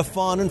 It was kind of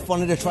fun and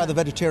funny to try the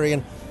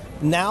vegetarian.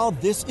 Now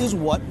this is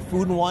what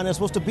Food and Wine is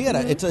supposed to be at.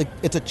 It's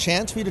a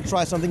chance for you to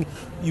try something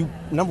you,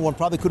 number one,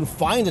 probably couldn't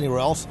find anywhere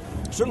else.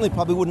 Certainly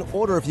probably wouldn't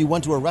order if you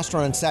went to a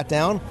restaurant and sat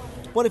down.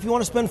 But if you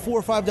want to spend $4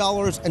 or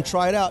 $5 and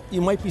try it out,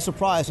 you might be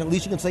surprised. And at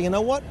least you can say, you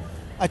know what?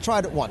 I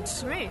tried it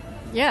once. Great.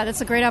 Yeah,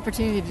 that's a great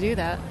opportunity to do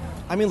that.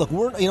 I mean, look,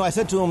 I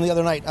said to him the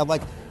other night, I'm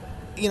like,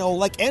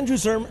 like Andrew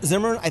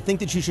Zimmern, I think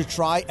that you should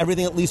try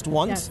everything at least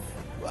once.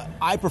 Yes.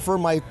 I prefer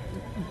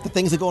the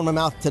things that go in my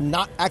mouth to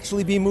not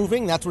actually be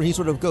moving. That's where he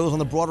sort of goes on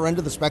the broader end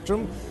of the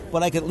spectrum.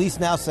 But I could at least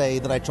now say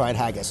that I tried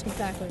haggis.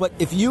 Exactly. But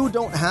if you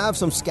don't have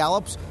some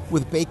scallops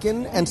with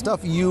bacon and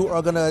stuff,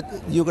 you're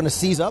gonna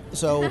seize up.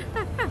 So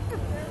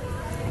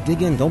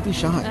dig in. Don't be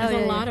shy.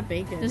 There's a lot of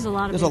bacon. There's a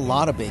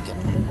lot of bacon.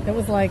 It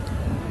was like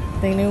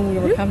they knew we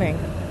were coming.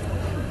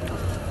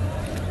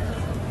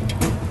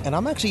 And I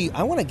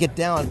want to get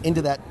down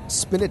into that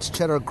spinach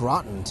cheddar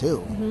gratin too.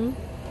 Mm-hmm.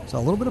 So a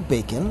little bit of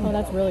bacon. Oh,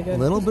 that's really good. A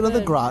little bit of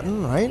the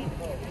gratin, right?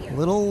 A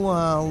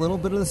little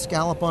bit of the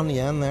scallop on the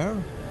end there.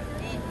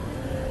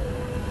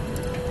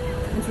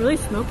 It's really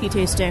smoky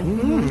tasting.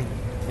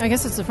 Mm-hmm. I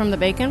guess it's from the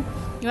bacon.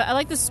 Yeah, I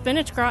like the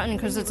spinach gratin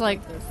because it's like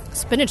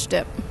spinach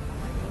dip.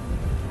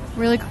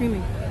 Really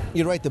creamy.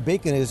 You're right. The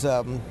bacon is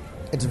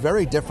it's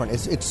very different.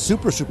 It's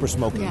super, super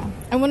smoky. Yeah.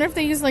 I wonder if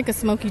they use like a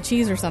smoky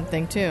cheese or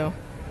something too,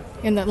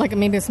 like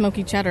maybe a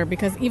smoky cheddar,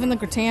 because even the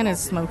gratin is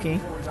smoky.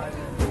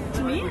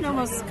 To me, it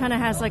almost kind of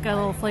has like a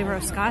little flavor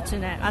of scotch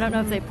in it. I don't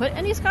know if they put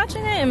any scotch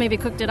in it and maybe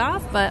cooked it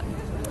off, but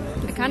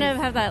it kind of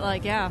have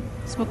that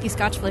smoky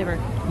scotch flavor.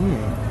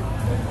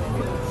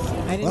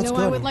 I didn't know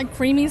I would like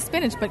creamy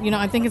spinach, but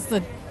I think it's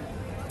the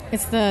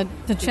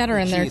cheddar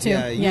in there too.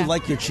 Yeah, you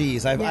like your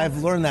cheese.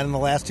 I've learned that in the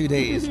last 2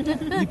 days.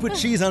 You put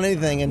cheese on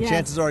anything, and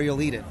chances are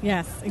you'll eat it.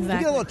 Yes, exactly. You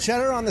get a little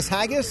cheddar on this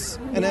haggis,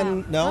 and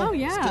then no. Oh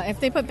yeah,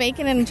 if they put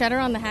bacon and cheddar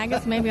on the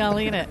haggis, maybe I'll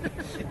eat it.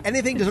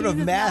 Anything to sort of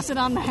mask it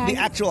on the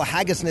actual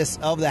haggisness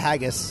of the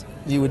haggis,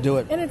 you would do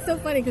it. And it's so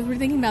funny because I'm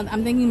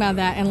thinking about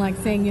that and like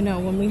saying,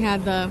 when we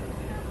had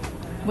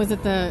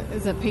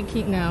is it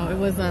Peking? No, it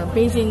was a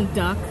Beijing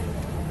duck.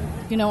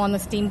 On the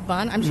steamed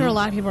bun. I'm sure a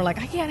lot of people are like,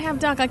 I can't have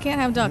duck.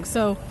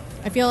 So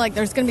I feel like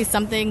there's going to be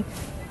something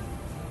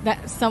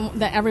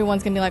that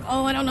everyone's going to be like,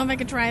 oh, I don't know if I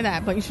could try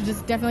that. But you should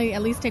just definitely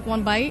at least take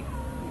one bite.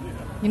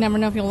 You never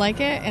know if you'll like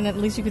it, and at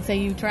least you could say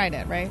you tried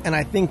it, right? And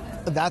I think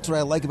that's what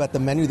I like about the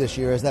menu this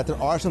year is that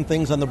there are some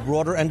things on the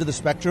broader end of the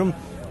spectrum,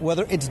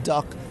 whether it's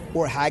duck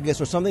or haggis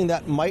or something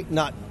that you might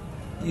not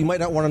want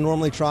to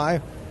normally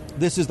try.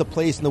 This is the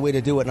place and the way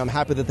to do it, and I'm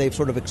happy that they've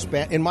sort of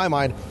in my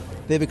mind,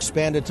 they've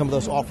expanded some of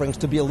those offerings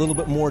to be a little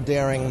bit more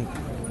daring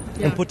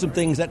and put some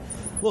things that,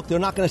 look, they're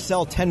not going to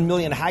sell 10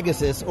 million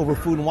haggises over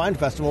Food and Wine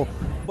Festival,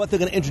 but they're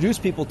going to introduce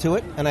people to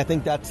it, and I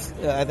think that's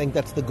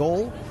the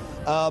goal.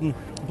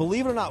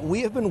 Believe it or not,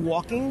 we have been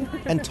walking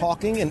and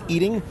talking and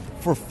eating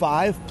for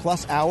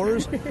 5+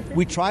 hours.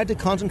 We tried to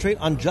concentrate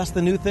on just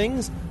the new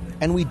things,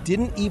 and we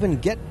didn't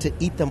even get to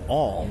eat them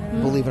all,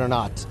 believe it or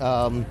not.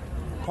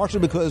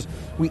 Partially because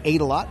we ate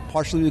a lot,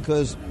 partially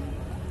because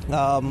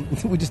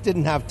we just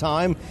didn't have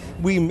time.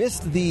 We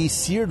missed the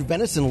seared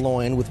venison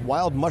loin with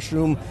wild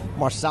mushroom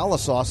marsala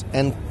sauce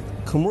and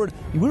kumud.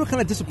 We were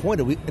kind of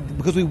disappointed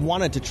because we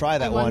wanted to try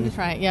that one. To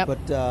try it, yep.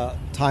 But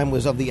time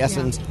was of the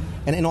essence. Yeah.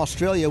 And in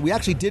Australia, we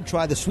actually did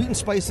try the sweet and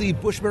spicy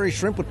bushberry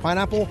shrimp with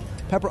pineapple,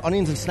 pepper,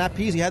 onions, and snap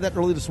peas. You had that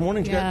early this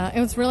morning. Yeah, it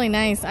was really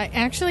nice. I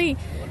actually...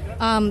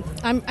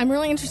 I'm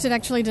really interested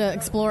actually to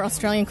explore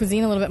Australian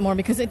cuisine a little bit more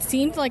because it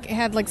seemed like it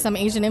had like some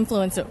Asian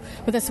influence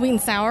with the sweet and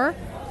sour.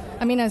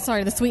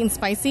 The sweet and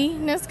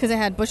spiciness because it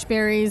had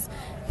bushberries,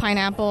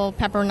 pineapple,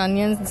 pepper and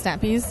onions, and snap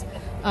peas.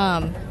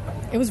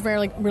 It was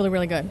really, really,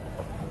 really good.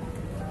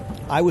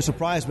 I was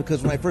surprised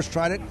because when I first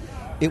tried it,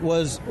 it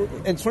was,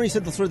 and it's funny you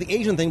said the sort of the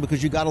Asian thing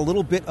because you got a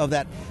little bit of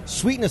that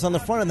sweetness on the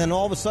front, and then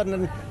all of a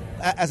sudden,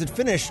 as it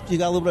finished, you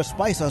got a little bit of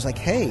spice. I was like,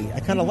 hey,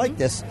 I kind of like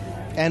this.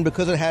 And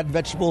because it had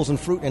vegetables and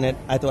fruit in it,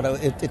 I thought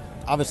it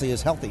obviously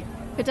is healthy.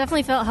 It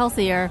definitely felt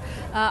healthier.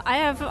 I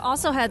have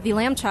also had the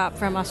lamb chop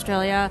from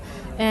Australia,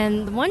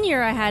 and one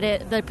year I had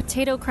it, the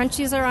potato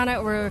crunchies that are on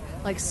it were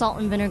like salt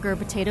and vinegar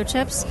potato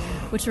chips,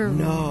 which were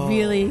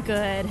really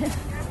good.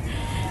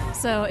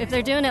 So if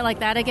they're doing it like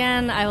that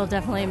again, I will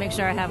definitely make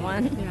sure I have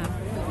one. Yeah.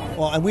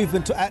 Well, and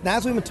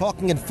as we've been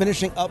talking and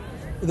finishing up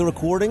the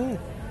recording,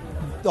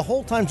 the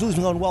whole time Julie's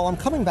been going, well, I'm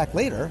coming back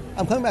later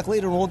and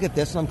we'll get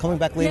this, and I'm coming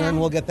back later and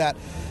we'll get that.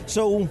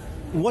 So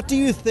what do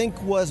you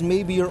think was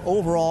maybe your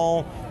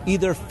overall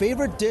either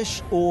favorite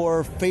dish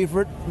or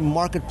favorite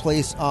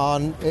marketplace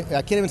on,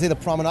 I can't even say the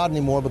promenade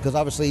anymore because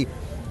obviously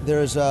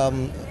there's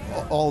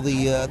all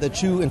the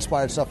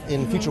Chew-inspired stuff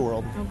in Future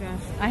World. Oh, gosh.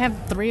 I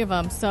have 3 of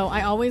them. So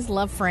I always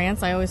love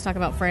France. I always talk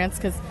about France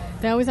because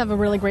they always have a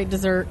really great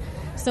dessert.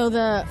 So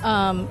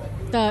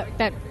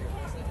that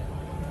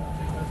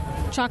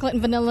chocolate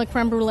and vanilla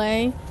creme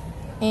brulee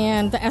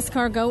and the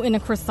escargot in a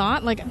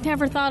croissant. Like, I've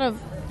never thought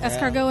of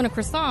escargot in a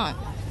croissant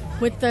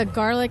with the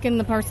garlic and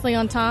the parsley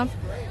on top.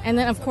 And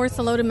then, of course,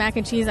 the loaded mac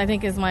and cheese, I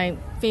think, is my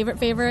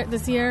favorite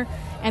this year.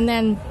 And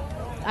then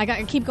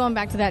I keep going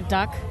back to that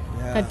duck.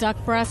 Yeah. That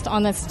duck breast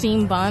on the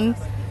steamed bun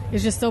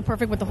is just so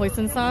perfect with the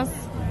hoisin sauce.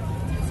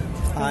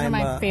 Those are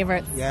my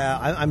favorites. Yeah,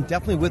 I'm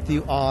definitely with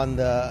you on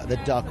the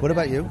duck. What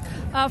about you?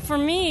 For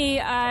me,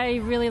 I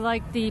really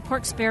liked the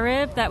pork spare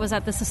rib that was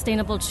at the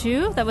Sustainable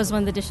Chew. That was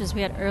one of the dishes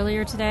we had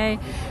earlier today.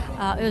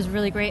 It was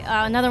really great.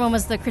 Another one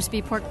was the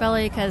crispy pork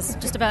belly, because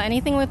just about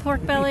anything with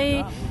pork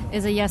belly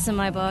is a yes in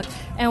my book.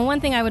 And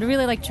one thing I would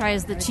really like to try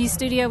is the cheese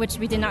studio, which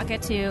we did not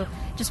get to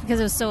just because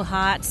it was so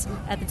hot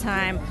at the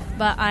time.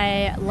 But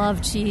I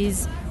love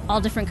cheese,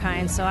 all different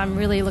kinds, so I'm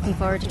really looking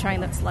forward to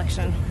trying that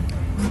selection.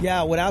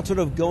 Yeah, without sort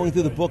of going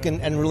through the book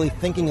and really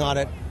thinking on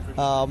it,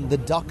 the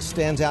duck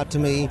stands out to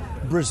me.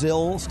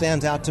 Brazil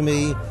stands out to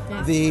me.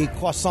 Yes. The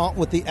croissant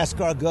with the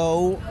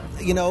escargot,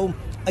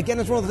 again,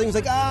 it's one of the things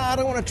like, I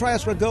don't want to try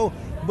escargot,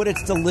 but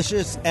it's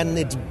delicious and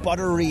it's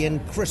buttery and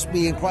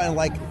crispy and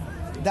like,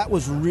 that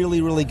was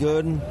really, really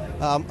good.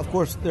 Of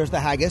course, there's the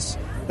haggis.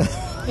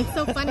 It's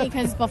so funny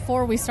because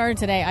before we started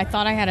today, I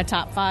thought I had a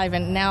top 5,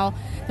 and now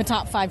the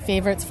top 5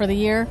 favorites for the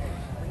year.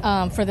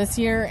 For this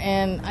year,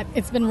 and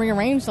it's been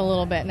rearranged a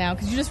little bit now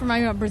because you just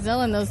remind me of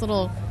Brazil and those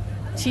little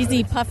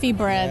cheesy puffy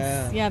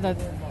breads. Yeah, the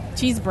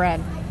cheese bread.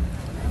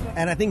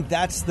 And I think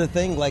that's the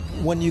thing, like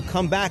when you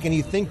come back and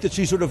you think that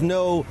you sort of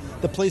know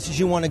the places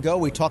you want to go,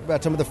 we talk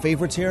about some of the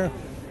favorites here.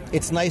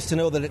 It's nice to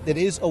know that it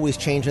is always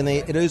changing,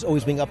 it is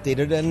always being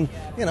updated, and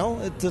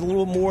it's a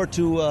little more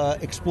to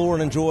explore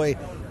and enjoy.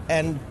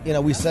 And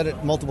we said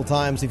it multiple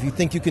times, if you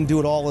think you can do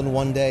it all in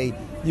one day,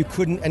 you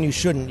couldn't and you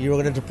shouldn't. You're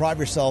going to deprive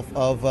yourself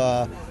of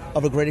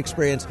a great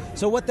experience.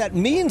 So what that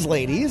means,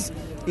 ladies,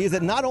 is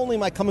that not only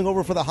am I coming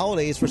over for the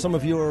holidays for some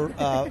of your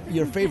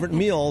favorite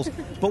meals,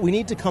 but we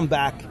need to come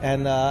back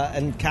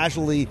and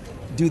casually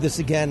do this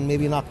again,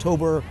 maybe in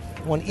October.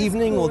 One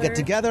evening, we'll get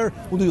together,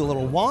 we'll do a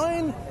little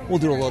wine, we'll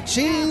do a little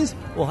cheese,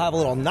 we'll have a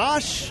little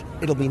nosh,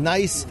 it'll be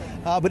nice.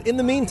 But in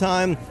the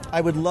meantime,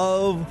 I would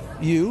love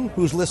you,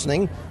 who's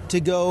listening, to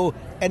go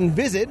and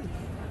visit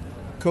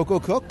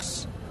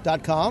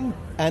cococooks.com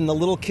and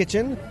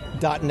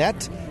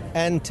thelittlekitchen.net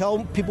and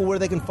tell people where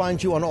they can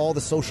find you on all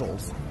the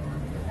socials.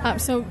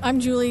 So I'm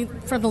Julie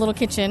for The Little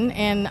Kitchen,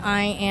 and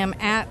I am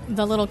at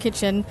The Little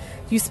Kitchen.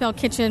 You spell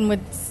kitchen with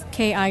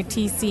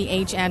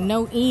Kitch and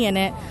no E in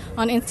it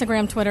on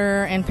Instagram,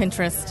 Twitter, and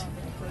Pinterest.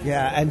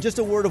 Yeah, and just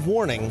a word of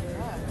warning,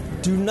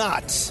 do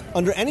not,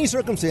 under any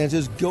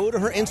circumstances, go to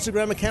her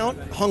Instagram account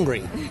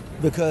hungry,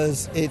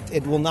 because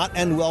it will not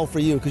end well for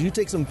you, because you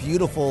take some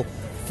beautiful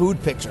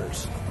food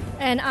pictures.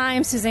 And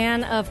I'm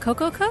Suzanne of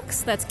Coco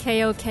Cooks. That's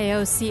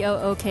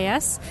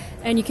KOKOCOOKS.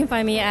 And you can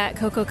find me at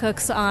Coco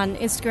Cooks on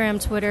Instagram,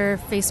 Twitter,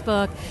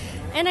 Facebook.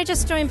 And I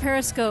just joined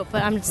Periscope,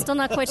 but I'm still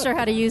not quite sure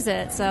how to use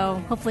it.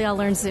 So hopefully I'll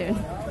learn soon.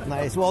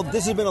 Nice. Well,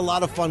 this has been a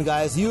lot of fun,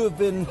 guys. You have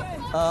been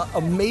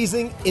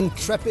amazing,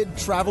 intrepid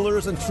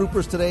travelers and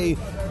troopers today,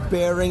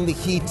 bearing the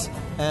heat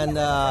and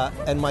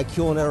my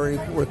culinary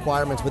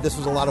requirements. But this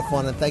was a lot of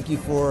fun, and thank you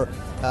for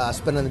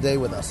spending the day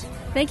with us.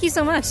 Thank you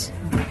so much.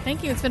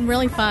 Thank you. It's been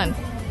really fun.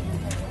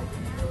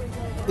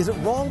 Is it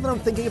wrong that I'm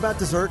thinking about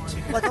dessert?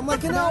 I'm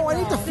like, I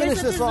need to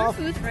finish this off.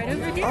 Right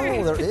over here.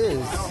 Oh, there is.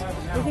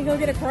 We can go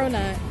get a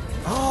cronut.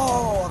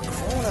 Oh, a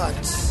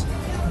cronut.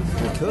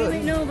 We could.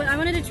 Wait, no, but I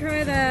wanted to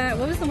try that.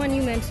 What was the one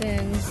you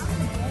mentioned?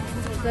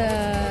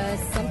 The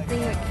something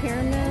with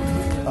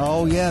caramel.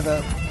 Oh, yeah,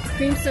 the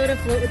Cream soda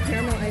float with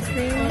caramel ice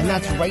cream. And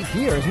that's right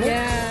here, isn't it?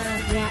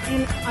 Yeah,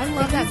 and I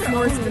love that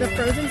s'mores, the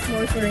frozen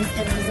s'mores drink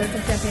at Desserts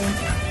and Champagne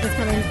that's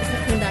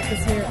coming back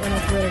this year, and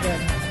it's really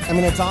good. I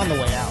mean, it's on the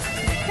way out.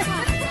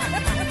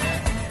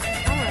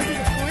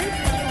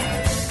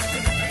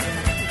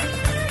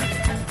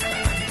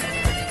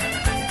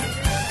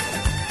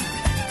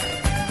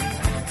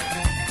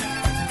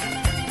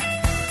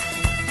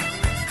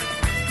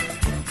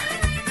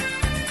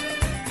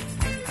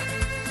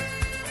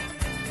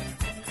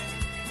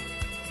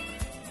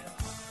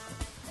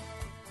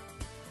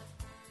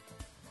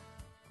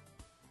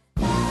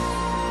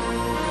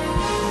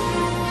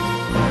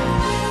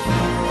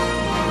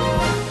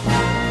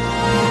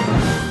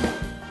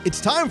 It's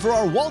time for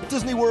our Walt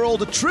Disney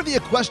World Trivia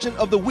Question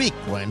of the Week,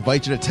 where I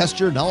invite you to test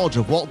your knowledge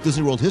of Walt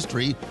Disney World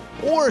history,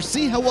 or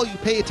see how well you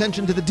pay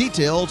attention to the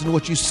details in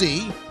what you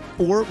see,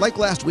 or, like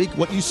last week,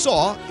 what you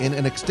saw in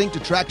an extinct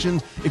attraction.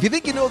 If you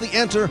think you know the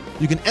answer,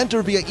 you can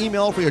enter via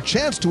email for your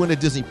chance to win a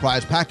Disney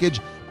prize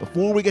package.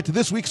 Before we get to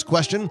this week's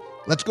question,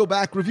 let's go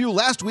back, review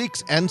last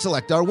week's, and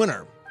select our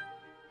winner.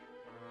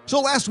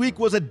 So last week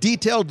was a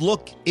detailed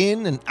look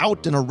in and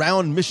out and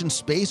around Mission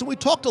Space, and we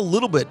talked a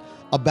little bit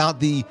about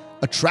the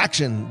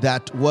attraction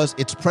that was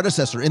its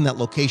predecessor in that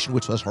location,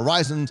 which was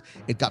Horizons.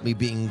 It got me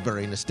being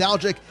very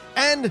nostalgic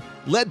and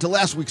led to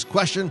last week's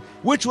question,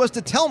 which was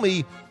to tell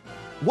me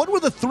what were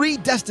the 3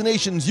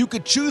 destinations you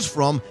could choose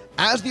from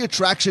as the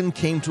attraction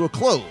came to a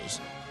close.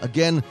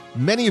 Again,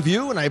 many of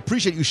you, and I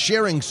appreciate you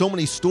sharing so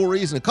many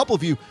stories, and a couple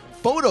of you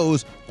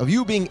photos of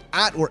you being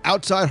at or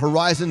outside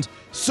Horizons.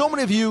 So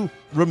many of you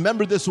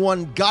remembered this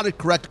one, got it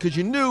correct, because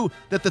you knew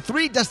that the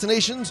 3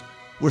 destinations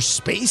where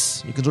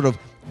space, you can sort of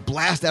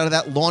blast out of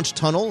that launch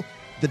tunnel,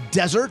 the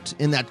desert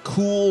in that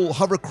cool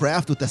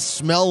hovercraft with the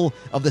smell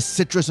of the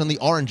citrus and the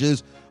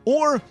oranges,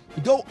 or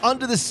go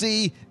under the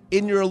sea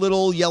in your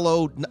little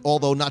yellow,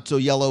 although not so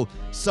yellow,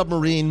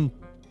 submarine.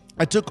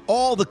 I took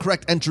all the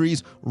correct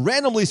entries,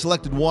 randomly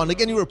selected one.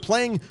 Again, you were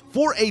playing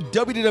for a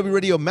WDW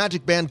Radio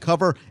Magic Band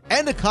cover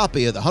and a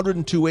copy of the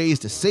 102 Ways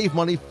to Save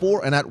Money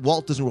for and at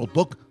Walt Disney World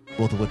book,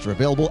 both of which are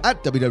available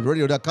at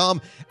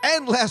WDWRadio.com.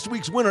 And last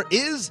week's winner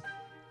is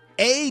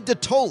A.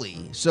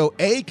 Datoli. So,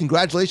 A,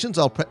 congratulations.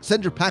 I'll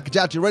send your package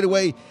out to you right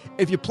away.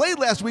 If you played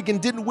last week and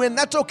didn't win,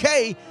 that's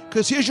okay,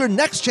 because here's your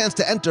next chance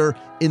to enter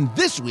in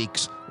this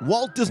week's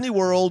Walt Disney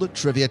World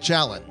Trivia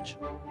Challenge.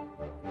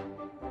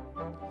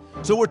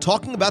 So we're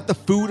talking about the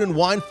Food and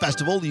Wine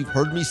Festival. You've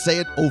heard me say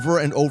it over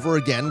and over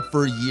again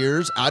for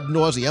years, ad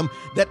nauseum,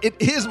 that it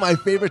is my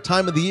favorite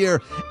time of the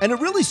year. And it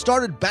really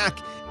started back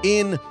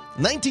in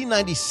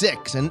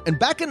 1996. And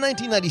back in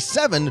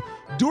 1997,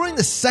 during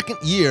the second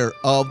year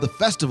of the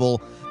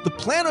festival, the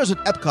planners at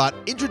Epcot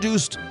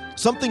introduced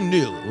something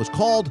new. It was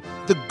called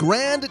the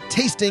Grand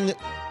Tasting,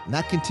 and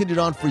that continued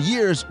on for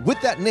years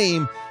with that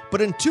name. But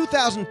in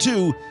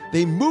 2002,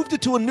 they moved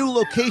it to a new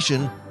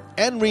location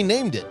and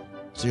renamed it.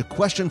 So your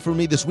question for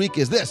me this week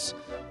is this: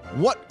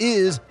 what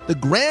is the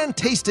Grand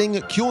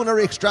Tasting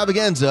Culinary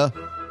Extravaganza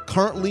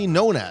currently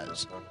known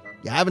as?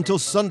 You have until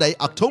Sunday,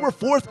 October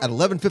 4th at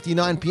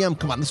 11:59 p.m.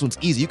 Come on, this one's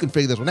easy. You can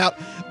figure this one out.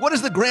 What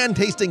is the Grand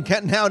Tasting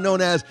now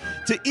known as?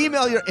 To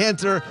email your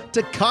answer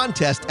to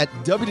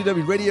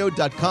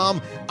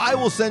contest@wdwradio.com. I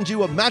will send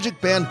you a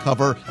Magic Band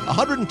cover,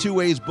 102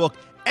 Ways book,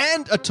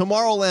 and a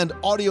Tomorrowland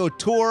audio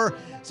tour.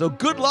 So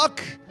good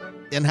luck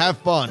and have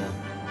fun.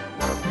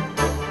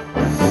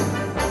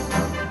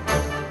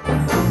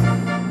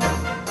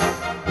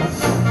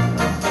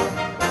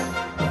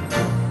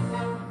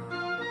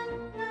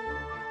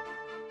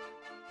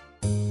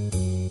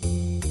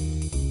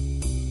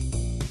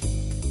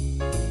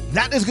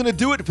 That is going to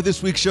do it for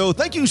this week's show.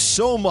 Thank you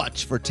so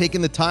much for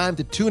taking the time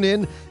to tune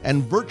in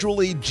and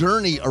virtually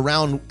journey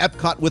around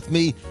Epcot with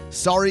me.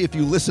 Sorry if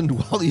you listened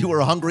while you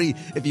were hungry.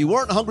 If you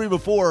weren't hungry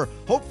before,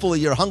 hopefully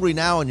you're hungry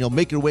now and you'll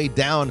make your way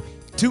down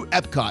to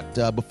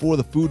Epcot before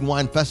the Food and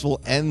Wine Festival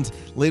ends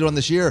later on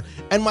this year.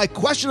 And my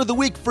question of the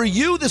week for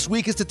you this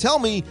week is to tell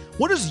me,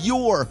 what is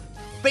your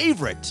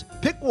favorite,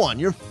 pick one,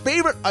 your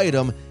favorite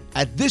item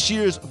at this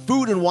year's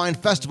Food and Wine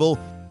Festival?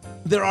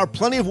 There are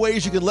plenty of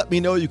ways you can let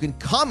me know. You can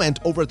comment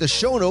over at the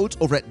show notes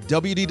over at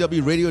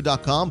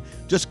WDWRadio.com.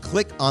 Just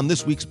click on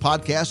this week's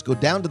podcast, go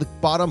down to the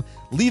bottom,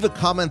 leave a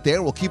comment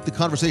there. We'll keep the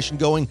conversation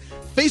going.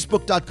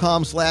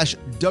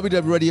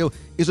 Facebook.com/WDWRadio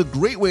is a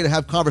great way to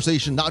have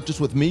conversation, not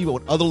just with me, but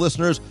with other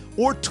listeners.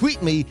 Or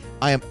tweet me.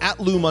 I am at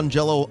Lou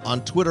Mongello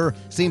on Twitter.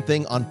 Same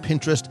thing on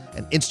Pinterest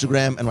and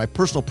Instagram. And my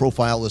personal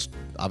profile is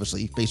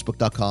obviously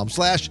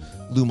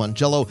Facebook.com/Lou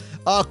Mongello.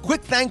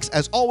 Quick thanks,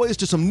 as always,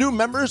 to some new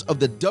members of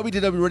the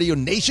WDW Radio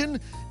Nation,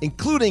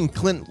 including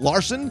Clint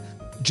Larson,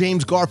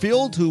 James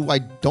Garfield, who I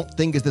don't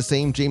think is the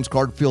same James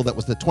Garfield that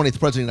was the 20th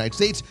President of the United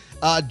States,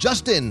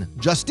 Justine,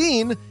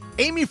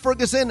 Amy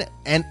Ferguson,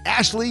 and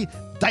Ashley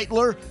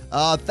Deitler.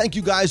 Thank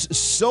you guys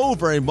so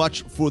very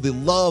much for the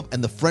love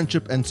and the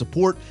friendship and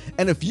support.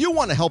 And if you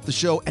want to help the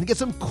show and get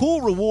some cool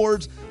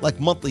rewards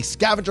like monthly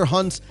scavenger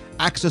hunts,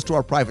 access to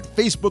our private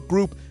Facebook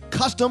group,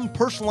 custom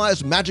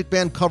personalized Magic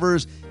Band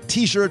covers,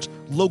 t-shirts,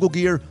 logo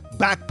gear,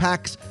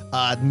 backpacks,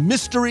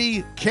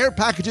 mystery care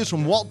packages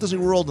from Walt Disney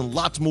World, and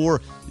lots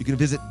more, you can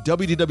visit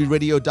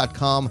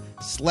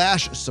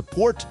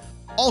wdwradio.com/support.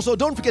 Also,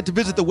 don't forget to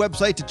visit the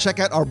website to check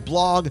out our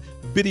blog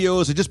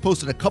videos. I just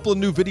posted a couple of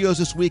new videos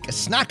this week, a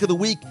snack of the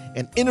week,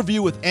 an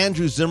interview with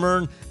Andrew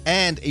Zimmern,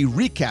 and a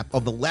recap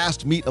of the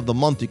last meet of the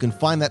month. You can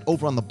find that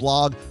over on the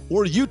blog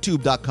or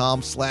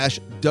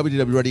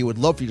youtube.com/WDWRadio. Would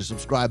love for you to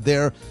subscribe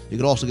there. You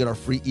can also get our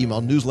free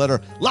email newsletter.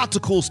 Lots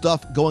of cool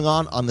stuff going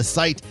on the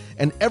site.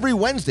 And every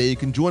Wednesday, you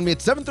can join me at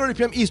 7:30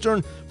 p.m.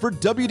 Eastern for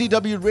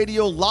WDW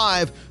Radio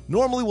Live.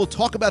 Normally, we'll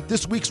talk about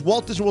this week's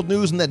Walt Disney World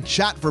news and then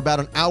chat for about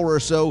an hour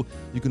or so.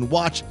 You can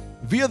watch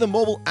via the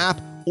mobile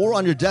app or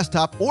on your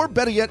desktop, or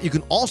better yet, you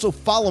can also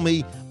follow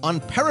me on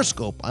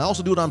Periscope. I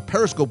also do it on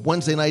Periscope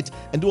Wednesday nights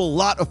and do a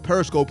lot of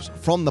Periscopes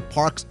from the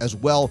parks as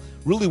well.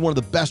 Really one of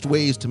the best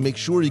ways to make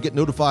sure you get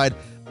notified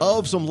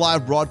of some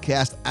live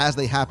broadcasts as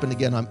they happen.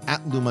 Again, I'm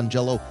at Lou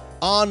Mongello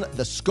on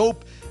the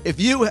Scope.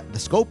 The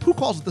Scope? Who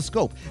calls it the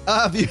Scope?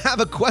 If you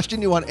have a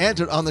question you want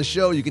answered on the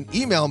show, you can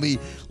email me,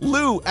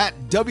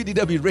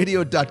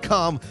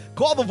 lou@wdwradio.com.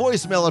 Call the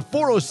voicemail at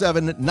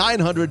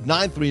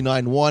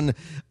 407-900-9391.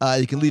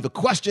 You can leave a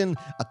question,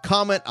 a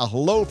comment, a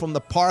hello from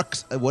the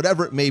parks,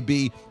 whatever it may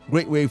be.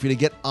 Great way for you to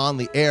get on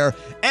the air.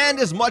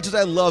 And as much as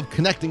I love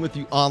connecting with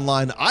you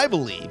online, I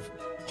believe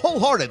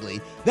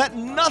wholeheartedly that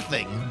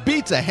nothing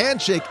beats a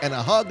handshake and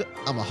a hug.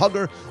 I'm a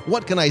hugger.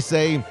 What can I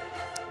say?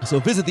 So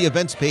visit the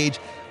events page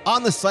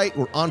on the site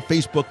or on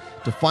Facebook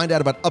to find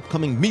out about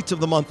upcoming meets of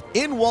the month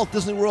in Walt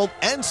Disney World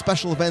and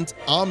special events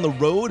on the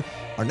road.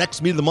 Our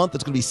next meet of the month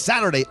is going to be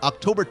Saturday,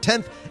 October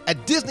 10th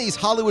at Disney's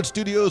Hollywood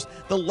Studios,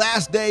 the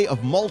last day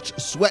of Mulch,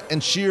 Sweat,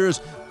 and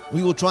Shears.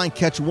 We will try and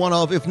catch one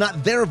of, if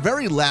not their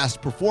very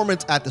last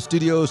performance at the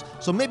studios,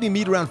 so maybe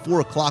meet around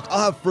 4 o'clock.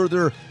 I'll have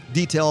further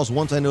details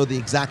once I know the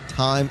exact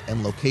time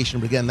and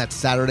location. But again, that's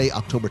Saturday,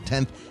 October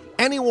 10th.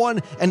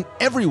 Anyone and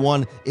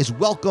everyone is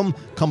welcome.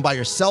 Come by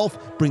yourself,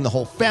 bring the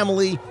whole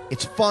family.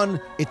 It's fun,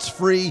 it's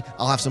free.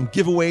 I'll have some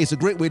giveaways, a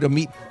great way to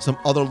meet some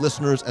other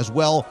listeners as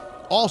well.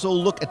 Also,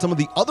 look at some of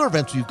the other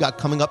events we've got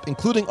coming up,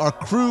 including our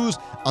cruise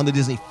on the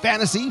Disney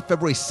Fantasy,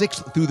 February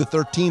 6th through the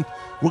 13th.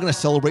 We're going to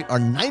celebrate our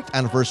 9th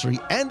anniversary.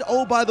 And,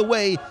 oh, by the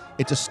way,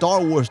 it's a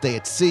Star Wars Day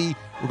at Sea.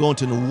 We're going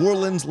to New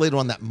Orleans later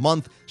on that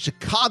month,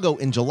 Chicago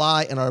in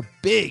July, and our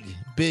big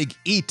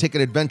e-ticket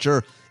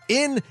adventure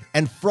in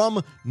and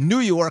from New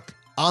York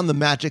on the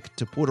Magic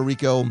to Puerto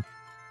Rico.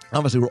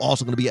 Obviously, we're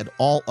also going to be at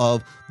all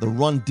of the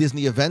Run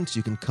Disney events.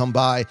 You can come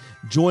by,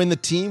 join the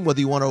team,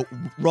 whether you want to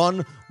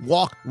run,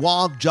 walk,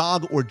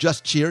 jog, or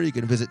just cheer. You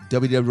can visit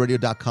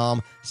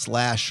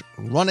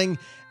www.radio.com/running.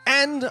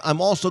 And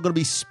I'm also going to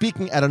be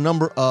speaking at a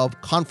number of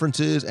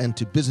conferences and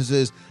to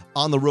businesses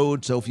on the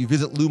road. So if you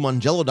visit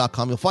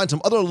LouMongello.com, you'll find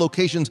some other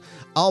locations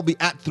I'll be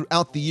at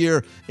throughout the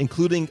year,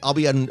 including I'll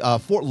be in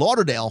Fort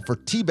Lauderdale for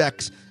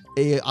TBEX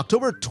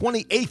October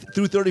 28th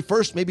through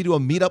 31st. Maybe do a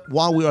meetup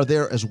while we are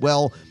there as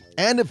well.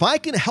 And if I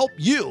can help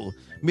you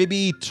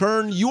maybe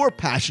turn your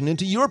passion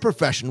into your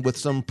profession with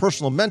some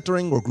personal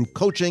mentoring or group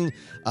coaching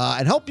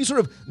and help you sort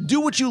of do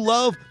what you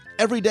love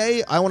every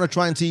day, I want to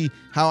try and see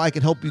how I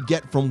can help you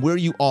get from where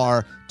you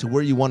are to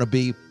where you want to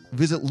be.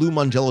 Visit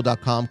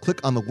LouMongello.com, click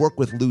on the Work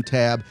with Lou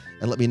tab,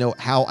 and let me know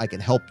how I can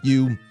help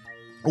you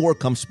or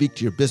come speak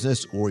to your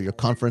business or your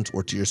conference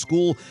or to your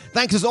school.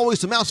 Thanks as always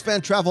to Mouse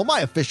Fan Travel, my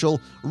official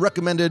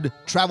recommended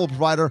travel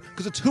provider,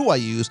 because it's who I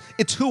use,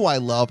 it's who I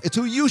love, it's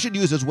who you should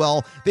use as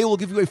well. They will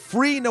give you a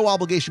free, no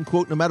obligation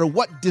quote no matter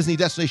what Disney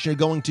destination you're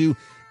going to.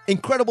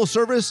 Incredible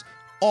service,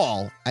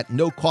 all at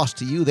no cost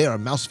to you. They are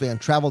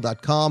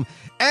mousefantravel.com.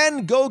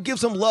 And go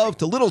give some love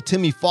to little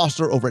Timmy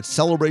Foster over at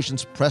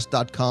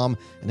celebrationspress.com.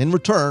 And in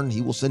return,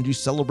 he will send you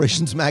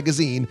Celebrations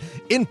magazine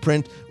in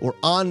print or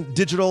on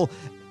digital.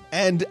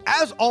 And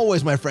as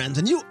always, my friends,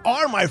 and you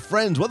are my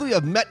friends, whether we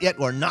have met yet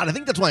or not, I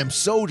think that's why I'm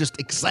so just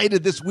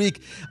excited this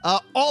week.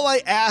 All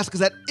I ask is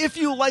that if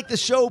you like the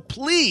show,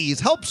 please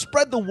help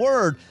spread the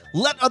word.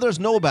 Let others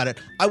know about it.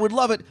 I would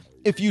love it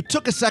if you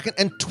took a second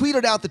and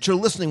tweeted out that you're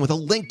listening with a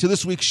link to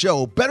this week's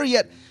show. Better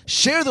yet,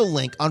 share the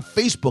link on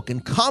Facebook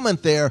and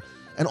comment there.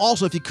 And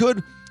also, if you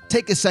could,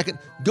 take a second,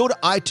 go to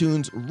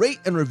iTunes, rate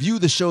and review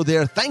the show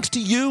there. Thanks to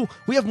you,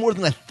 we have more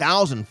than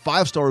 1,000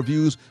 5-star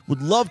reviews.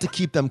 Would love to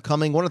keep them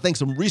coming. Want to thank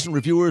some recent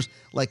reviewers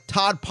like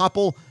Todd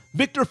Popple,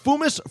 Victor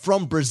Fumis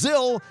from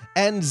Brazil,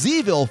 and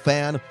Zeville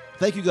Fan.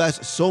 Thank you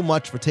guys so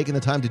much for taking the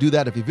time to do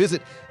that. If you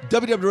visit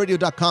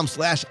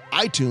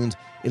www.radio.com/iTunes,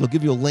 it'll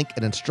give you a link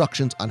and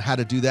instructions on how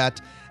to do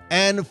that.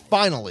 And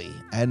finally,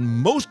 and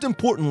most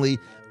importantly,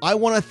 I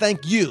want to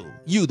thank you,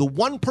 the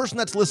one person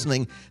that's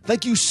listening.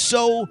 Thank you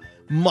so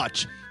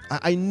much.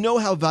 I know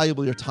how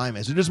valuable your time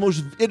is. It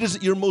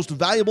is your most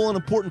valuable and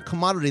important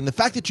commodity. And the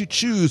fact that you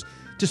choose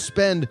to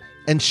spend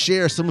and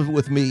share some of it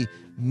with me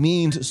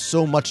means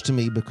so much to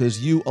me, because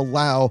you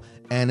allow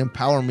and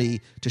empower me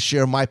to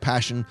share my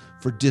passion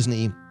for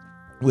Disney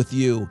with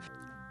you.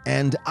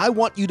 And I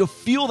want you to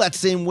feel that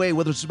same way,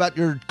 whether it's about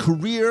your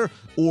career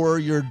or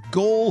your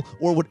goal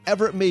or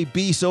whatever it may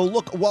be. So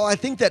look, while I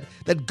think that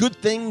good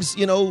things,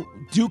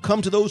 do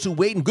come to those who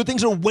wait, and good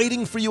things are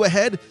waiting for you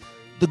ahead,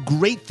 the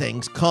great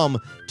things come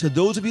to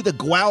those of you that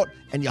go out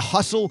and you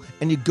hustle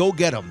and you go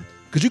get them.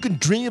 Because you can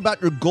dream about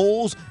your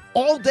goals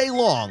all day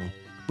long,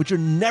 but you're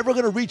never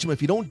going to reach them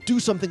if you don't do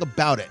something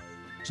about it.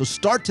 So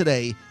start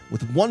today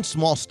with one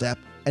small step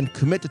and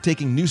commit to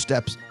taking new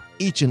steps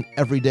each and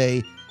every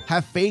day.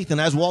 Have faith, and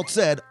as Walt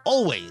said,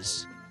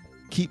 always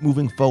keep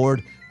moving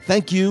forward.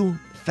 Thank you,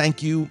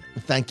 thank you,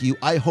 thank you.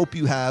 I hope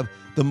you have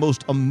the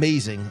most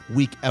amazing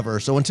week ever.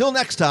 So until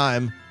next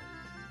time,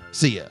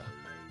 see ya.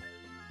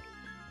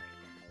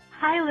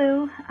 Hi,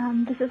 Lou.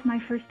 This is my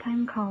first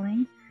time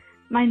calling.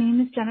 My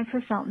name is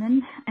Jennifer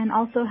Feltman, and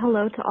also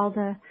hello to all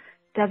the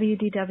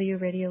WDW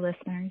radio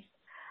listeners.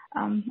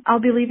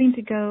 I'll be leaving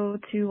to go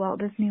to Walt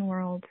Disney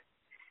World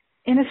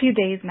in a few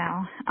days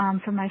now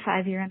for my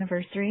 5-year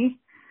anniversary.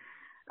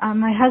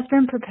 My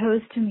husband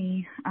proposed to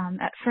me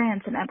at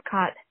France in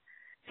Epcot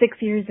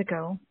 6 years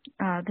ago,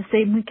 the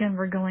same weekend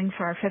we're going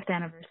for our 5th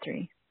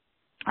anniversary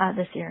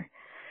this year.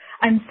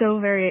 I'm so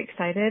very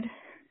excited.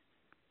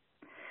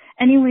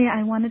 Anyway,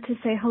 I wanted to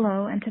say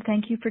hello and to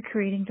thank you for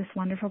creating this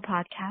wonderful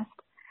podcast.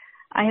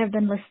 I have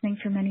been listening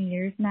for many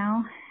years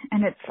now,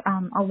 and it's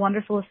a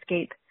wonderful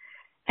escape,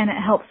 and it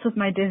helps with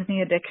my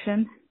Disney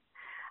addiction.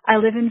 I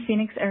live in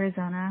Phoenix,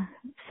 Arizona,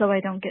 so I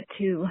don't get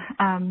to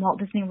Walt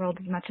Disney World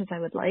as much as I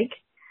would like.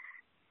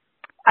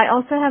 I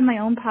also have my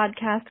own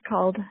podcast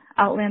called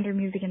Outlander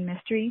Music and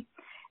Mystery,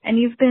 and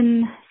you've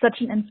been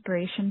such an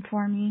inspiration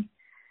for me.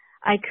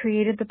 I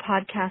created the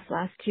podcast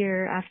last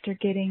year after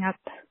getting up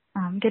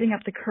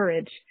the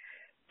courage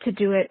to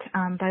do it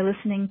by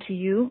listening to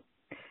you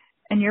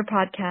and your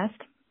podcast.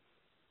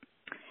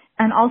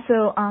 And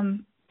also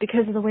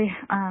because of the way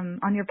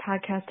on your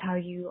podcast how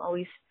you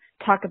always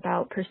talk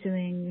about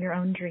pursuing your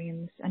own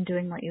dreams and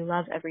doing what you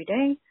love every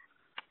day.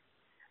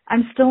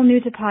 I'm still new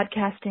to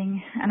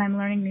podcasting, and I'm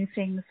learning new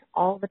things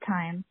all the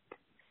time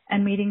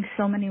and meeting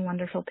so many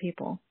wonderful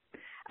people.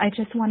 I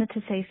just wanted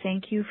to say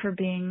thank you for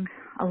being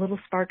a little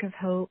spark of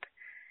hope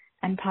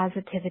and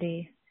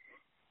positivity.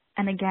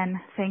 And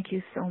again, thank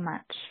you so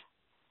much.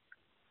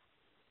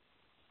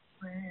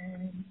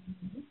 When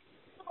you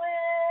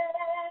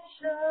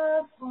wish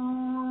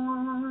upon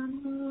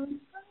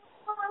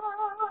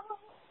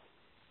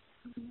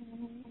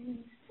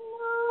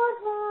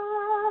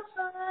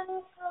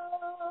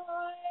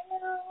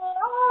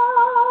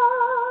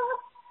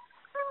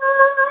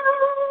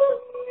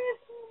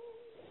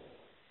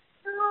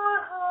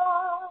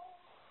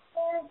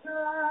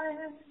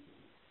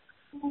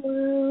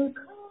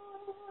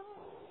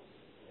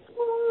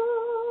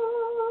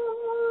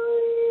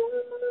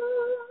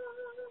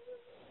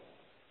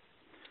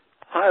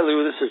Hi,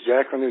 Lou. This is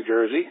Jack from New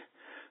Jersey.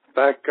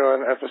 Back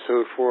on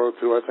episode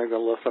 402, I think I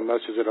left a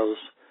message that I was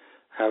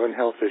having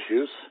health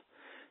issues,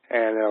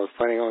 and I was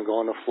planning on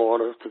going to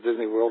Florida to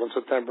Disney World in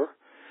September.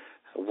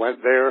 I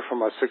went there for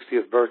my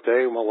 60th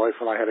birthday. My wife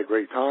and I had a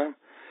great time.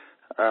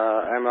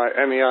 And my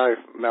MEI,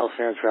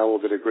 Malfan Travel,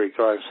 did a great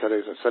job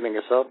setting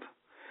us up.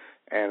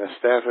 And the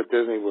staff at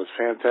Disney was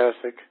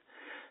fantastic.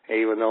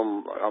 Even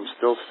though I'm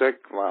still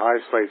sick, my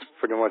eyesight's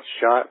pretty much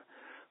shot,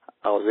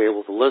 I was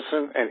able to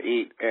listen and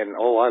eat. And,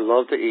 I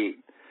love to eat.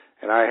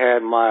 And I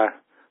had my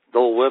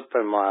Dole Whip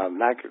and my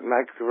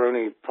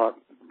macaroni pot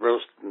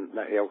roast,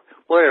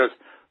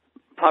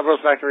 pot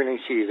roast macaroni and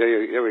cheese.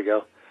 There we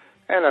go.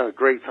 And a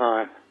great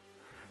time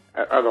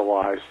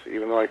otherwise,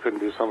 even though I couldn't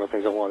do some of the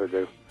things I wanted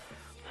to do.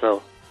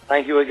 So,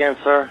 thank you again,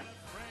 sir.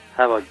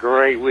 Have a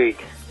great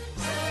week.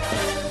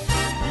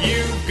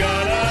 You've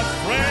got a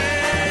friend.